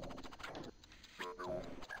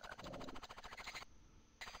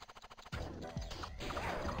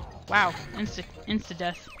 Wow.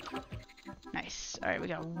 Insta-death. Nice. Alright, we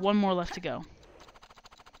got one more left to go.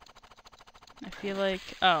 I feel like...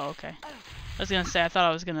 Oh, okay. I was gonna say, I thought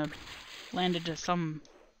I was gonna land into some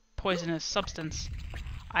poisonous substance.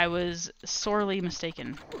 I was sorely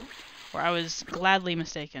mistaken. Or I was gladly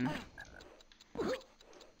mistaken.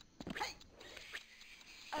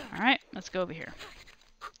 Alright, let's go over here.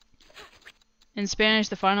 In Spanish,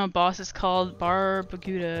 the final boss is called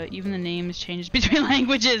Barbaguda. Even the names changes between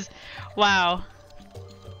languages. Wow.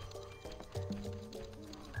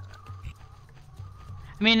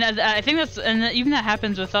 I mean, I think that's, and even that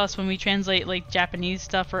happens with us when we translate like Japanese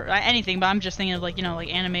stuff or anything. But I'm just thinking of like, you know, like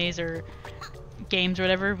animes or games or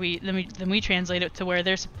whatever. Then we translate it to where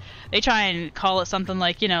they try and call it something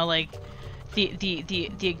like, you know, like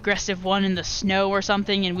the aggressive one in the snow or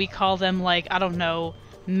something, and we call them like, I don't know,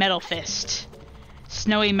 Metal Fist,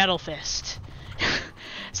 Snowy Metal Fist.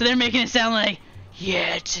 So they're making it sound like,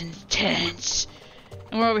 yeah, it's intense,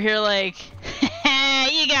 and we're over here like,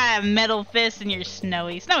 you got a metal fist and you're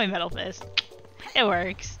snowy metal fist. It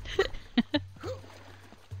works.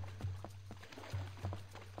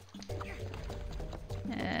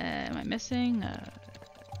 Am I missing?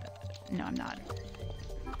 No, I'm not.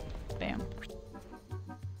 Bam.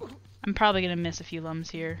 I'm probably gonna miss a few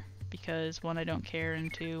lums here because one, I don't care,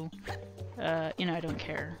 and two, you know, I don't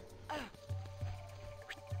care.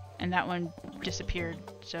 And that one disappeared,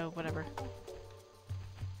 so whatever.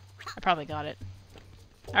 I probably got it.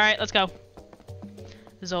 Alright, let's go.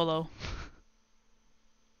 Zolo.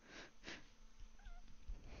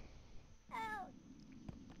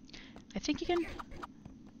 I think you can...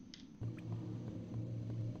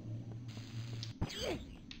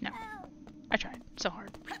 No. I tried so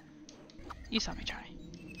hard. You saw me try.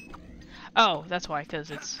 Oh, that's why,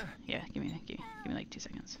 because it's... Yeah, give me like 2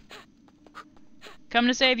 seconds. Coming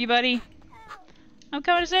to save you, buddy. I'm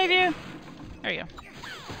coming to save you. There you go.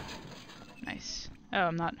 Nice. Oh,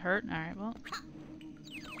 I'm not hurt? Alright, well.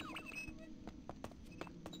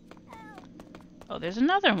 Oh, there's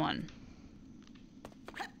another one.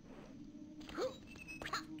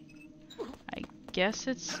 I guess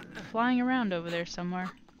it's flying around over there somewhere.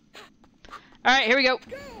 Alright, here we go.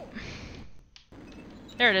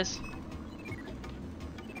 There it is.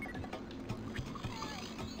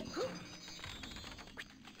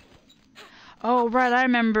 Oh, right, I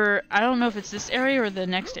remember. I don't know if it's this area or the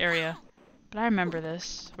next area. But I remember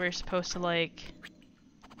this, where you're supposed to like,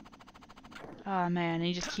 oh man, and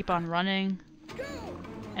you just keep on running,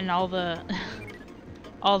 and all the,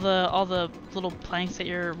 all the little planks that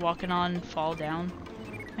you're walking on fall down.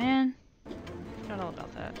 Man, I forgot all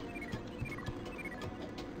about that.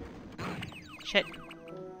 Shit.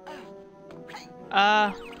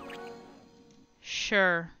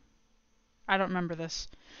 Sure. I don't remember this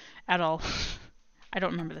at all. I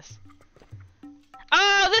don't remember this.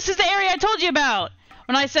 Oh, this is the area I told you about!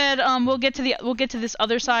 When I said, we'll get to this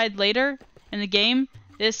other side later in the game,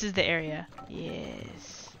 this is the area.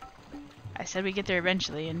 Yes. I said we'd get there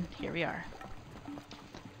eventually, and here we are.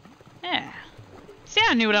 Yeah. See,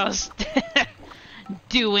 I knew what I was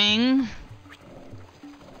doing.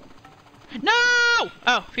 No!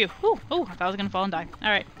 Oh, phew. Ooh, I thought I was gonna fall and die.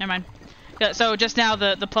 Alright, never mind. So just now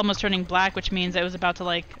the plum was turning black, which means it was about to,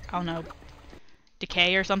 like, I don't know,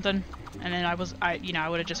 decay or something. And then I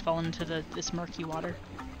would have just fallen into this murky water.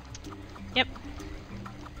 Yep.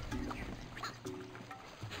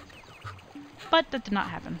 But that did not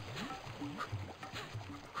happen.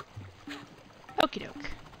 Okie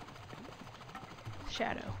doke.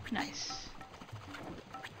 Shadow. Nice.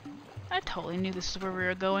 I totally knew this is where we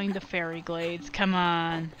were going. The fairy glades. Come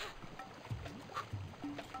on.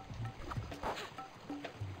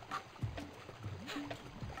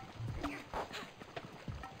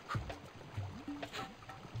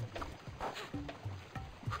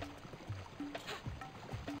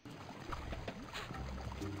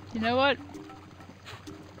 You know what?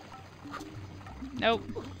 Nope.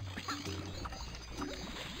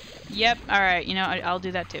 Yep, alright, you know, I'll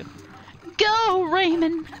do that too. Go,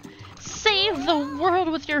 Rayman! Save the world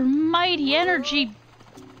with your mighty energy!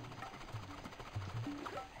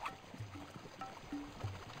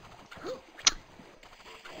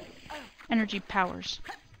 Energy powers.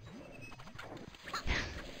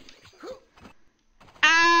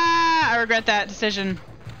 Ah! I regret that decision.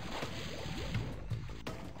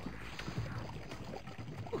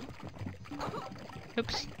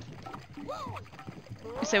 Oops.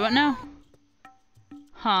 You say what now?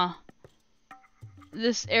 Huh.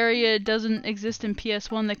 This area doesn't exist in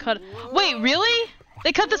PS1. They cut. Wait, really?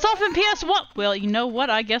 They cut this off in PS1? Well, you know what?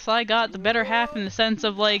 I guess I got the better half in the sense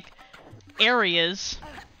of, like, areas.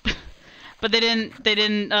 But they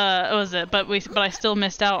didn't, what was it? But I still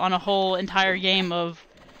missed out on a whole entire game of,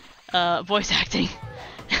 voice acting.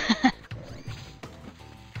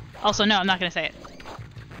 Also, no, I'm not gonna say it.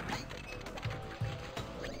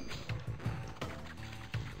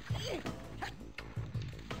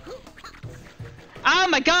 Oh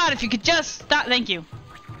my god, if you could just stop, thank you.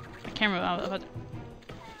 My camera,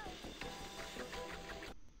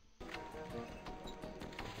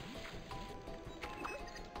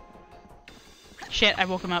 Shit, I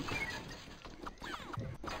woke him up.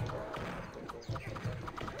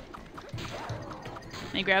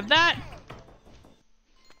 Let me grab that.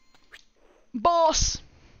 Boss!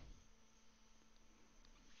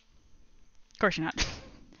 Of course you're not.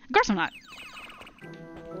 Of course I'm not.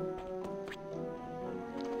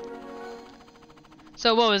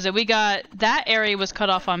 So what was it? We got... That area was cut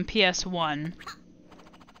off on PS1.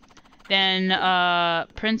 Then,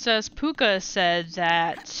 Princess Puka said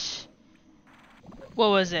that... What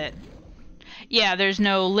was it? Yeah, there's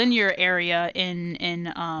no linear area in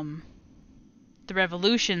the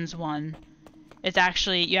Revolutions one. It's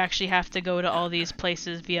actually... You actually have to go to all these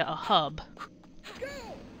places via a hub.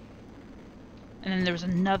 And then there was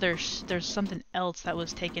another... There's something else that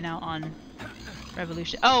was taken out on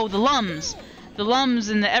Revolution... Oh, the Lums! The Lums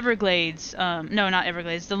in the Everglades, no, not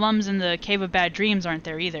Everglades, the Lums in the Cave of Bad Dreams aren't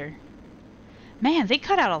there either. Man, they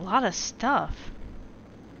cut out a lot of stuff.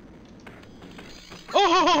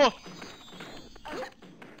 Oh!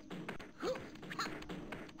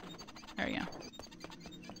 There we go.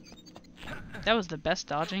 That was the best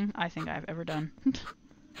dodging I think I've ever done.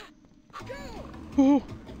 Oh.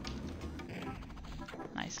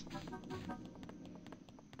 Nice.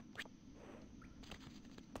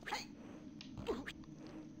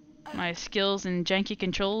 My skills and janky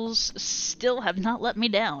controls still have not let me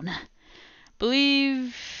down.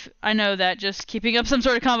 Believe I know that just keeping up some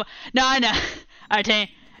sort of combo. No, I know. I tell you,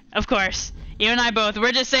 of course. You and I both.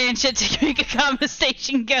 We're just saying shit to keep a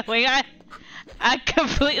conversation going. I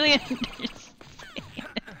completely understand.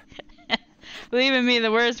 Believe in me,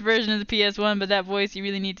 the worst version of the PS1, but that voice you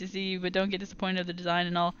really need to see, but don't get disappointed of the design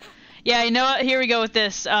and all. Yeah, you know what? Here we go with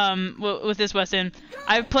this. With this Weston.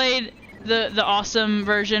 I've played the awesome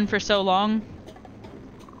version for so long.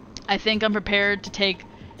 I think I'm prepared to take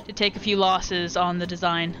a few losses on the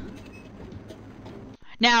design.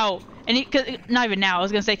 Now, not even now, I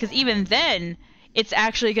was gonna say, because even then, it's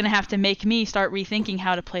actually gonna have to make me start rethinking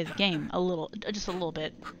how to play the game just a little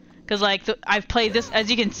bit. Because like I've played this,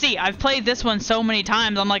 as you can see, I've played this one so many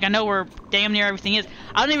times. I'm like, I know where damn near everything is.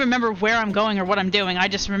 I don't even remember where I'm going or what I'm doing. I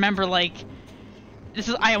just remember like.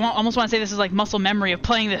 I almost want to say this is like muscle memory of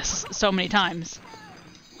playing this so many times.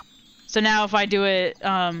 So now if I do it,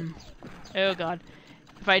 oh god.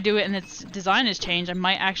 If I do it and its design has changed, I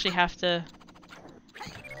might actually have to...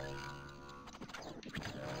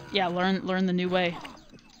 Yeah, learn the new way.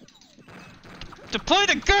 To play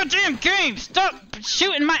the goddamn game! Stop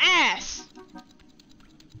shooting my ass!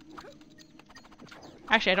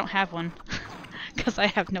 Actually, I don't have one. Because I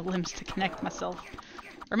have no limbs to connect myself.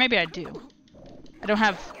 Or maybe I do. I don't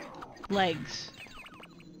have legs.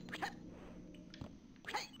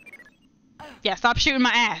 Yeah, stop shooting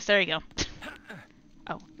my ass. There you go.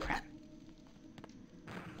 Oh, crap.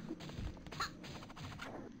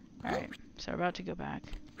 Alright, so we're about to go back.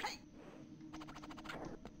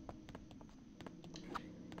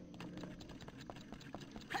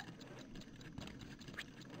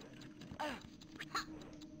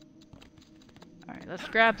 Alright, let's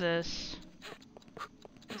grab this.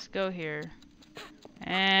 Let's go here.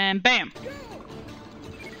 And bam!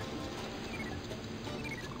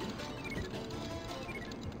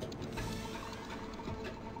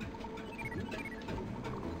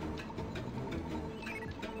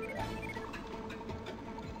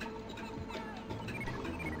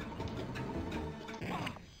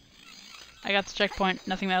 I got the checkpoint.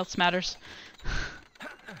 Nothing else matters.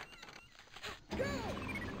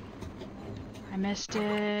 I missed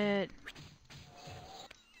it.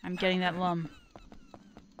 I'm getting that lum.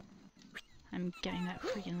 I'm getting that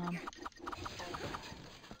freaking lum.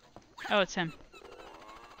 Oh, it's him.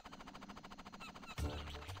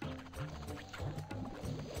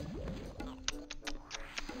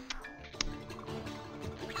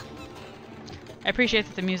 I appreciate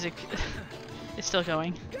that the music is still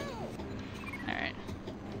going. Alright.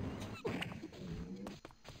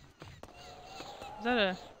 Is that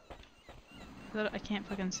a... I can't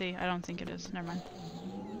fucking see. I don't think it is. Never mind.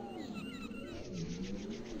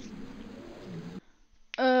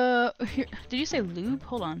 Here, did you say lube?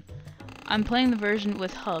 Hold on. I'm playing the version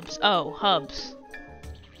with hubs. Oh, hubs.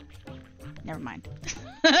 Never mind.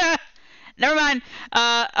 Never mind.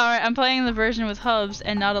 Alright, I'm playing the version with hubs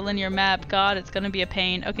and not a linear map. God, it's gonna be a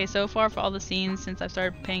pain. Okay, so far for all the scenes since I've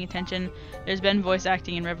started paying attention, there's been voice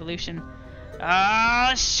acting in Revolution.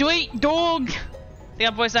 Ah, sweet dog! They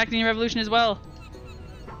got voice acting in Revolution as well.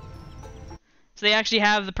 So they actually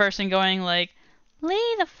have the person going like,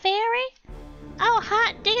 Lee the fairy? Oh,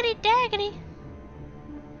 hot diggity daggity.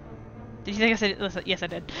 Did you think I said it? Yes, I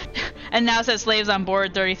did. And now it says slaves on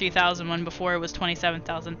board 33,000 when before it was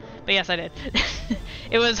 27,000. But yes, I did.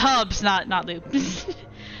 It was hubs, not loop.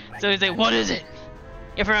 So he's like, what is it?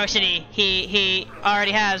 Your ferocity. He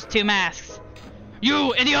already has 2 masks.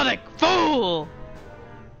 You idiotic fool!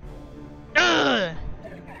 Ugh!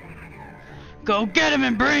 Go get him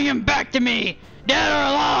and bring him back to me, dead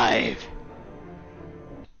or alive!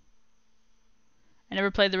 I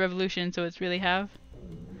never played the Revolution, so it's really have.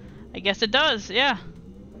 I guess it does, yeah.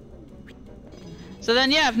 So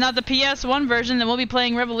then, yeah, if not the PS1 version, then we'll be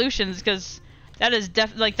playing Revolutions, because that is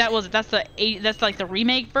like that's like the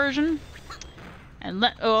remake version. And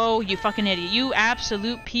oh, you fucking idiot, you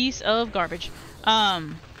absolute piece of garbage.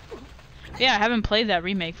 Yeah, I haven't played that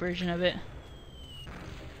remake version of it.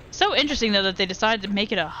 So interesting though that they decided to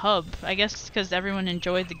make it a hub. I guess because everyone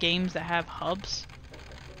enjoyed the games that have hubs.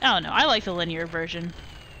 I don't know. I like the linear version.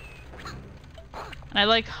 And I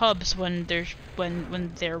like hubs when there's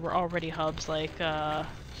when there were already hubs like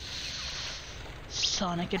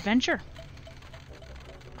Sonic Adventure.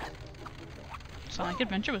 Sonic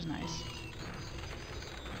Adventure was nice.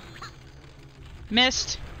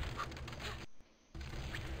 Missed.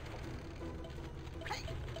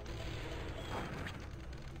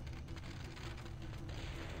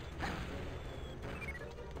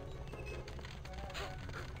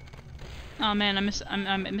 Oh man, I'm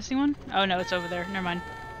missing one? Oh no, it's over there. Never mind.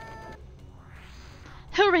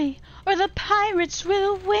 Hurry, or the pirates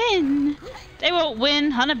will win! They won't win,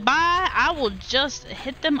 honey, bye! I will just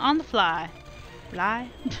hit them on the fly. Lie?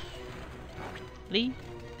 Lee?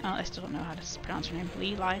 Oh, I still don't know how to pronounce her name.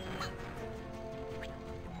 Lee, lie?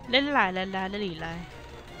 Lily lie, la la lily lie.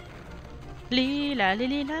 Lee lie,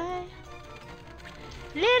 lily lie.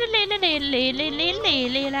 Lily lily lily lily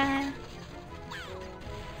lily lie.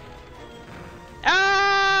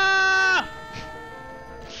 Ah!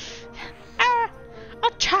 Ah!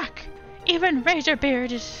 Attack! Even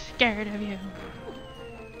Razorbeard is scared of you.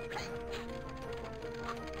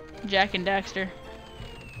 Jack and Daxter.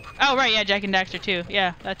 Oh right, yeah, Jack and Daxter too.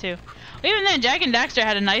 Yeah, that too. Well, even then, Jack and Daxter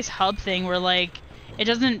had a nice hub thing where like it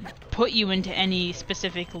doesn't put you into any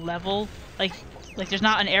specific level. Like there's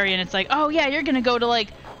not an area and it's like, oh yeah, you're gonna go to like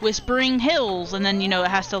Whispering Hills, and then you know it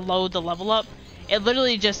has to load the level up. It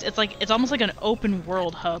literally just, it's almost like an open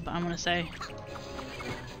world hub, I'm gonna say.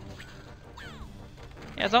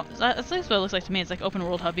 Yeah, that's at least what it looks like to me. It's like open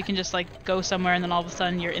world hub. You can just like go somewhere and then all of a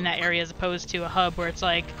sudden you're in that area, as opposed to a hub where it's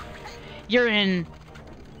like, you're in,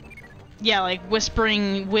 yeah, like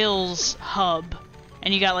Whispering Wills hub.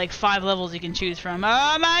 And you got like 5 levels you can choose from.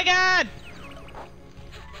 Oh my god!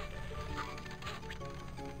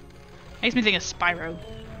 Makes me think of Spyro.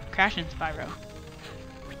 Crash and Spyro.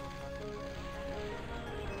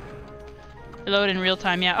 Load in real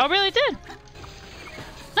time, yeah. Oh, really? It did?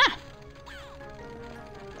 Huh.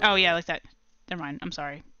 Oh, yeah, like that. Never mind. I'm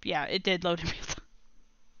sorry. Yeah, it did load in real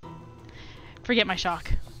time. Forget my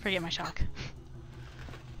shock. Forget my shock.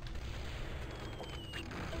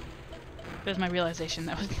 It was my realization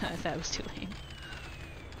that was too late.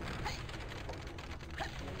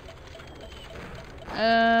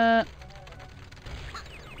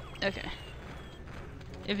 Okay.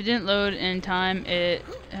 If it didn't load in time, it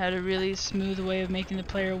had a really smooth way of making the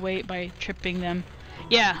player wait by tripping them.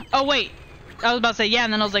 Yeah. Oh, wait. I was about to say yeah,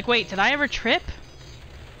 and then I was like, wait, did I ever trip?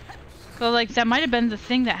 So, like, that might have been the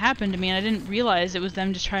thing that happened to me, and I didn't realize it was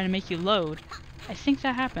them just trying to make you load. I think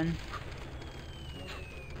that happened.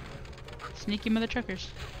 Sneaky mother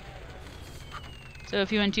truckers. So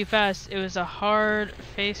if you went too fast, it was a hard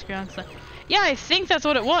face ground slide. Yeah, I think that's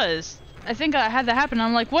what it was. I think I had that happen.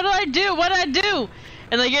 I'm like, what did I do? What did I do?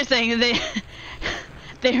 And like you're saying,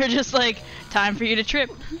 they were just like, time for you to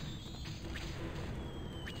trip.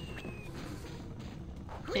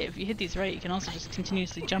 If you hit these right, you can also just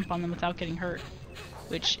continuously jump on them without getting hurt,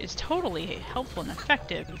 which is totally helpful and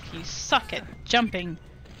effective if you suck at jumping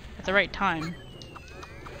at the right time.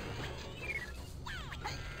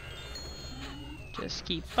 Just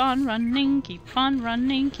keep on running, keep on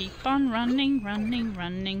running, keep on running, running,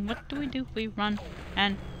 running. What do? We run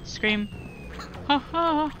and scream. Ha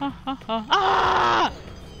ha ha ha ha. Ah!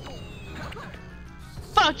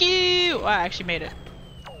 Fuck you! Oh, I actually made it.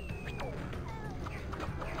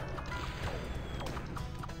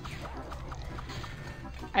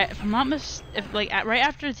 If I'm not right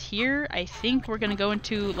after here, I think we're gonna go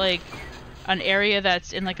into like an area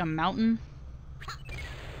that's in like a mountain.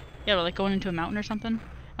 Yeah, we're like going into a mountain or something.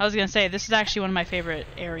 I was gonna say this is actually one of my favorite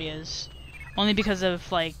areas, only because of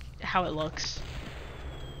like how it looks.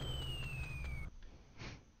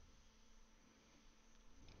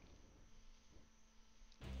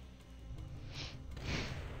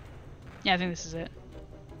 Yeah, I think this is it.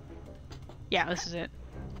 Yeah, this is it.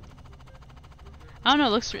 I don't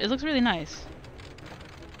know, it looks really nice.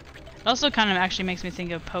 It also kind of actually makes me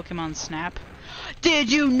think of Pokemon Snap.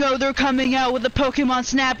 Did you know they're coming out with a Pokemon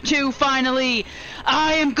Snap 2 finally?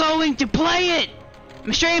 I am going to play it!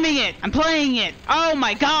 I'm streaming it! I'm playing it! Oh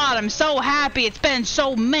my god, I'm so happy! It's been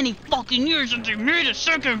so many fucking years since they made a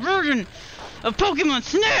second version of Pokemon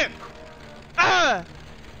Snap! Ah!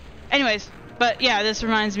 Anyways, but yeah, this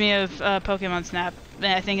reminds me of Pokemon Snap,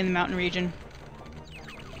 I think in the mountain region.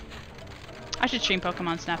 I should stream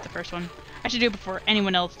Pokemon Snap, the first one. I should do it before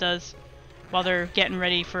anyone else does, while they're getting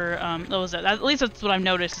ready for, at least that's what I've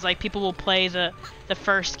noticed, is like people will play the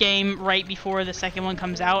first game right before the second one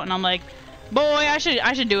comes out, and I'm like, boy, I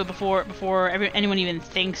should do it before anyone even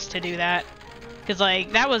thinks to do that. Cause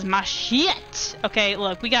like, that was my shit! Okay,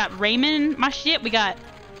 look, we got Rayman, my shit, we got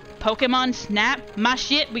Pokemon Snap, my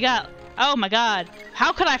shit, we got, oh my god,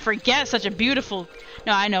 how could I forget such a beautiful,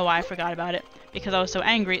 no, I know why I forgot about it. Because I was so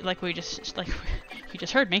angry, like you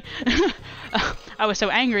just heard me. I was so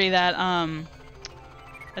angry that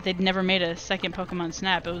that they'd never made a second Pokemon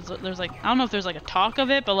Snap. There's like, I don't know if there's like a talk of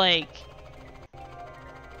it, but like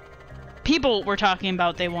people were talking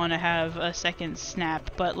about they want to have a second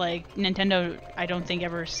Snap, but like Nintendo, I don't think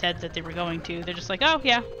ever said that they were going to. They're just like, oh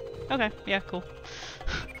yeah, okay, yeah, cool.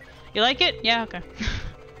 You like it? Yeah, okay.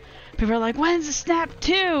 People are like, when's the Snap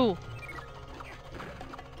 2?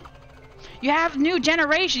 You have new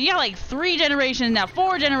generation. You got like 3 generations now,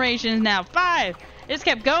 4 generations now, 5. It just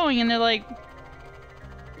kept going, and they're like,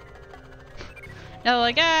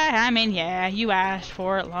 I mean, yeah, you asked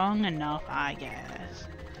for it long enough, I guess.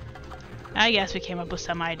 I guess we came up with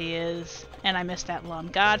some ideas, and I missed that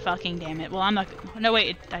lump. God fucking damn it. Well, I'm not. No,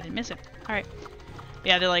 wait, I didn't miss it. All right.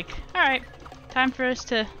 Yeah, they're like, all right, time for us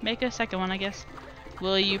to make a second one, I guess.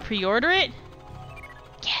 Will you pre-order it?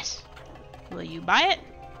 Yes. Will you buy it?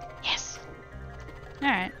 Yes.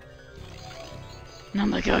 Alright. And I'm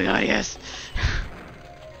like, oh god, yes.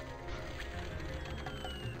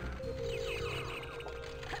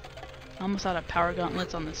 Almost out of power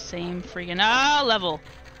gauntlets on the same freaking level.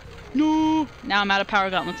 No! Now I'm out of power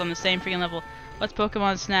gauntlets on the same freaking level. What's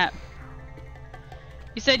Pokemon Snap?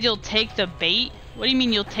 You said you'll take the bait? What do you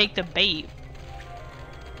mean you'll take the bait?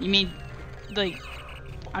 You mean, like,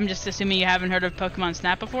 I'm just assuming you haven't heard of Pokemon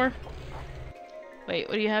Snap before? Wait,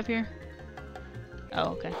 what do you have here?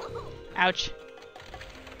 Oh, okay. Ouch.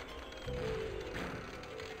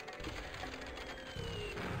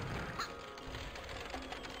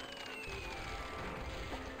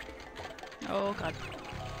 Oh, god.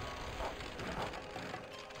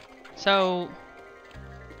 So...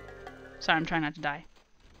 Sorry, I'm trying not to die.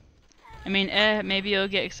 I mean, maybe you'll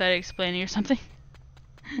get excited explaining or something.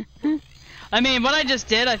 I mean, what I just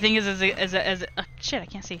did, I think is shit, I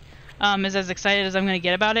can't see. Is as excited as I'm gonna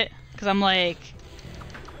get about it. Because I'm like...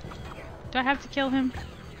 Do I have to kill him?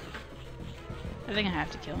 I think I have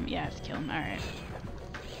to kill him. Yeah, I have to kill him. Alright.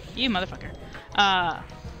 You motherfucker.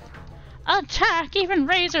 Attack! Even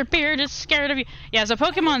Razorbeard is scared of you! Yeah, so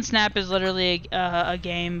Pokemon Snap is literally a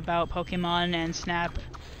game about Pokemon and Snap.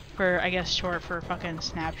 For, I guess, short for fucking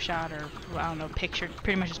snapshot or, I don't know, picture,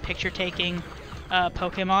 pretty much just picture taking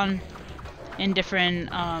Pokemon in different,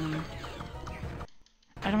 I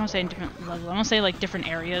don't want to say in different levels, I want to say like different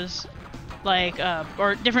areas. Like,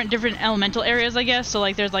 or different elemental areas, I guess. So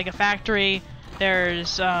like there's like a factory,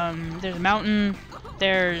 there's a mountain,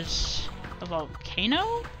 there's a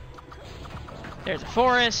volcano, there's a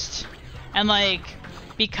forest, and like,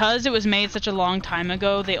 because it was made such a long time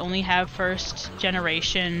ago, they only have first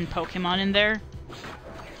generation Pokemon in there.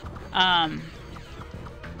 But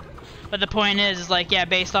the point is like, yeah,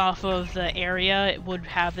 based off of the area, it would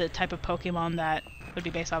have the type of Pokemon that would be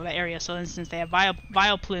based off of that area. So, for instance, they have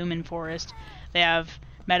Vileplume in Forest. They have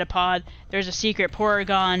Metapod. There's a secret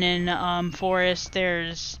Porygon in Forest.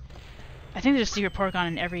 I think there's a secret Porygon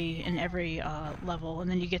in every level, and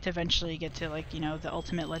then you get to eventually get to, like, you know, the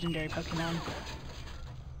ultimate legendary Pokemon.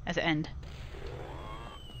 at the end.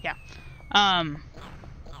 Yeah.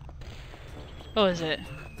 What was it?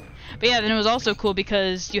 But yeah, then it was also cool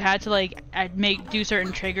because you had to like do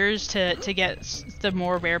certain triggers to get the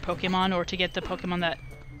more rare Pokemon, or to get the Pokemon that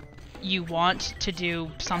you want to do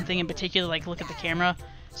something in particular, like look at the camera.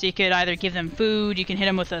 So you could either give them food, you can hit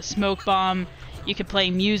them with a smoke bomb, you could play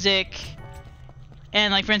music,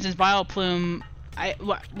 and like for instance, Vileplume,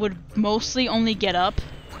 would mostly only get up.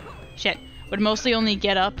 Would mostly only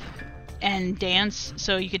get up and dance,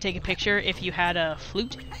 so you could take a picture if you had a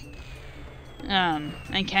flute. And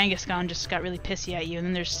Kangaskhan just got really pissy at you, and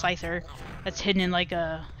then there's Scyther that's hidden in like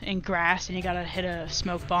in grass, and you gotta hit a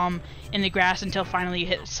smoke bomb in the grass until finally you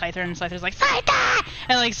hit Scyther, and Scyther's like Scyther,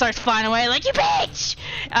 and like starts flying away like you bitch.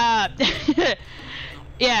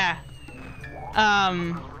 Yeah.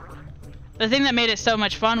 The thing that made it so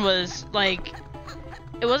much fun was like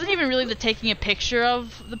it wasn't even really the taking a picture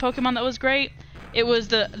of the Pokemon that was great. It was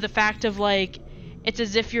the fact of like it's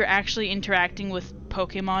as if you're actually interacting with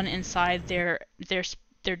Pokemon inside their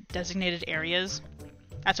designated areas.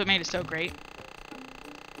 That's what made it so great.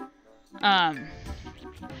 Yeah,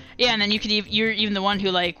 and then you're even the one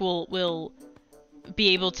who like will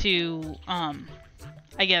be able to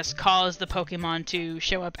I guess cause the Pokemon to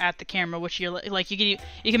show up at the camera, which you're like you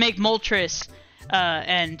can make Moltres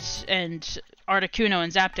and Articuno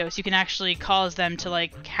and Zapdos. You can actually cause them to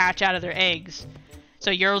like hatch out of their eggs.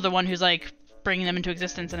 So you're the one who's like bringing them into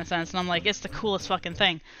existence in a sense, and I'm like, it's the coolest fucking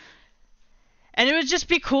thing. And it would just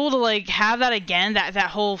be cool to like have that again, that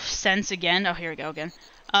whole sense again. Oh, here we go again.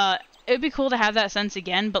 It would be cool to have that sense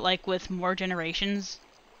again, but like with more generations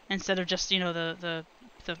instead of just, you know, the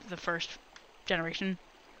first generation.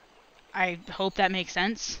 I hope that makes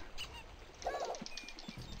sense.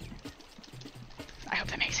 I hope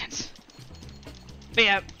that makes sense. But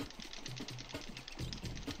yeah.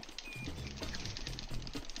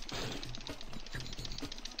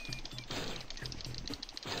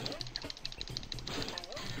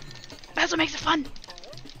 That's what makes it fun.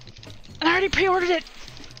 And I already pre-ordered it.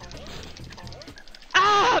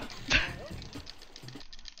 Ah!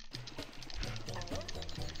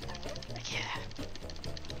 Yeah.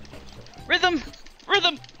 Rhythm!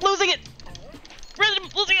 Rhythm! Losing it! Rhythm!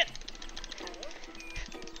 Losing it!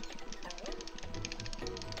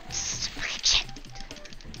 Shit.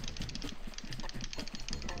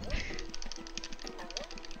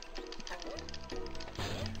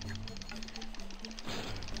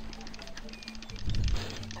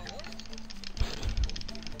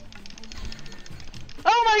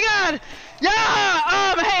 Oh my god! Yeah!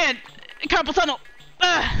 Oh my hand! Carpal tunnel!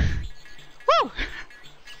 Woo!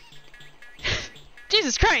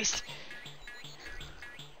 Jesus Christ!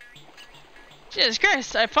 Jesus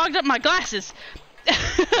Christ, I fogged up my glasses!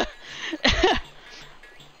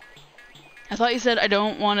 I thought you said I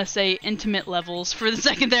don't want to say intimate levels for the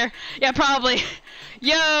second there. Yeah, probably.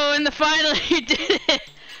 Yo, and finally you did it!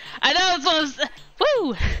 I know it's one of those...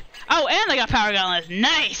 Woo! Oh, and I got Power Gauntlets.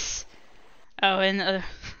 Nice! Oh, and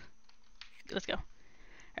let's go.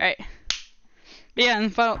 Alright. Yeah,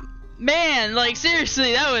 and final... Man, like,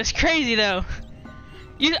 seriously, that was crazy, though.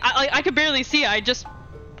 I could barely see it. I just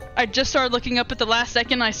started looking up at the last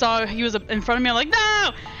second. I saw he was in front of me. I'm like,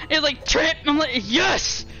 no! It was like, trip! I'm like,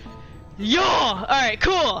 yes! Yo! Alright,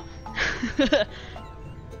 cool!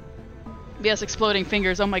 Yes, exploding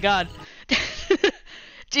fingers. Oh my god.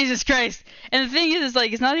 Jesus Christ. And the thing is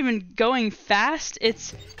like, it's not even going fast.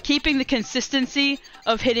 It's keeping the consistency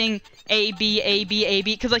of hitting A, B, A, B, A,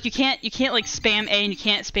 B. Because like you can't like spam A and you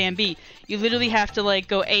can't spam B. You literally have to like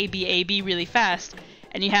go A, B, A, B really fast.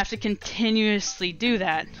 And you have to continuously do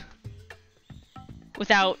that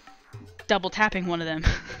without double tapping one of them.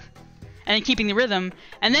 And then keeping the rhythm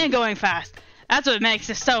and then going fast. That's what makes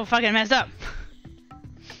it so fucking messed up.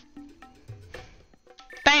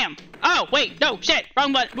 Bam! Oh, wait, no, shit!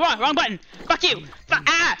 Wrong button, wrong button! Fuck you!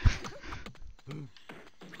 Ah!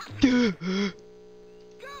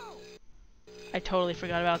 I totally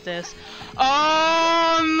forgot about this.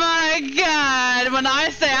 Oh my god! When I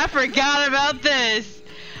say I forgot about this!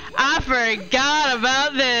 I forgot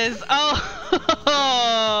about this!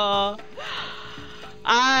 Oh!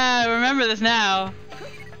 I remember this now.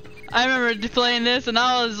 I remember playing this and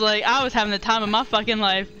I was like, I was having the time of my fucking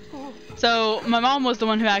life. So my mom was the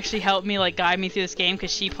one who actually helped me like guide me through this game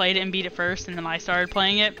because she played it and beat it first, and then I started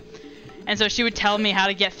playing it. And so she would tell me how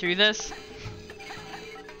to get through this.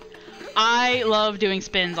 I love doing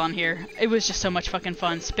spins on here. It was just so much fucking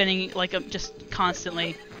fun spinning like just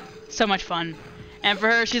constantly. So much fun. And for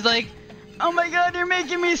her, she's like, "Oh my god, you're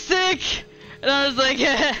making me sick." And I was like,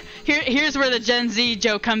 Here's where the Gen Z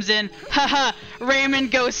joke comes in. Haha,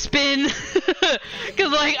 Rayman goes spin.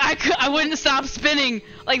 Cause like I wouldn't stop spinning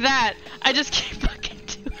like that. I just keep fucking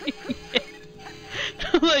doing it.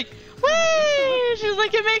 Like, whee! She's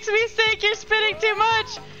like, it makes me sick. You're spinning too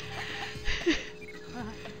much.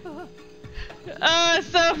 Oh, it's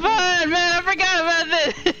so fun, man! I forgot about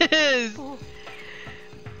this.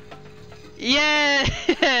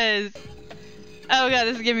 Yes. Oh god,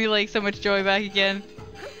 this is giving me like so much joy back again.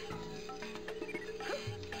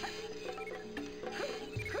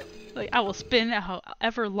 Like, I will spin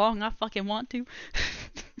however long I fucking want to.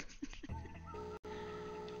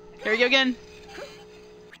 Here we go again.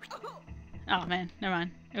 Oh man, never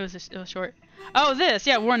mind. It was short. Oh, this,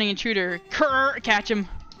 yeah, warning intruder. Krrr, catch him.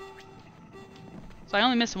 So I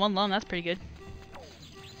only missed one lung. That's pretty good.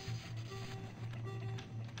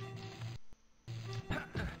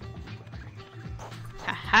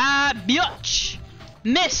 Haha, bitch!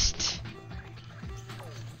 Missed.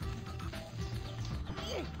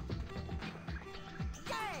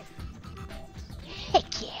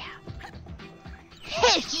 Heck yeah.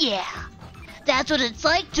 Heck yeah. That's what it's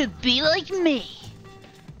like to be like me.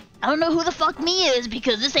 I don't know who the fuck me is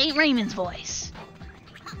because this ain't Rayman's voice.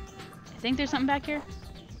 I think there's something back here.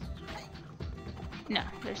 No,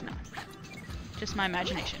 there's not. Just my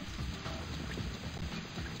imagination.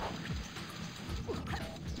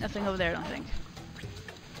 Nothing over there, I don't think.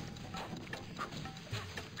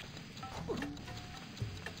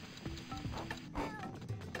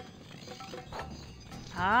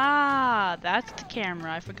 Ah, that's the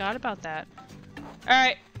camera. I forgot about that.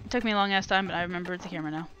 Alright, it took me a long ass time, but I remember the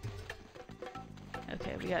camera now.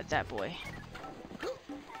 Okay, we got that boy.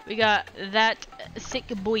 We got that sick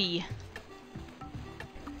boy. You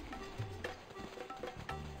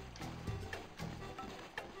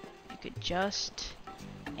could just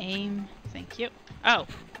aim. Thank you. Oh.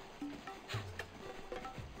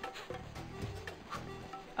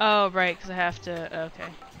 Oh, right, because I have to. Okay.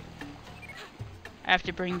 I have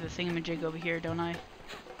to bring the thingamajig over here, don't I?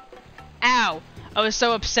 Ow! I was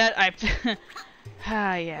so upset.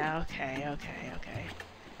 Ah, yeah. Okay.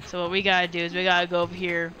 So what we gotta do is we gotta go over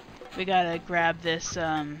here. We gotta grab this. Did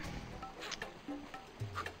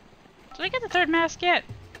I get the third mask yet?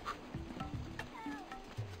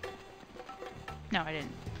 No, I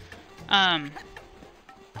didn't. I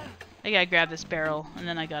gotta grab this barrel, and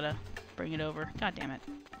then I gotta bring it over. God damn it.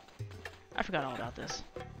 I forgot all about this.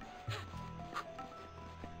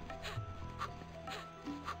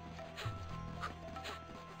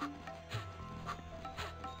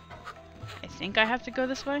 I think I have to go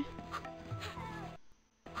this way.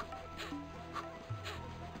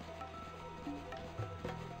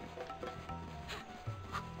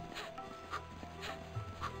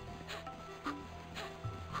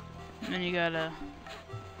 And then you gotta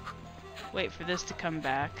wait for this to come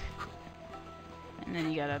back. And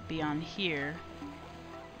then you gotta be on here.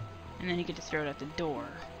 And then you get to throw it at the door.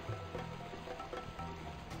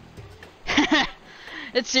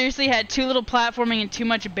 It seriously had too little platforming and too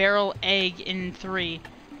much barrel egg in 3.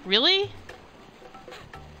 Really?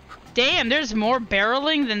 Damn, there's more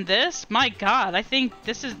barreling than this? My god, I think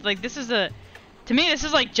this is like, to me this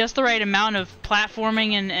is like just the right amount of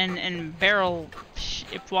platforming and barrel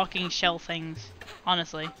walking shell things.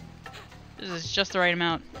 Honestly. This is just the right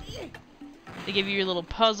amount. They give you your little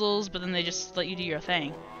puzzles, but then they just let you do your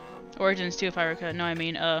thing. Origins 2 if I recall. No, I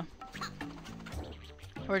mean,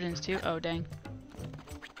 Origins 2? Oh, dang.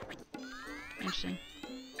 Interesting.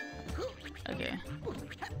 Okay.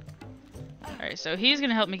 Alright, so he's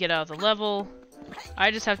gonna help me get out of the level.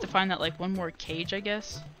 I just have to find that, like, one more cage, I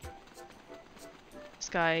guess. This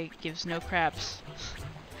guy gives no craps.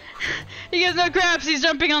 He gives no craps! He's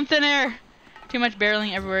jumping on thin air! Too much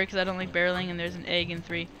barreling everywhere because I don't like barreling, and there's an egg in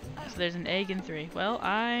 3. So there's an egg in 3. Well,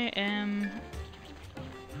 I am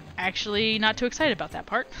actually not too excited about that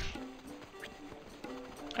part.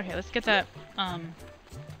 Okay, let's get that,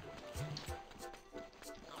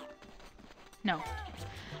 No.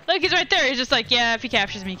 Look, he's right there. He's just like, yeah, if he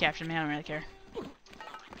captures me, he captures me. I don't really care.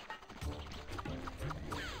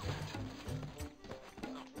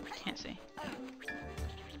 Can't see.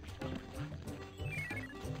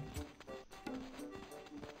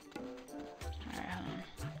 Alright, hold on.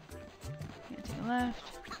 Gonna take a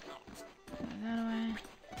left. Go that way.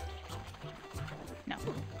 No,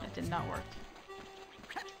 that did not work.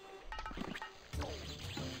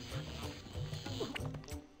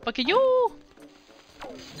 Fuck you!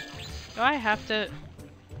 Do I have to?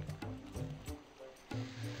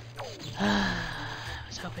 I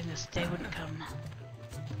was hoping this day wouldn't come.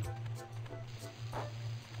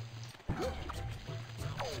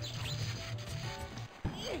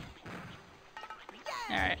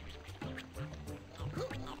 Alright.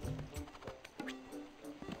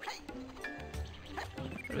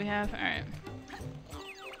 What do we have? Alright.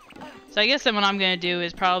 So I guess then what I'm gonna do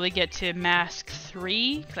is probably get to Mask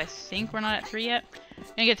 3, because I think we're not at 3 yet. I'm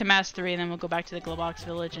gonna get to Mask 3 and then we'll go back to the Globox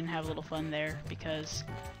Village and have a little fun there, because...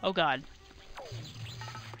 oh god.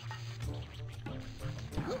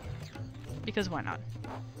 Because why not?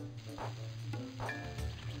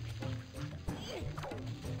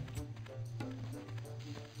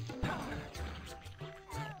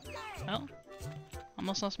 Well,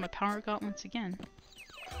 almost lost my power gauntlets again.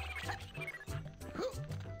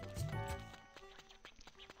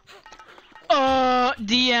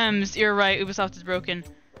 DMs, you're right, Ubisoft is broken.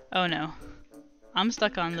 Oh no. I'm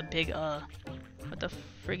stuck on the big, what the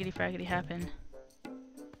friggity fraggity happened?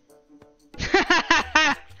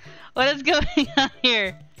 What is going on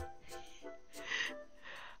here?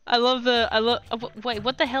 Wait,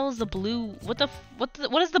 what the hell is the blue, what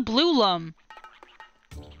is the blue lum?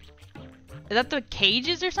 Is that the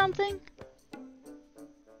cages or something?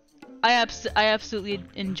 I absolutely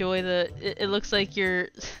enjoy it looks like you're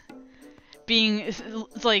being,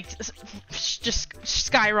 like, just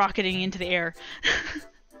skyrocketing into the air.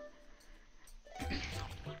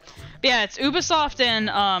 Yeah, it's Ubisoft and,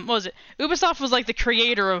 what was it? Ubisoft was like the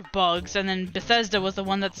creator of bugs, and then Bethesda was the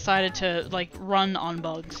one that decided to, like, run on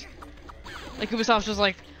bugs. Like, Ubisoft was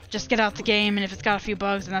like, just get out the game, and if it's got a few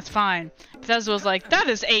bugs, then that's fine. Bethesda was like, that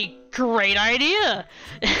is a great idea!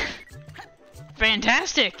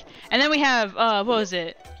 Fantastic! And then we have, what was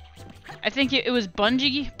it? I think it was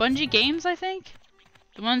Bungie Games, I think?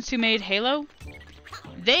 The ones who made Halo?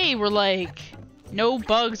 They were like, no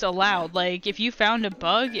bugs allowed. Like, if you found a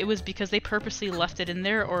bug, it was because they purposely left it in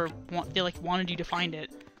there, or they, like, wanted you to find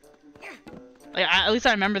it. Like, at least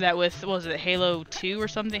I remember that with, what was it, Halo 2 or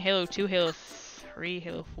something? Halo 2, Halo 3,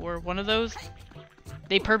 Halo 4, one of those.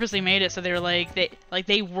 They purposely made it so they were like,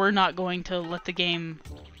 they were not going to let the game,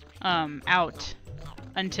 out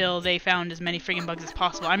until they found as many friggin' bugs as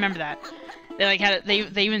possible. I remember that. They like had it,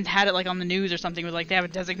 they even had it like on the news or something where like they have a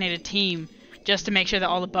designated team just to make sure that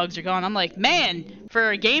all the bugs are gone. I'm like, man,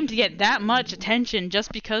 for a game to get that much attention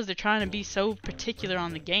just because they're trying to be so particular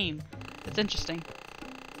on the game. That's interesting.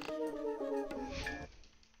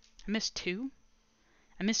 I missed 2?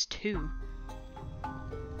 I missed 2.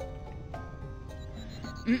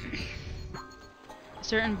 A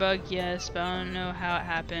certain bug, yes, but I don't know how it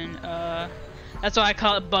happened. That's why I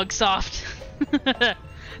call it Bugsoft.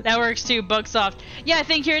 That works too, Bugsoft. Yeah, I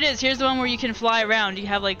think here it is. Here's the one where you can fly around. You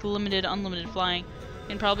have like limited, unlimited flying. You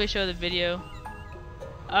can probably show the video.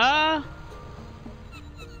 The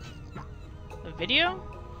video?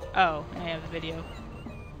 Oh, I have the video.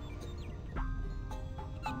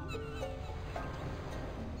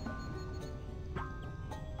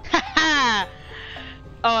 Haha!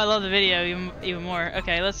 Oh, I love the video even more.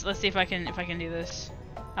 Okay, let's see if I can do this.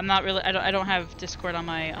 I'm not really, I don't have Discord on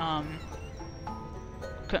my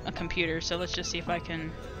computer, so let's just see if I can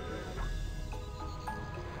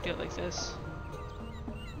do it like this.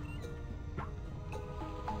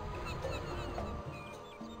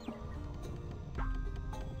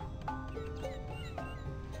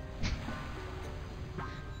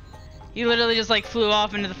 You literally just like flew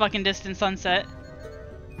off into the fucking distant sunset.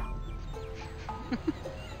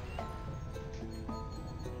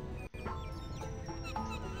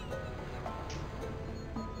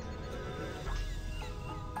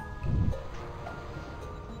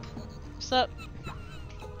 What's up?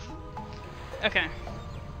 Okay.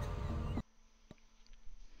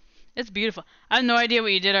 It's beautiful. I have no idea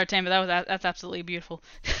what you did, Artane, but that's absolutely beautiful.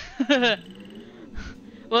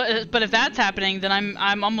 Well, but if that's happening, then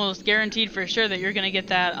I'm almost guaranteed for sure that you're gonna get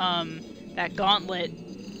that that gauntlet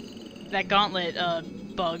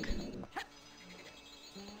bug.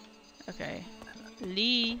 Okay.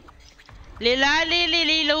 Lee la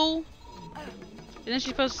li lo. Isn't she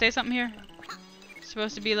supposed to say something here? It's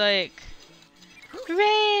supposed to be like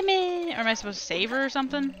Rayman, or am I supposed to save her or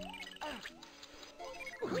something?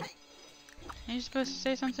 Are you supposed to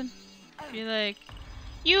say something? Be like,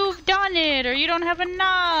 you've done it, or you don't have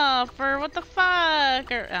enough, or what the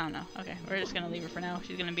fuck, or I don't know. Okay, we're just gonna leave her for now.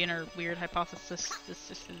 She's gonna be in her weird hypothesis,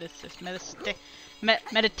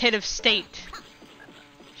 meditative state.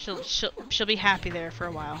 She'll be happy there for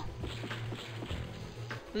a while.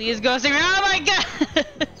 Lee is ghosting. Oh my god!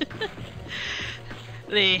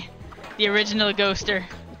 The original ghoster.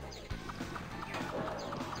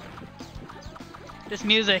 This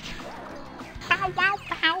music. Bow wow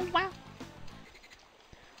bow wow.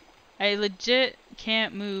 I legit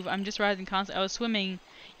can't move. I'm just rising constantly. I was swimming.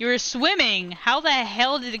 You were swimming? How the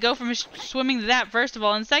hell did it go from swimming to that, first of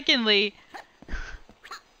all? And secondly,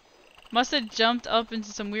 Must have jumped up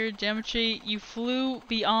into some weird geometry. You flew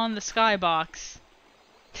beyond the skybox.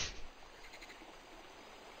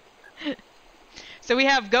 So we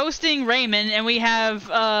have ghosting Rayman, and we have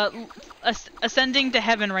ascending to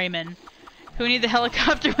heaven Rayman. Who need the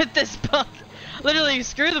helicopter with this book? Literally,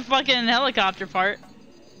 screw the fucking helicopter part.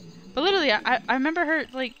 But literally, I remember her,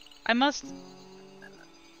 like, I must...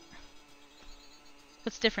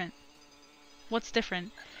 What's different? What's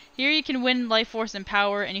different? Here you can win life force and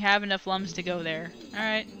power, and you have enough lums to go there.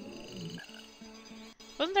 Alright.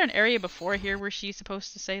 Wasn't there an area before here where she's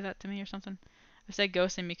supposed to say that to me or something? I said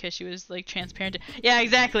ghosting because she was, like, transparent. Yeah,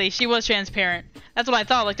 exactly. She was transparent. That's what I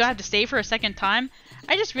thought. Like, do I have to stay for a second time?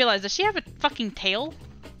 I just realized, does she have a fucking tail?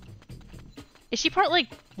 Is she part, like,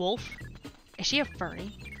 wolf? Is she a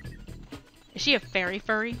furry? Is she a fairy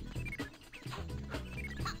furry?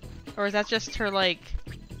 Or is that just her, like,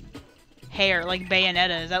 hair, like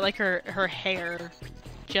Bayonetta? Is that, like, her hair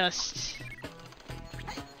just...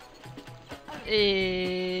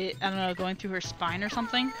 I don't know, going through her spine or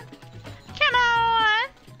something? Come on!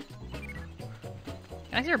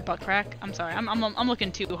 Can I see her butt crack? I'm sorry, I'm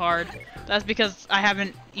looking too hard. That's because I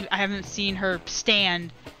haven't seen her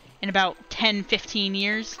stand in about 10-15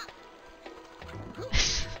 years.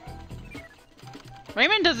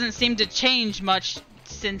 Rayman doesn't seem to change much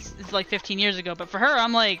since it's like 15 years ago, but for her,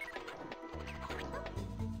 I'm like...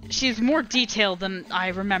 She's more detailed than I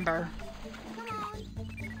remember.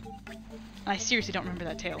 I seriously don't remember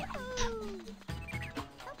that tail.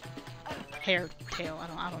 Hair tail,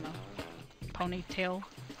 I don't know. Ponytail?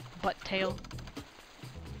 Butt tail?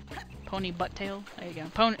 Pony butt tail? There you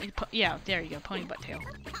go. Yeah, there you go. Pony butt tail.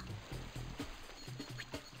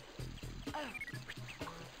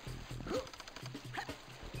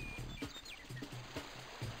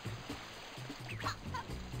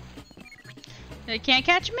 They can't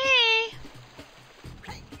catch me!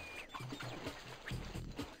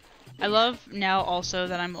 I love now also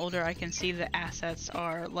that I'm older, I can see the assets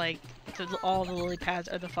are like, all the lily pads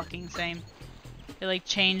are the fucking same. They like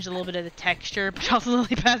change a little bit of the texture, but all the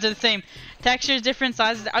lily pads are the same. Textures, different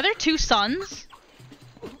sizes. Are there two suns?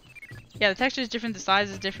 Yeah, the texture is different, the size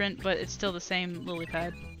is different, but it's still the same lily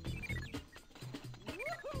pad.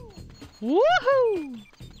 Woohoo!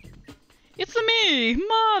 It's me,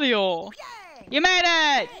 Mario! You made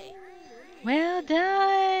it! Well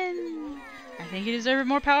done! I think you deserve a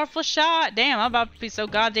more powerful shot. Damn, I'm about to be so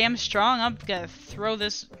goddamn strong, I'm gonna throw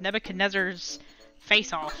this Nebuchadnezzar's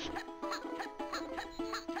face off.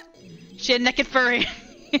 She a naked furry.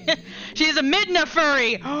 She's a Midna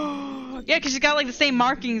furry! Yeah, because she's got like the same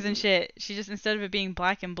markings and shit. She just, instead of it being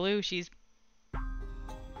black and blue, she's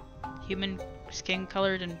human skin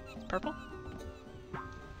colored and purple.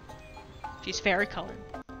 She's fairy colored.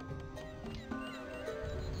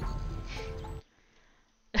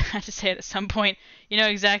 I have to say it at some point. You know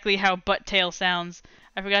exactly how butt tail sounds.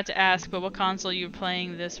 I forgot to ask, but what console you were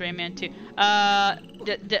playing this Rayman 2?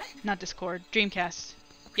 Not Discord. Dreamcast.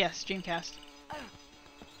 Yes, Dreamcast.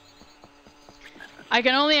 I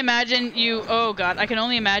can only imagine you. Oh God, I can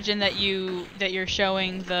only imagine that you're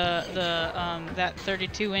showing that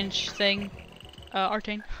 32-inch thing,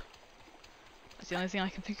 Artane. That's the only thing I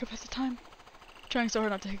can think of at the time. I'm trying so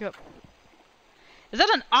hard not to hiccup. Is that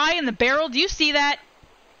an eye in the barrel? Do you see that?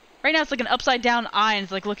 Right now it's like an upside down eye and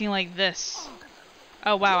it's like looking like this.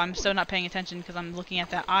 Oh wow, I'm so not paying attention because I'm looking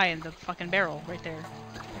at that eye in the fucking barrel right there.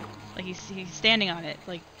 Like he's standing on it,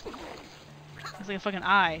 like it's like a fucking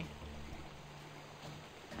eye.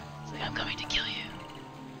 It's like, I'm coming to kill you.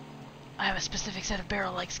 I have a specific set of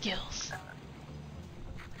barrel-like skills.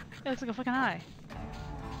 It looks like a fucking eye.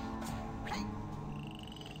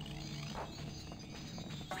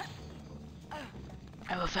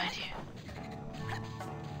 I will find you.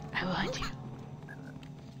 I will hunt you.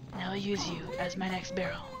 And I will use you as my next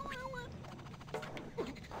barrel.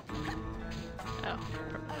 Oh.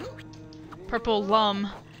 Purple lum.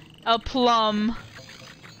 A plum.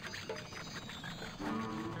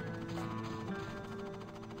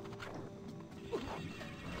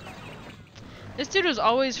 This dude was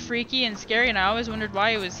always freaky and scary, and I always wondered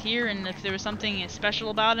why he was here and if there was something special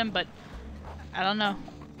about him, but I don't know.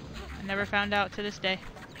 I never found out to this day.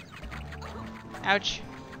 Ouch.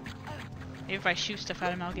 Maybe if I shoot stuff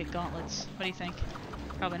at him, I'll get gauntlets. What do you think?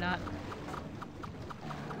 Probably not.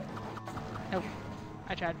 Nope.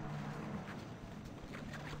 I tried.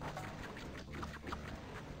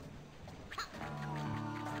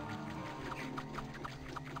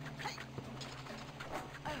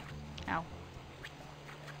 Ow.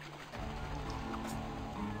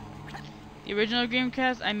 The original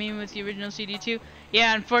Dreamcast? I mean with the original CD too?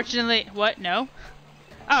 Yeah, unfortunately... What? No?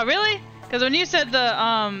 Oh, really? Because when you said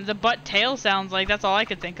the butt tail sounds like, that's all I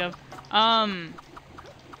could think of.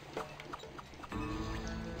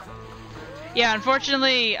 Yeah,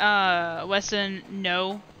 unfortunately, Weston,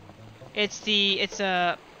 no. It's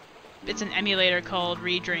an emulator called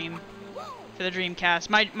Redream for the Dreamcast.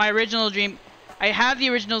 My original I have the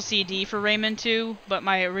original CD for Rayman 2, but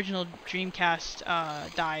my original Dreamcast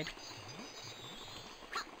died.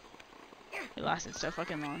 It lasted so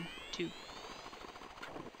fucking long, too.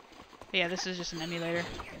 But yeah, this is just an emulator.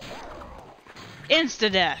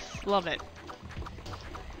 Insta-death! Love it.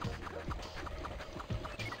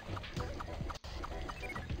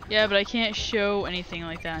 Yeah, but I can't show anything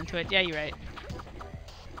like that into it. Yeah, you're right.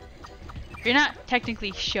 You're not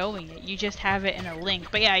technically showing it, you just have it in a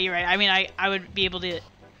link. But yeah, you're right. I mean, I would be able to, if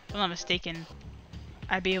I'm not mistaken,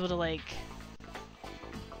 I'd be able to, like,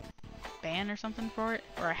 ban or something for it.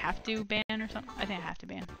 Or I have to ban or something. I think I have to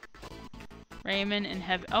ban. Rayman in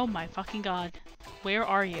heaven. Oh my fucking god. Where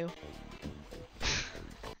are you?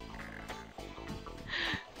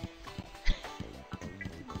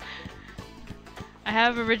 I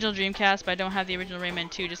have original Dreamcast, but I don't have the original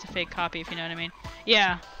Rayman 2, just a fake copy, if you know what I mean.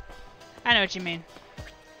 Yeah. I know what you mean.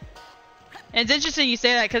 And it's interesting you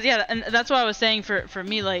say that, because yeah, and that's what I was saying for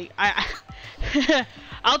me, like,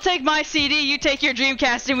 I'll take my CD, you take your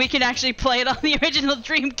Dreamcast, and we can actually play it on the original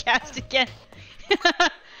Dreamcast again.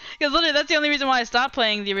 Because literally, that's the only reason why I stopped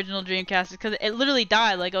playing the original Dreamcast, is because it literally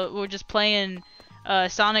died. Like, we're just playing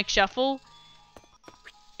Sonic Shuffle.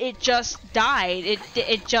 It just died.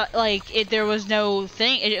 It just, like, there was no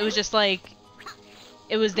thing. It was just like,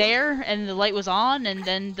 it was there, and the light was on, and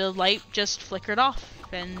then the light just flickered off,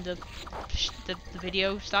 and the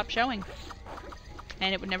video stopped showing.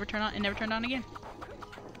 And it would never turn on. It never turned on again.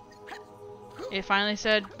 It finally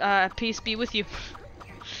said, "Peace be with you."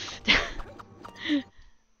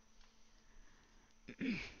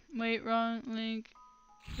 Wait, wrong link.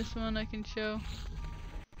 This one I can show.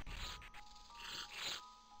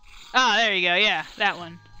 Ah, there you go. Yeah, that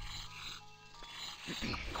one.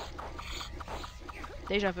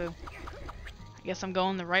 Deja vu. I guess I'm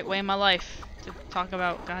going the right way in my life to talk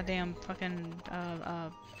about goddamn fucking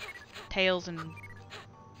tails and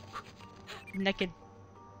naked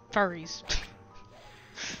furries.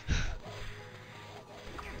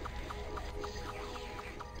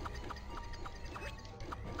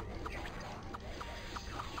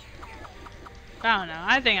 I don't know.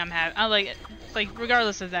 I think I'm happy. I like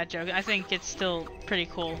regardless of that joke, I think it's still pretty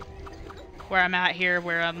cool where I'm at here,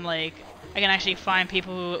 where I'm like, I can actually find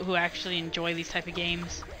people who actually enjoy these type of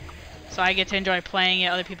games. So I get to enjoy playing it,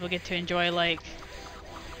 other people get to enjoy, like,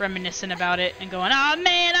 reminiscing about it and going, oh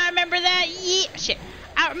man, I remember that, yeah, shit,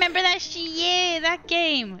 I remember that shit, yeah, that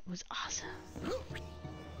game, it was awesome.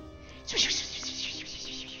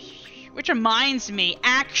 Which reminds me,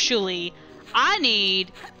 actually, I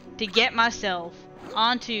need to get myself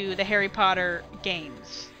onto the Harry Potter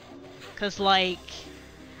games. Cause, like,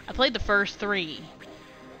 I played the first 3.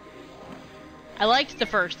 I liked the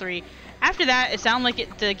first 3. After that, it sounded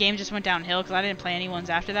like the game just went downhill because I didn't play any ones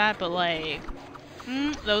after that, but like,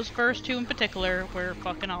 those first 2 in particular were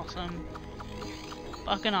fucking awesome.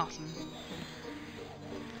 Fucking awesome.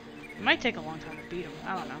 It might take a long time to beat them,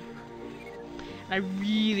 I don't know. And I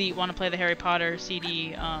really want to play the Harry Potter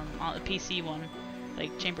CD on the PC one,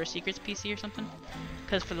 like Chamber of Secrets PC or something.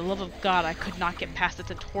 Because for the love of God, I could not get past the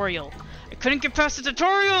tutorial. I couldn't get past the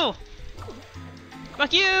tutorial!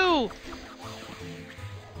 Fuck you!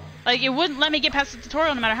 Like, it wouldn't let me get past the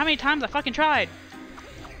tutorial no matter how many times I fucking tried.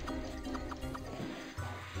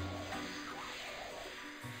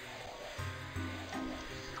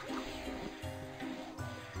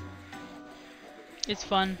 It's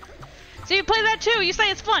fun. See, you play that too. You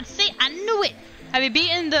say it's fun. See, I knew it. Have you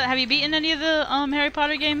beaten any of the Harry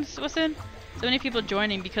Potter games, Weston? So many people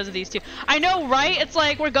joining because of these two. I know, right? It's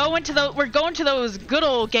like we're going to those good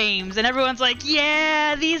old games, and everyone's like,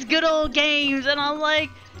 yeah, these good old games, and I'm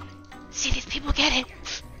like, see, these people get it.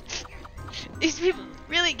 These people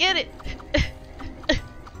really get it. I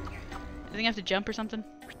think I have to jump or something.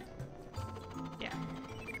 Yeah.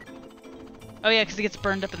 Oh yeah, because it gets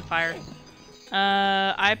burned up in fire.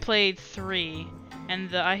 I played 3, and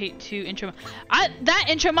the I Hate 2 intro. That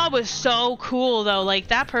intro mod was so cool though. Like,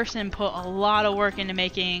 that person put a lot of work into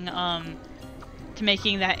making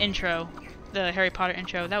that intro, the Harry Potter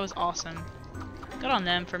intro. That was awesome. Good on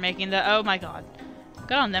them for making that. Oh my god.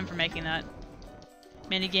 Good on them for making that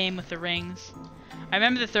minigame with the rings. I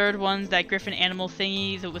remember the 3rd one's that griffin animal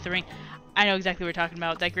thingy with the ring. I know exactly what we're talking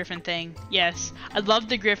about. That griffin thing. Yes. I loved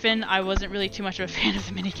the griffin. I wasn't really too much of a fan of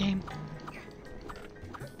the minigame.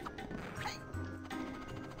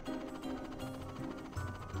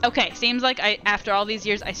 Okay, seems like after all these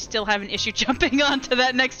years, I still have an issue jumping onto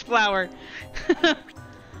that next flower.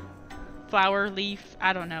 Flower, leaf,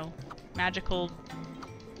 I don't know. Magical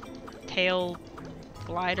tail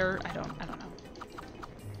glider, I don't know.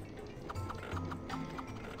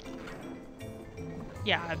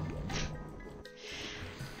 Yeah,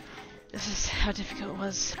 this is how difficult it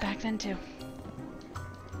was back then too.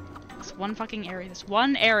 This one fucking area, this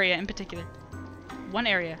one area in particular. One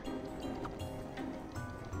area.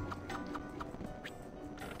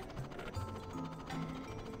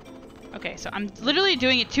 Okay, so I'm literally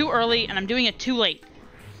doing it too early and I'm doing it too late.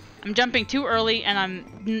 I'm jumping too early and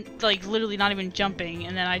I'm like literally not even jumping,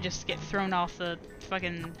 and then I just get thrown off the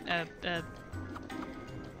fucking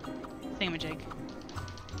thingamajig.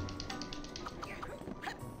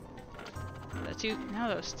 No,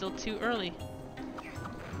 that was still too early.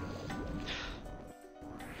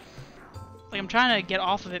 Like, I'm trying to get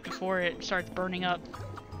off of it before it starts burning up.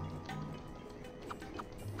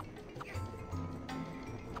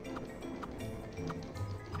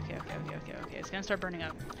 Okay. It's gonna start burning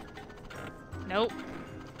up. Nope.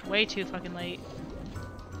 Way too fucking late.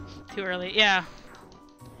 Too early. Yeah.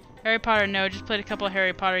 Harry Potter, no. Just played a couple of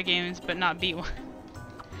Harry Potter games, but not beat one.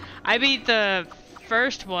 I beat the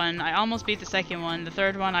first one. I almost beat the second one. The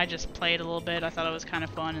third one, I just played a little bit. I thought it was kind of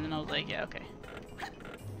fun, and then I was like, yeah, okay.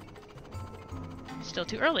 Still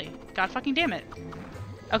too early. God fucking damn it.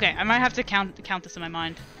 Okay, I might have to count this in my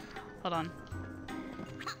mind. Hold on.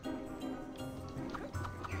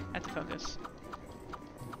 I have to focus.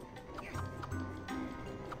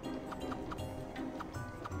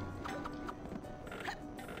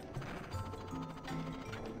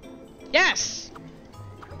 Yes!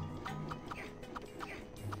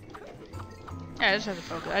 Yeah, I just have to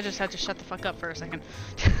focus. I just had to shut the fuck up for a second.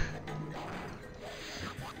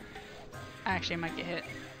 Actually, I might get hit.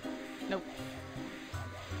 Nope.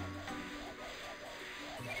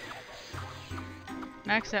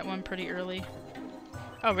 Max that one pretty early.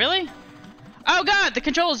 Oh, really? Oh god! The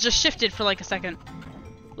controls just shifted for like a second.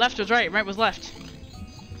 Left was right, right was left.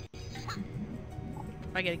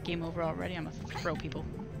 If I get a game over already, I'm gonna throw people.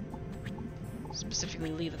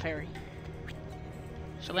 Specifically Lee the fairy.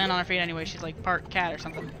 She'll land on her feet anyway, she's like part cat or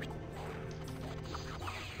something.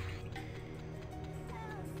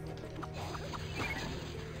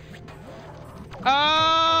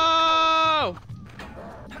 Oh!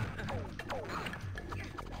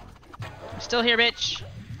 I'm still here, bitch.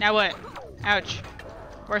 Now what? Ouch.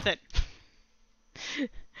 Worth it.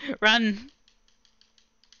 Run.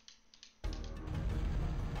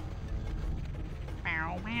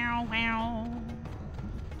 Wow, wow, wow.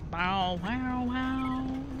 Bow, wow, wow.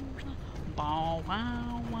 Bow,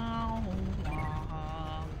 wow, wow,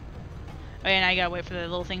 wow. Oh yeah, now you gotta wait for the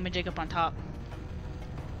little thingamajig up on top.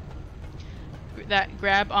 That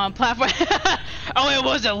grab on platform. Oh, it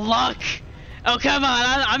wasn't luck. Oh, come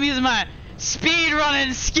on. I'm using my speed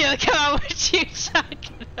running skill. Come on, what you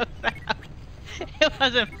talking about? It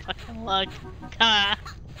wasn't fucking luck. Come on.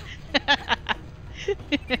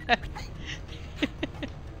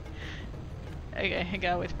 Okay, I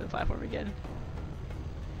gotta wait for the platform again.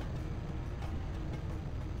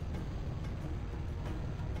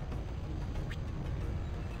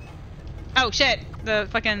 Oh shit! The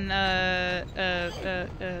fucking the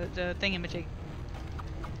thingamajig.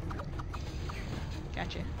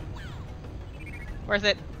 Gotcha. Worth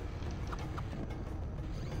it.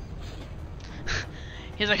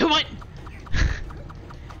 He's like, what?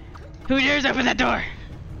 Who dares open that door?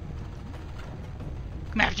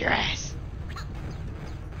 Come after your ass.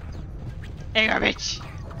 Hey, garbage.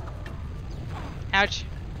 Ouch.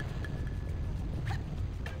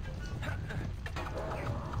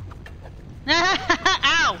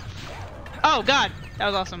 Ow! Oh god, that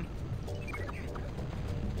was awesome.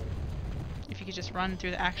 If you could just run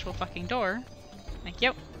through the actual fucking door. Thank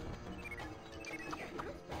you.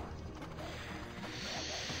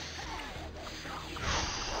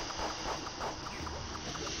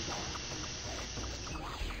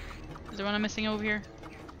 Is there one I'm missing over here?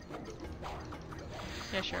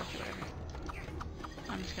 Yeah, sure, okay, whatever.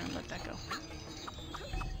 I'm just gonna let that go.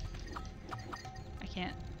 I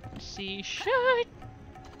can't see shit.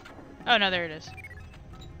 Oh no, there it is.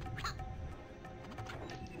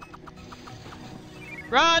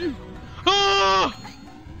 Run! Oh!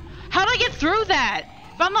 How'd I get through that?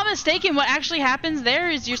 If I'm not mistaken, what actually happens there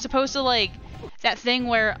is you're supposed to like that thing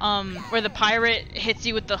where the pirate hits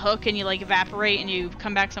you with the hook and you like evaporate and you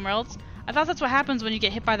come back somewhere else. I thought that's what happens when you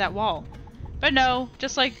get hit by that wall. But no,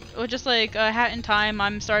 just like a Hat in Time,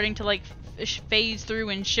 I'm starting to like phase through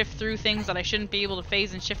and shift through things that I shouldn't be able to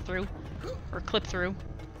phase and shift through or clip through.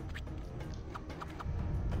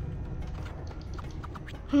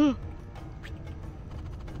 Help!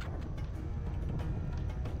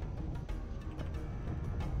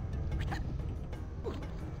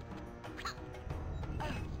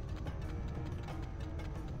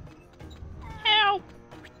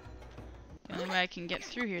 The only way I can get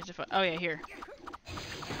through here is if I, oh yeah, here.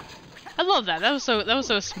 I love that. That was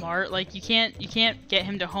so smart. Like you can't get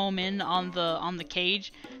him to home in on the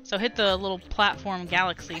cage. So hit the little platform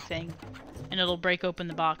galaxy thing, and it'll break open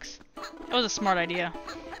the box. That was a smart idea.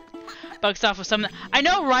 Bug stuff with something. I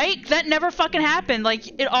know, right? That never fucking happened.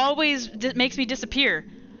 Like it always makes me disappear.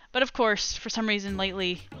 But of course, for some reason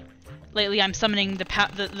lately I'm summoning the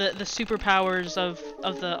superpowers of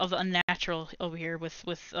the unnatural over here with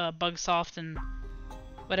Bugsoft and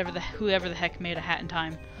whoever the heck made a hat in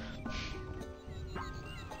time.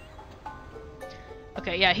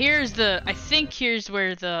 Okay, yeah, I think here's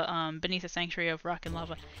where the beneath the sanctuary of rock and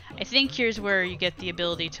lava. I think here's where you get the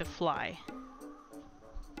ability to fly.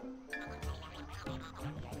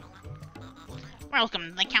 Welcome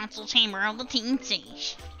to the council chamber of the Teen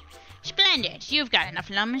Siege. Splendid, you've got enough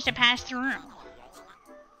lumens to pass through.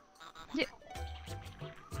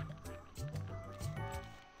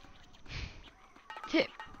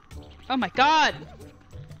 Oh my god!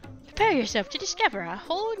 Prepare yourself to discover a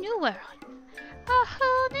whole new world. A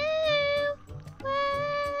whole new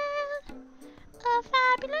world. A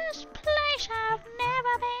fabulous place I've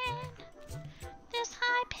never been. This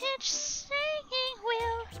high-pitched singing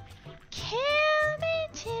will kill me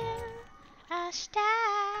till I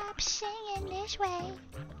stop singing this way.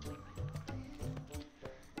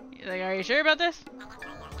 Like, are you sure about this?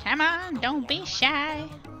 Come on, don't be shy.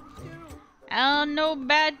 I don't know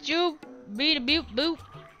about you. Beat a boop boop.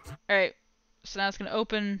 Alright, so now it's gonna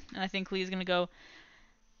open, and I think Lee's gonna go,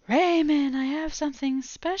 Rayman, I have something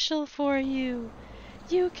special for you.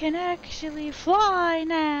 You can actually fly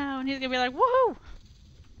now. And he's gonna be like, woohoo!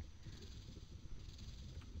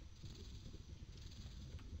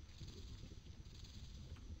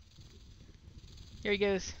 Here he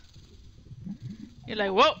goes. You're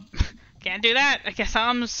like, whoa! Can't do that. I guess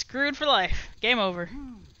I'm screwed for life. Game over.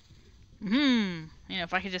 You know,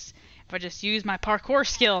 if I just use my parkour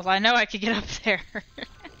skills, I know I could get up there.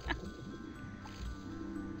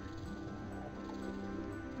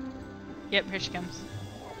 Yep, here she comes.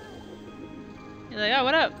 You're like, oh,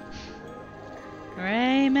 what up?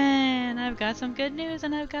 Rayman, I've got some good news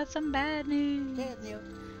and I've got some bad news.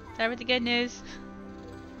 Start with the good news.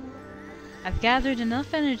 I've gathered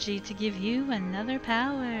enough energy to give you another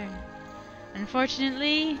power.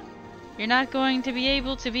 Unfortunately, you're not going to be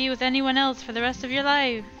able to be with anyone else for the rest of your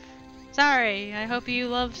life. Sorry, I hope you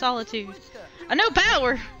love solitude. A new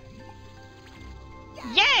power!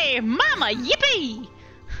 Yay! Mama! Yippee!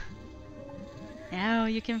 Now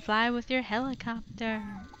you can fly with your helicopter.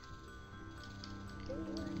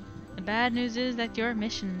 The bad news is that your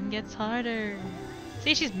mission gets harder.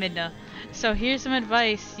 See, she's Midna. So here's some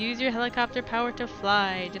advice. Use your helicopter power to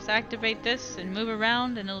fly. Just activate this and move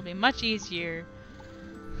around and it'll be much easier.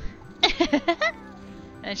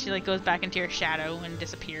 And she like goes back into your shadow and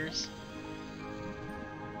disappears.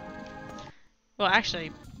 Well,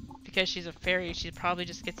 actually, because she's a fairy, she probably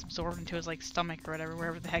just gets absorbed into his like stomach or whatever,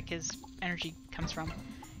 wherever the heck his energy comes from.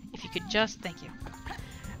 If you could just, thank you.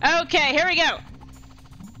 Okay, here we go.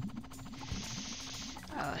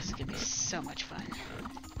 Oh, this is gonna be so much fun.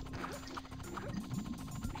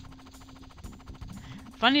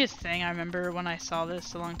 Funniest thing I remember when I saw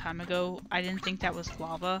this a long time ago, I didn't think that was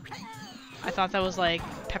lava. I thought that was like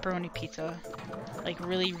pepperoni pizza. Like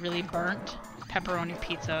really, really burnt pepperoni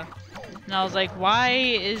pizza. And I was like, why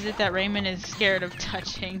is it that Rayman is scared of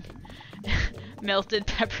touching melted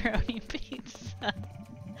pepperoni pizza?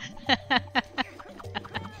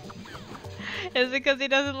 Is it because he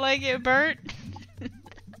doesn't like it burnt?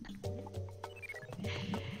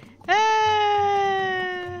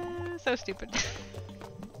 So stupid.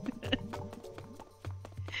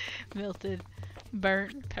 Melted,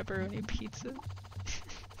 burnt pepperoni pizza.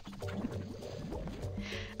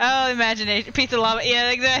 Oh, imagination. Pizza lava. Yeah,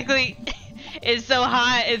 exactly. It's so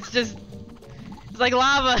hot. It's like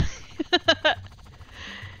lava.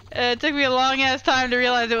 It took me a long ass time to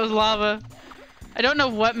realize it was lava. I don't know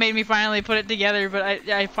what made me finally put it together, but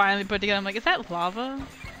I finally put it together. I'm like, is that lava?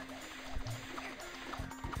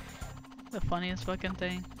 The funniest fucking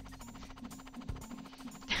thing.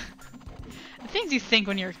 The things you think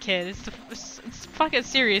when you're a kid. It's fucking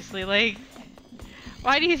seriously, like,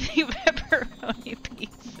 why do you think pepperoni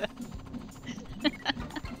pizza?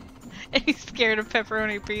 And he's scared of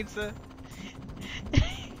pepperoni pizza.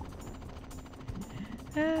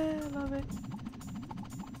 I love it.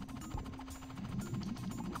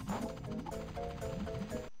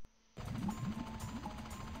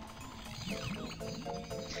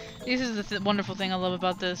 This is the wonderful thing I love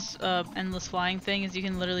about this endless flying thing is you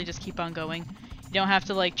can literally just keep on going. You don't have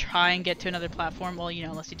to like try and get to another platform. Well, you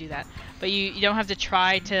know, unless you do that. But you don't have to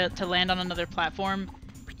try to land on another platform.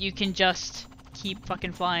 You can just keep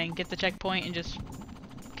fucking flying, get the checkpoint, and just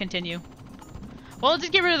continue. Well,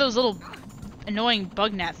 just get rid of those little annoying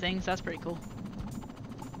bug gnat things. That's pretty cool.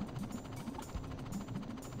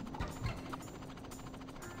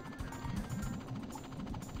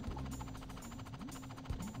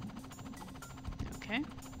 Okay.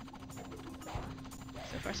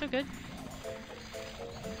 So far, so good.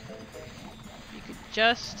 You could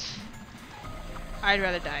just... I'd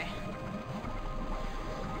rather die.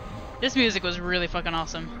 This music was really fucking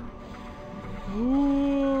awesome.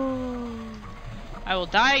 Ooh. I will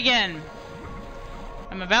die again.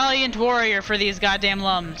 I'm a valiant warrior for these goddamn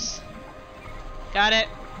lums. Got it.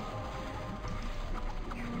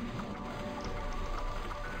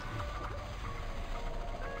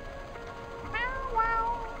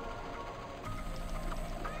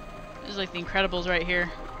 This is like the Incredibles right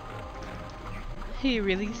here. He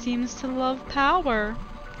really seems to love power.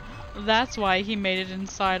 That's why he made it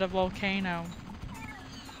inside a volcano.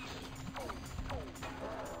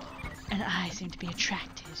 And I seem to be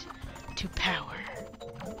attracted to power.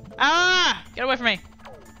 Ah! Get away from me!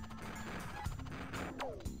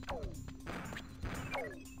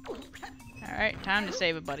 Alright, time to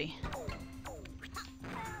save a buddy.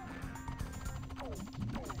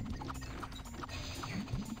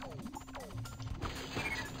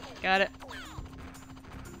 Got it.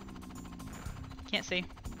 Can't see.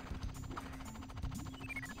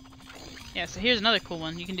 Yeah, so here's another cool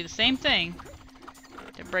one. You can do the same thing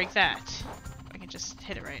to break that. I can just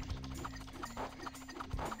hit it right.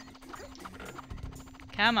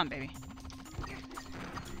 Come on, baby.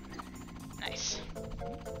 Nice.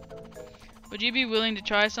 Would you be willing to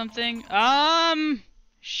try something?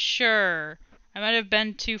 Sure. I might have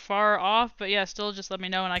been too far off, but yeah, still just let me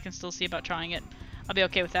know and I can still see about trying it. I'll be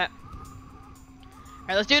okay with that.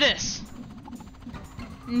 Alright, let's do this!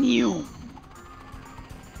 New.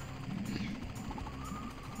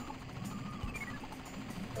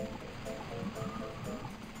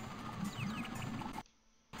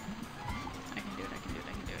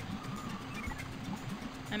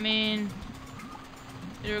 I mean,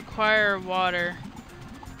 they require water.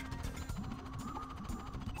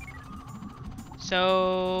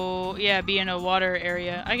 So yeah, be in a water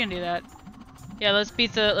area. I can do that. Yeah, let's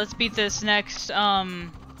beat this next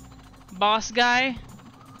boss guy,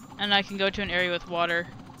 and I can go to an area with water.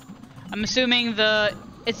 I'm assuming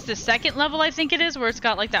it's the second level, I think it is, where it's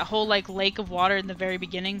got like that whole like lake of water in the very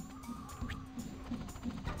beginning.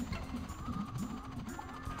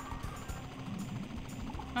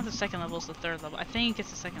 Not the second level, it's the third level. I think it's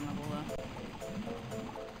the second level though.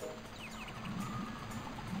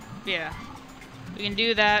 Yeah. We can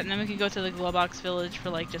do that, and then we can go to the Glowbox Village for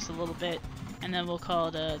like just a little bit, and then we'll call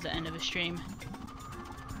it the end of the stream.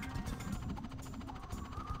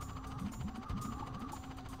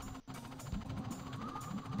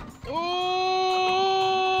 Oh!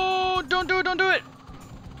 Don't do it! Don't do it!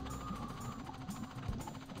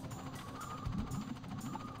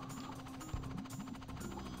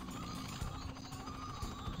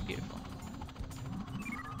 Beautiful.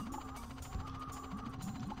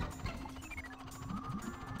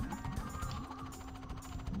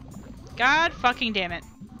 God fucking damn it.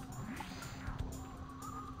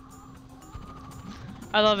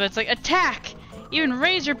 I love it. It's like, attack! Even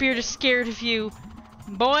Razorbeard is scared of you.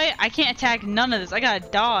 Boy, I can't attack none of this. I gotta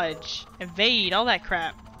dodge, evade, all that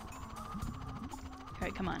crap.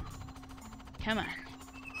 Alright, come on. Come on.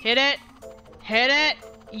 Hit it! Hit it!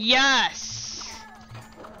 Yes!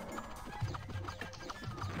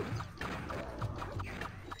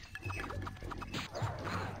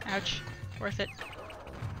 Ouch. Worth it.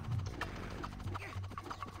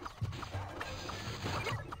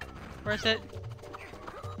 Worth it.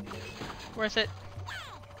 Worth it.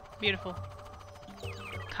 Beautiful.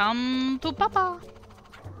 Come to Papa.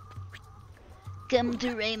 Come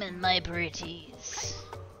to Rayman, my pretties.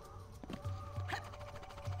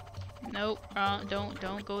 Nope.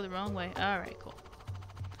 Don't go the wrong way. All right, cool.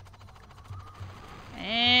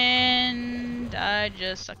 And I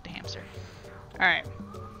just sucked a hamster. All right.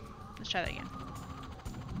 Let's try that again.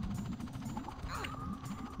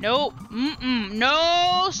 Nope.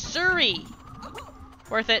 No, siree.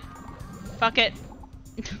 Worth it. Fuck it.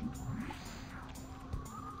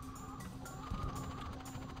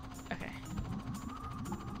 Okay.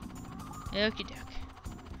 Okie doke.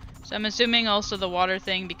 So I'm assuming also the water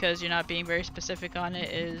thing, because you're not being very specific on it,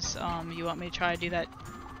 is you want me to try to do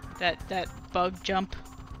that bug jump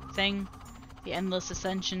thing, the endless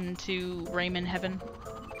ascension to Rayman heaven.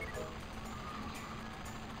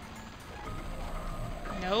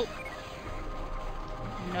 Nope.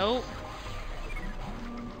 Nope.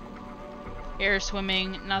 Air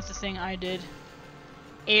swimming, not the thing I did.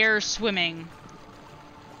 Air swimming.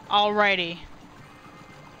 Alrighty.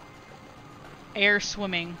 Air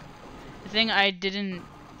swimming. The thing I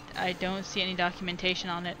don't see any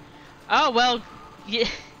documentation on it. Oh, well, yeah.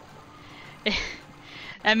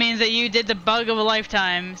 That means that you did the bug of a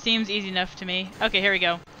lifetime. Seems easy enough to me. Okay, here we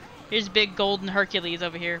go. Here's big golden Hercules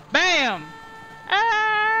over here. BAM!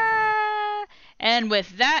 Ah! And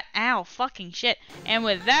with that, ow, fucking shit. And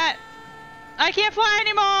with that, I can't fly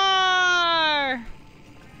anymore!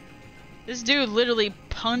 This dude literally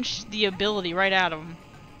punched the ability right out of him.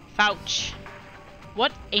 Fouch.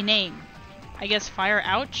 What a name. I guess fire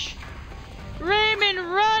ouch? Rayman,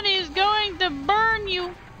 run! He's going to burn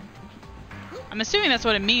you! I'm assuming that's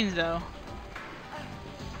what it means, though.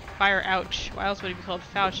 Fire ouch. Why else would it be called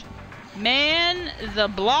Fouch? Man, the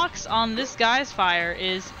blocks on this guy's fire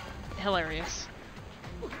is hilarious.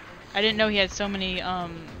 I didn't know he had so many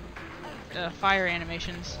fire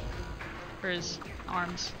animations for his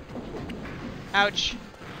arms. Ouch.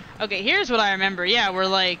 Okay, here's what I remember. Yeah, we're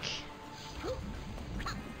like,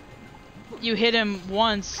 you hit him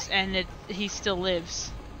once and he still lives.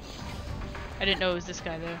 I didn't know it was this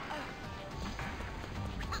guy though.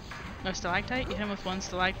 No stalactite? You hit him with one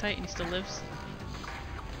stalactite and he still lives?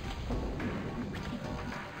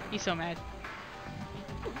 He's so mad.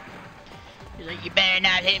 He's like, you better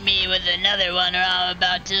not hit me with another one or I'm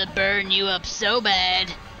about to burn you up so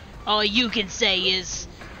bad. All you can say is,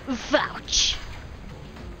 Fouch.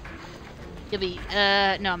 You'll be, no,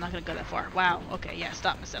 I'm not gonna go that far. Wow, okay, yeah,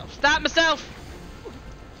 stop myself. Stop myself!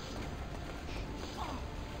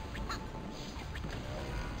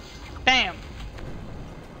 Bam!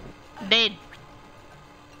 Dead.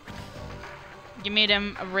 Give me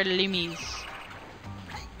them relimies.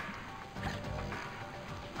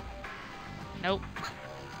 Nope.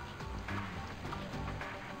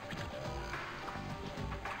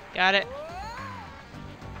 Got it.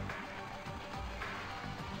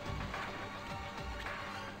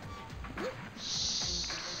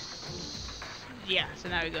 Yeah, so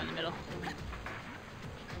now we go in the middle.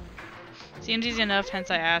 Seems easy enough,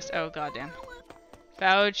 hence I asked. Oh, goddamn.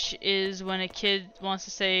 Fouch is when a kid wants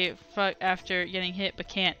to say fuck after getting hit but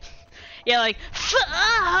can't. Yeah, like,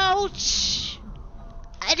 Fouch!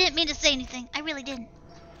 I didn't mean to say anything. I really didn't.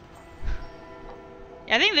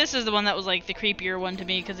 Yeah, I think this is the one that was like the creepier one to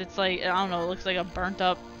me, because it's like, I don't know, it looks like a burnt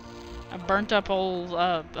up old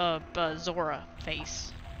Zora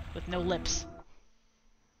face with no lips.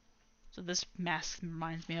 So this mask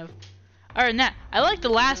reminds me of. Other than that, I like the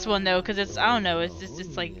last one though, because it's, I don't know,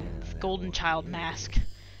 it's like golden child mask.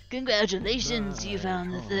 Congratulations, you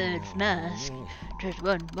found the third mask. Just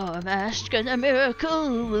one more mask and a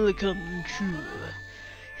miracle will come true.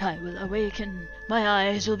 I will awaken, my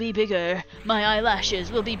eyes will be bigger, my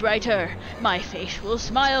eyelashes will be brighter, my face will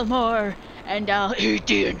smile more, and I'll eat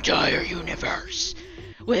the entire universe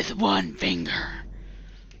with one finger.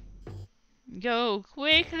 Go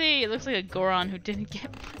quickly! It looks like a Goron who didn't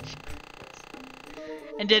get much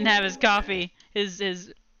and didn't have his coffee,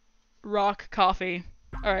 his rock coffee.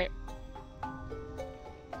 All right.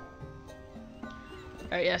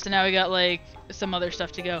 Alright, yeah, so now we got like some other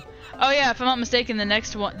stuff to go. Oh yeah, if I'm not mistaken, the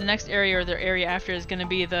next area or the area after is gonna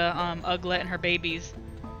be the Uglet and her babies.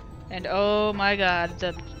 And oh my god,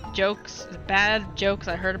 the jokes, the bad jokes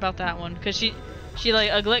I heard about that one. Cause she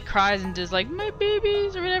like, Uglet cries and does like, my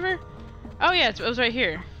babies or whatever. Oh yeah, it was right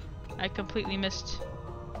here. I completely missed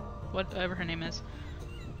whatever her name is.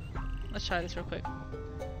 Let's try this real quick.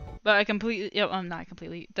 But I completely, not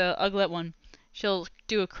completely, the Uglet one. She'll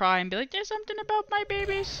do a cry and be like, there's something about my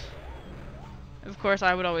babies. Of course,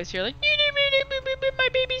 I would always hear like, my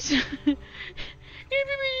babies.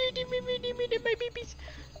 My babies.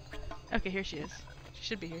 Okay, here she is. She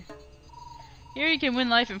should be here. Here you can win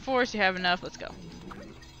life and force. You have enough. Let's go.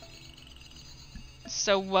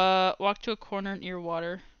 So, walk to a corner near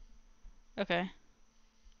water. Okay.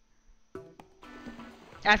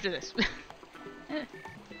 After this.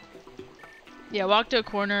 Yeah, walk to a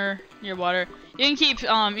corner near water. You can keep,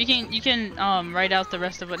 you can write out the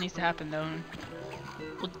rest of what needs to happen though. And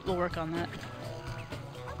we'll work on that.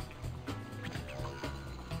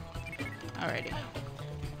 Alrighty.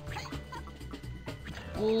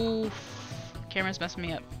 Oof. Camera's messing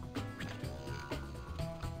me up.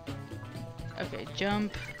 Okay,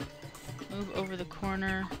 jump. Move over the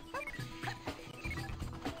corner.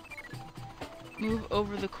 Move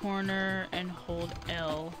over the corner and hold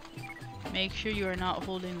L. Make sure you are not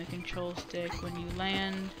holding the control stick when you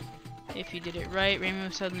land. If you did it right, Rayman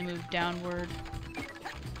will suddenly move downward.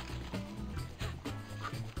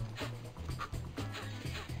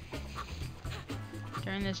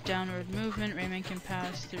 During this downward movement, Rayman can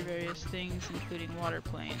pass through various things, including water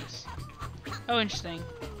planes. Oh, interesting.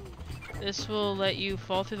 This will let you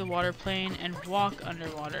fall through the water plane and walk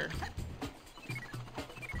underwater.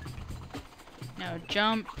 Now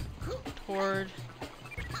jump toward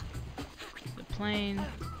the plane,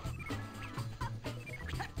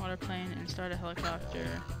 water plane, and start a helicopter.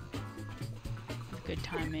 With good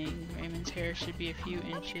timing, Rayman's hair should be a few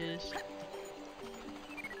inches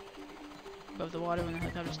above the water when the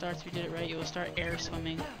helicopter starts. If you did it right, you will start air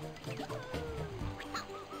swimming,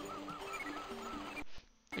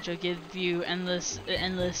 which will give you endless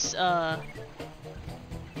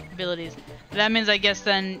abilities. That means, I guess,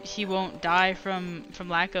 then he won't die from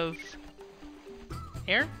lack of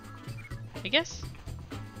air, I guess.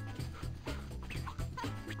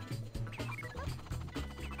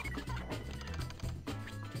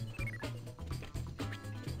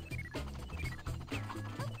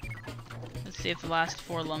 Let's see if the last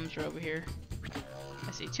 4 lums are over here.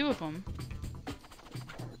 I see 2 of them.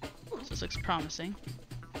 So this looks promising.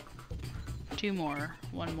 2 more.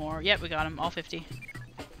 1 more. Yep, we got them. All 50.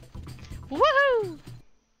 Woohoo!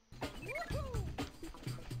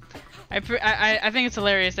 I think it's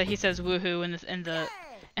hilarious that he says woohoo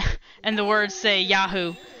and the words say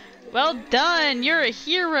Yahoo. Well done! You're a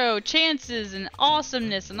hero! Chances and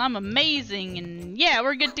awesomeness, and I'm amazing, and yeah,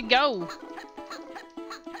 we're good to go!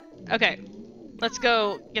 Okay, let's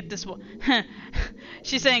go get this one.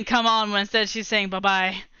 She's saying come on when instead she's saying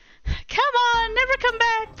bye-bye. Come on! Never come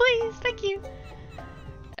back! Please! Thank you!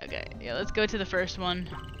 Okay, yeah, let's go to the first one.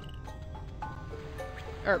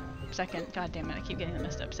 Or, second. God damn it, I keep getting it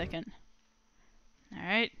messed up. Second.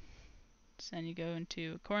 Alright. So then you go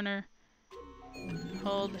into a corner.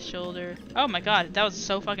 Hold the shoulder. Oh my god, that was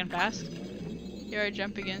so fucking fast. Here I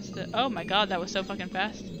jump against the... Oh my god, that was so fucking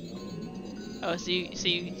fast. Oh, so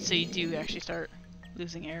you do actually start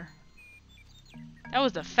losing air. That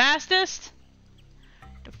was the fastest?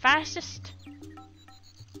 The fastest?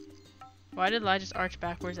 Why did Lai just arch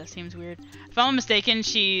backwards? That seems weird. If I'm not mistaken,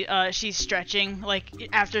 she's stretching, like,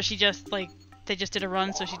 after she just, like, they just did a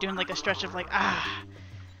run, so she's doing, like, a stretch of, like, that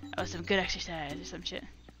was some good exercise or some shit.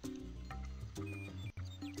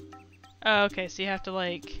 Oh, okay, so you have to,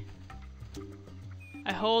 like,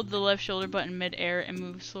 I hold the left shoulder button mid-air and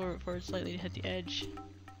move forward slightly to hit the edge.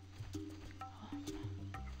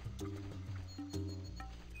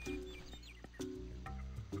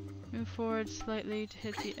 Move forward slightly to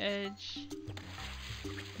hit the edge.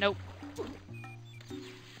 Nope.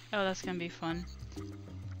 Oh, that's gonna be fun.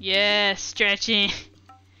 Yes, stretching.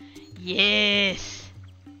 Yes.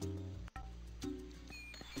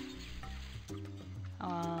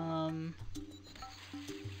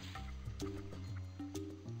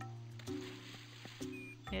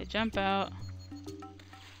 Yeah, jump out.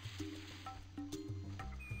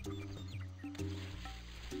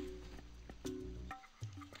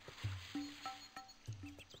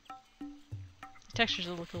 The textures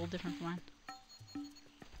will look a little different from mine.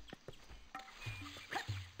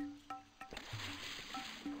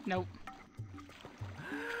 Nope.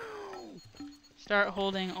 Start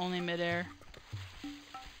holding only midair.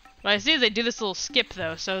 But I see they do this little skip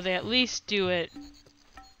though, so they at least do it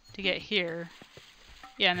to get here.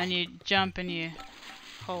 Yeah, and then you jump and you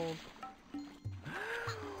hold.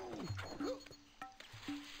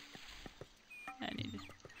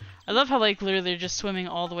 I love how, like, literally they're just swimming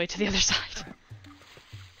all the way to the other side.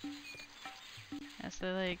 Yeah,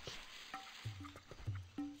 so like...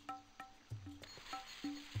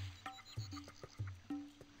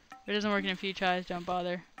 If it doesn't work in a few tries, don't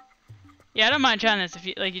bother. Yeah, I don't mind trying this, if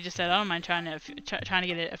you, like you just said, I don't mind trying to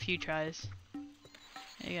get it a few tries.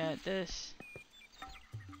 You got this.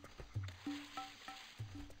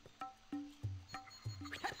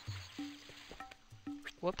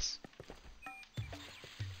 Whoops.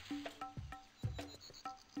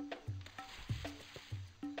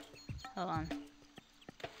 Hold on.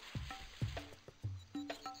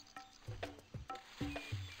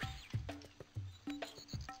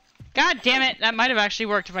 God damn it! That might have actually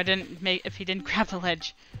worked if he didn't grab the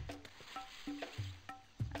ledge.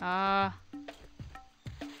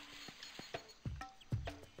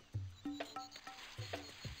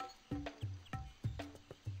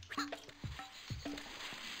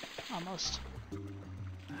 Almost.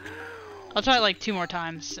 I'll try it like 2 more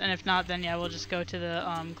times, and if not, then yeah, we'll just go to the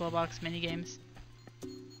Glowbox minigames.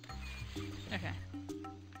 Okay.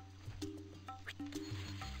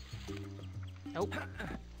 Nope.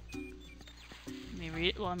 Let me read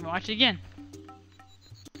it. Well, let me watch it again.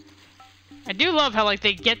 I do love how, like,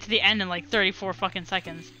 they get to the end in, like, 34 fucking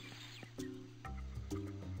seconds. You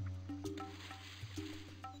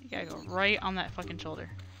gotta go right on that fucking shoulder.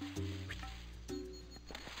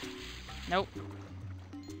 Nope.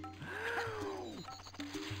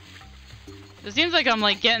 It seems like I'm,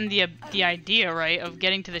 like, getting the idea right of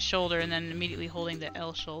getting to the shoulder and then immediately holding the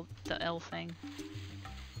L thing.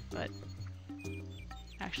 But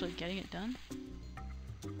actually getting it done?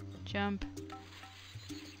 Jump.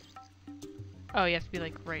 Oh, you have to be,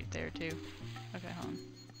 like, right there, too. Okay, hold on.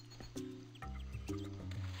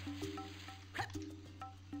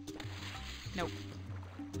 Nope.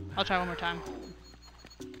 I'll try one more time.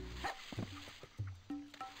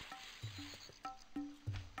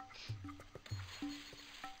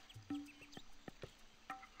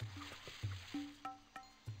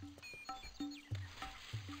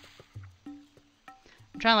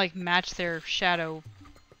 I'm trying to, like, match their shadow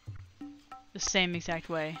the same exact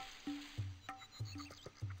way.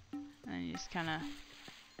 And you just kinda...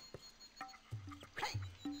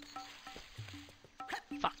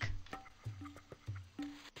 Fuck.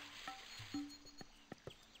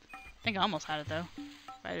 I think I almost had it, though.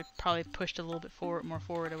 If I had probably pushed a little bit more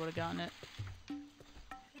forward, I would have gotten it.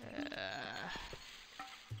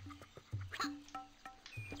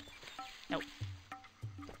 Nope.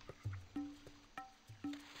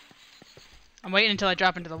 I'm waiting until I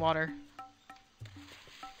drop into the water.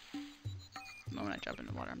 The moment I drop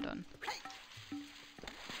into the water, I'm done.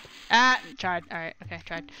 Ah! Tried. Alright, okay,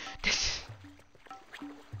 tried.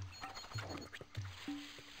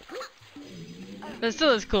 But it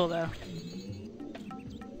still is cool, though.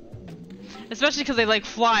 Especially because they, like,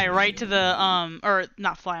 fly right to the, or,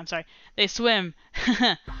 not fly, I'm sorry. They swim.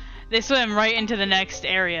 They swim right into the next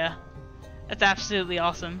area. That's absolutely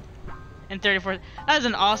awesome. In 34... That is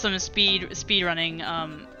an awesome speedrunning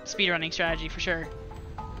strategy, for sure.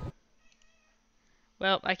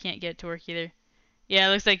 Well, I can't get it to work either. Yeah,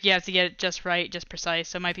 it looks like you have to get it just right, just precise.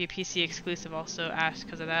 So it might be a PC exclusive also, Ash,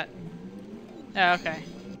 because of that. Oh, okay.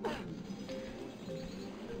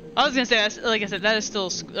 I was gonna say, like I said, that is still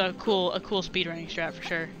a cool speedrunning strat for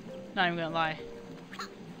sure. Not even gonna lie.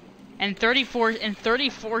 And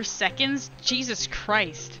 34 seconds, Jesus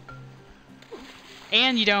Christ.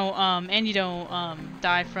 And you don't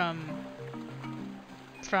die from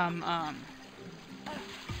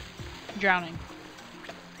drowning.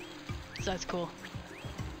 So that's cool.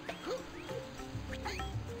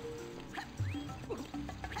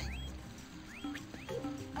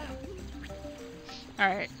 All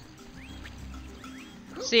right.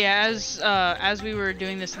 So yeah, as we were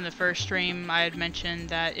doing this in the first stream, I had mentioned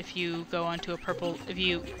that if you go onto a purple, if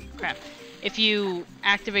you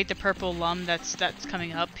activate the purple lum that's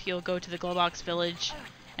coming up, you'll go to the Glowbox village.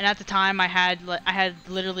 And at the time, I had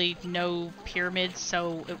literally no pyramids,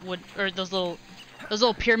 so it would, or those little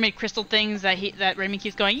pyramid crystal things that Rayman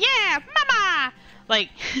keeps going, yeah, mama, like.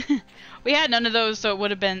 We had none of those, so it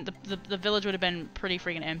would have been the village would have been pretty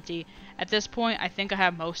freaking empty. At this point, I think I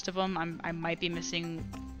have most of them. I might be missing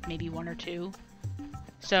maybe one or two.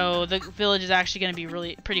 So the village is actually going to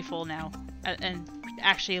be pretty full now, and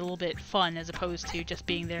actually a little bit fun as opposed to just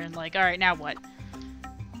being there and like, all right, now what?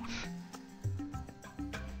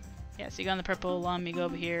 Yeah, so you go on the purple lum, you go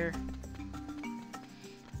over here,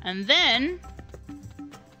 and then,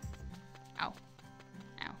 ow,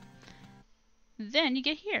 then you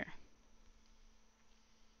get here.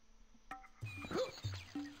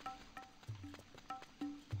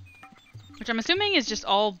 Which I'm assuming is just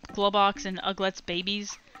all Glowbox and Uglet's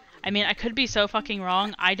babies. I mean, I could be so fucking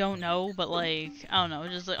wrong. I don't know, but like, I don't know.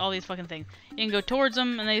 Just like all these fucking things. You can go towards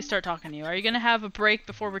them and they start talking to you. Are you gonna have a break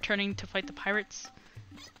before returning to fight the pirates?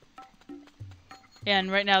 Yeah,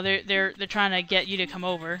 and right now they're trying to get you to come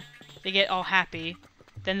over. They get all happy,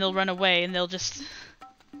 then they'll run away and they'll just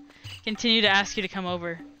continue to ask you to come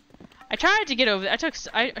over. I tried to get over.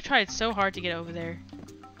 I tried so hard to get over there.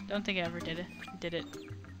 Don't think I ever did it.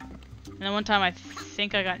 And then one time I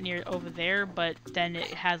think I got near over there, but then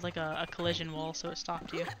it has like a collision wall, so it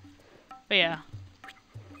stopped you. But yeah,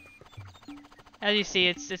 as you see,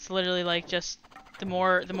 it's literally like just the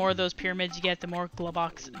more of those pyramids you get, the more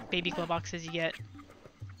baby Glowboxes you get,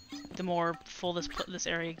 the more full this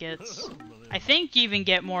area gets. I think you even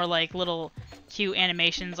get more like little cute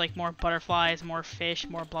animations, like more butterflies, more fish,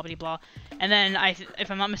 more blah blah blah. And then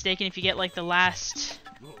if I'm not mistaken, if you get like the last.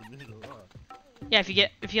 Yeah, if you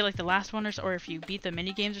get like the last one or if you beat the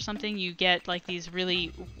mini games or something, you get like these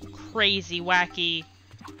really crazy, wacky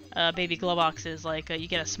baby Glowboxes. Like you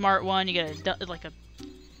get a smart one, you get like a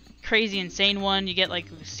crazy insane one. You get like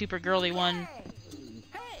a super girly one.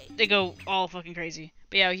 They go all fucking crazy.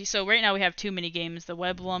 But yeah, so right now we have 2 mini games: the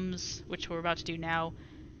Weblums, which we're about to do now,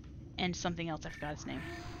 and something else. I forgot its name.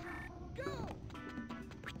 But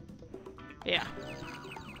yeah,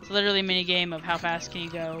 it's literally a mini game of how fast can you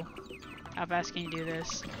go, how fast can you do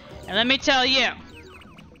this. And let me tell you,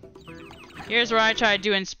 here's where I tried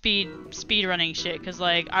doing speed running shit, because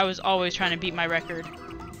like I was always trying to beat my record.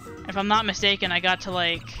 If I'm not mistaken, I got to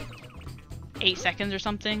like 8 seconds or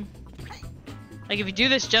something. Like if you do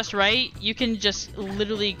this just right, you can just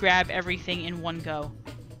literally grab everything in one go.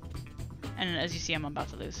 And as you see, I'm about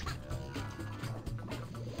to lose.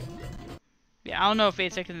 Yeah, I don't know if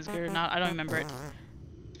 8 seconds is good or not. I don't remember it.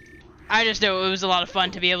 I just know it was a lot of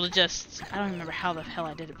fun to be able to just... I don't remember how the hell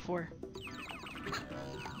I did it before.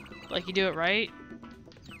 Like, you do it right,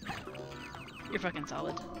 you're fucking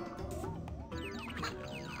solid.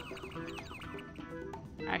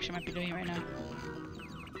 I actually might be doing it right now.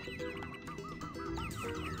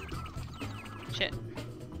 Shit.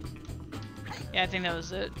 Yeah, I think that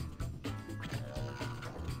was it.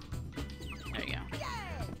 There you go.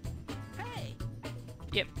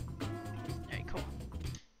 Yep. Alright, cool.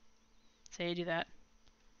 So you do that.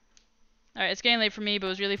 Alright, it's getting late for me, but it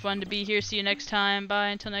was really fun to be here. See you next time. Bye.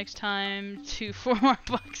 Until next time. 4 more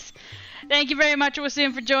bucks. Thank you very much,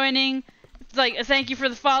 Wasim, for joining. Like, thank you for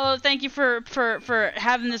the follow. Thank you for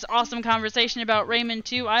having this awesome conversation about Rayman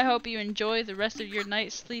 2. I hope you enjoy the rest of your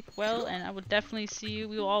night. Sleep well, and I will definitely see you.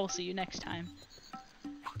 We will all see you next time.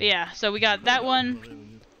 But yeah, so we got that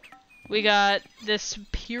one. We got this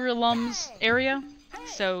Pyralums area.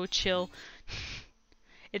 So chill.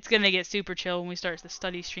 It's gonna get super chill when we start the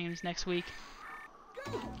study streams next week.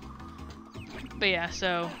 But yeah,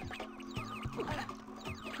 so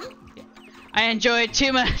I enjoyed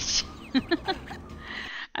too much.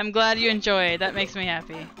 I'm glad you enjoyed. That makes me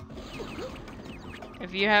happy.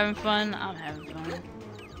 If you're having fun, I'm having fun.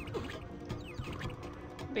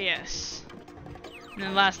 But yes. And then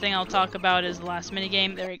the last thing I'll talk about is the last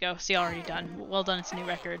minigame. There we go. See, already done. Well done, it's a new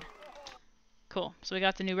record. Cool. So we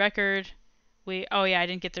got the new record. Oh yeah, I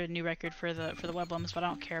didn't get the new record for the Weblums, but I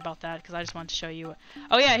don't care about that because I just wanted to show you.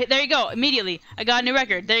 Oh yeah, there you go. Immediately, I got a new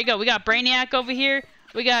record. There you go. We got Brainiac over here.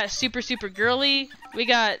 We got super girly. We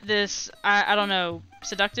got this I don't know,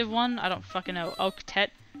 seductive one. I don't fucking know. Octet.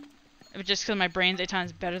 Just because my brain's 8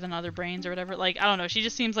 times better than other brains or whatever. Like, I don't know. She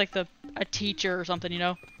just seems like a teacher or something, you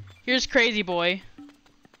know. Here's Crazy Boy.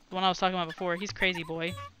 The one I was talking about before. He's Crazy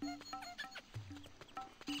Boy.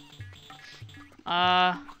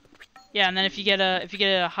 Yeah, and then if you get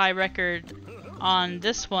a high record on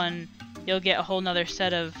this one, you'll get a whole nother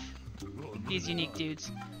set of these unique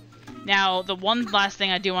dudes. Now, the one last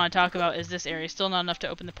thing I do want to talk about is this area. Still not enough to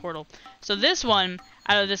open the portal. So this one,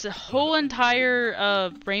 out of this whole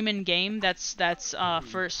entire Rayman game that's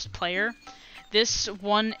first player, this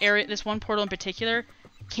one area, this one portal in particular,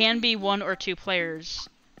 can be 1 or 2 players,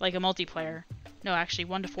 like a multiplayer. No, actually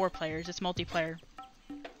 1 to 4 players. It's multiplayer.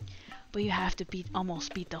 But you have to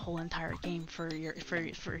almost beat the whole entire game for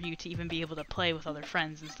you to even be able to play with other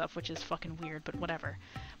friends and stuff, which is fucking weird, but whatever.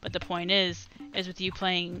 But the point is with you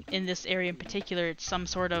playing in this area in particular, it's some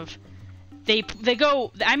sort of they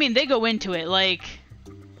go into it, like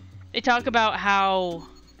they talk about how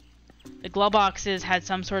the Globoxes had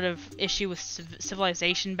some sort of issue with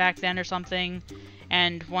civilization back then or something,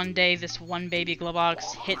 and one day this one baby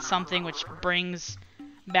Globox hits something which brings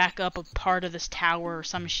back up a part of this tower or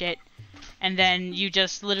some shit. And then you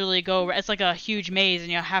just literally go, it's like a huge maze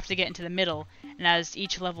and you have to get into the middle. And as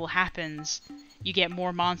each level happens, you get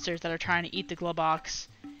more monsters that are trying to eat the Globox.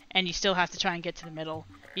 And you still have to try and get to the middle.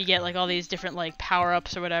 You get like all these different like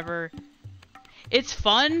power-ups or whatever. It's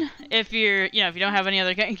fun if you're, if you don't have any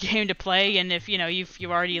other game to play. And if,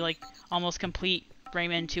 you've already like almost complete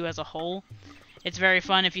Rayman 2 as a whole. It's very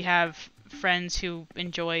fun if you have friends who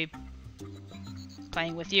enjoy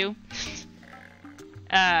playing with you.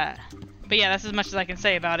 But yeah, that's as much as I can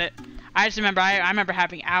say about it. I just remember, I remember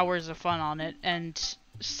having hours of fun on it, and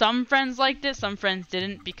some friends liked it, some friends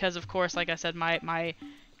didn't, because of course, like I said, my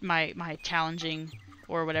challenging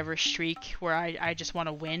or whatever streak where I just want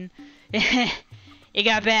to win, it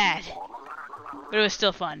got bad, but it was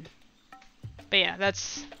still fun. But yeah,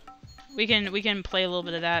 we can play a little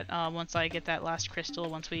bit of that once I get that last crystal,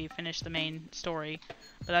 once we finish the main story.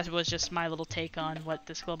 But that was just my little take on what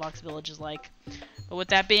this Globox village is like. But with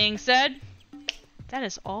that being said, that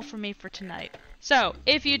is all for me for tonight. So,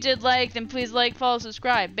 if you did like, then please like, follow,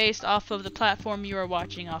 subscribe, based off of the platform you are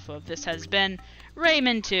watching off of. This has been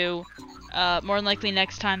Rayman 2. More than likely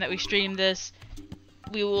next time that we stream this,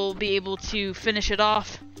 we will be able to finish it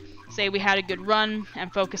off say we had a good run,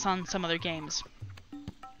 and focus on some other games.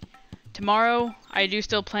 Tomorrow, I do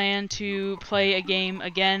still plan to play a game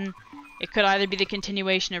again. It could either be the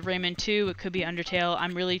continuation of Rayman 2, it could be Undertale.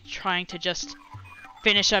 I'm really trying to just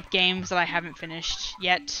finish up games that I haven't finished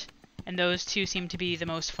yet, and those two seem to be the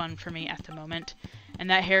most fun for me at the moment. And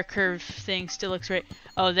that hair curve thing still looks great.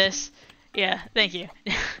 Oh, this? Yeah, thank you.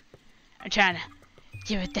 I'm trying to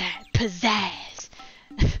give it that pizzazz.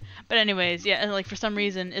 But anyways, yeah, like for some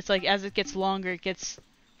reason, it's like as it gets longer, it gets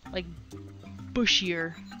like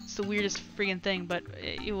bushier. It's the weirdest freaking thing, but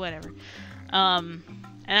whatever. And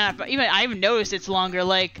I even noticed it's longer.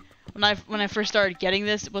 Like when I first started getting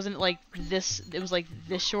this, it wasn't like this. It was like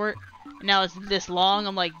this short. And now it's this long.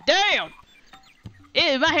 I'm like, damn!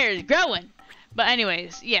 Ew, my hair is growing. But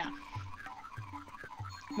anyways, yeah.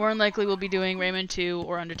 More than likely, we'll be doing Rayman 2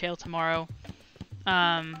 or Undertale tomorrow.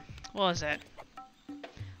 What was it?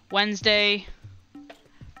 Wednesday.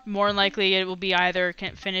 More than likely, it will be either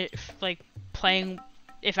finish like playing.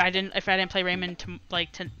 If I didn't play Rayman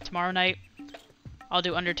tomorrow night, I'll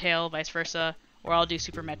do Undertale, vice versa, or I'll do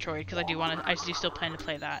Super Metroid because I do still plan to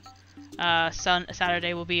play that.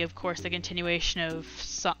 Saturday will be, of course, the continuation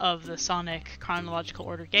of the Sonic chronological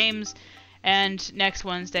order games, and next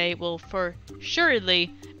Wednesday will for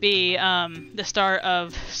suredly be the start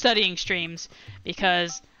of studying streams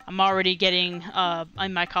because I'm already getting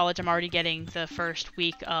in my college. I'm already getting the first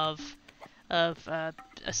week of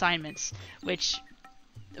assignments, which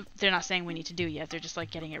they're not saying we need to do yet. They're just like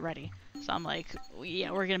getting it ready. So I'm like,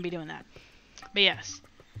 yeah, we're gonna be doing that. But yes.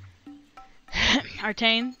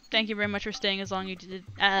 Artane, thank you very much for staying as long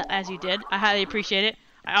as you did. I highly appreciate it.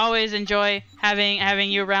 I always enjoy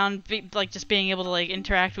having you around, just being able to like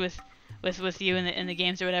interact with you in the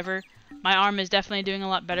games or whatever. My arm is definitely doing a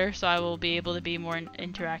lot better, so I will be able to be more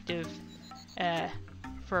interactive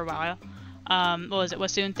for a while. What was it?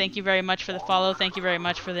 Wasoon, thank you very much for the follow. Thank you very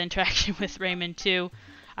much for the interaction with Rayman 2.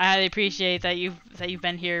 I highly appreciate that you've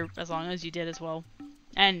been here as long as you did as well.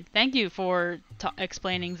 And thank you for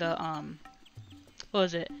explaining the what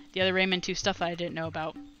was it? The other Rayman 2 stuff that I didn't know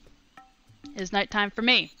about. It's nighttime for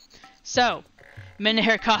me. So, minute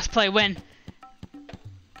hair cosplay when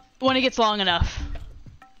it gets long enough.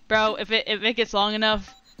 Bro, if it gets long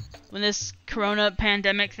enough, when this corona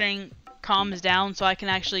pandemic thing calms down so I can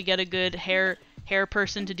actually get a good hair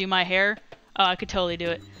person to do my hair, oh, I could totally do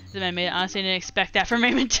it. I honestly didn't expect that from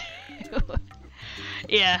Rayman 2.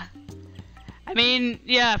 Yeah. I mean,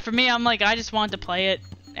 yeah, for me, I'm like, I just wanted to play it,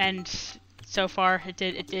 and so far, it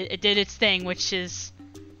did its thing, which is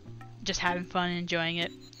just having fun and enjoying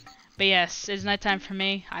it. But yes, it's nighttime for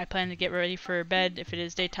me. I plan to get ready for bed. If it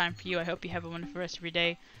is daytime for you, I hope you have a wonderful rest of your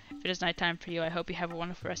day. If it is nighttime for you, I hope you have a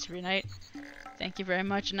wonderful rest of your night. Thank you very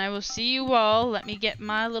much, and I will see you all. Let me get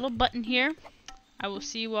my little button here. I will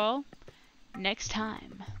see you all next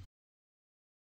time.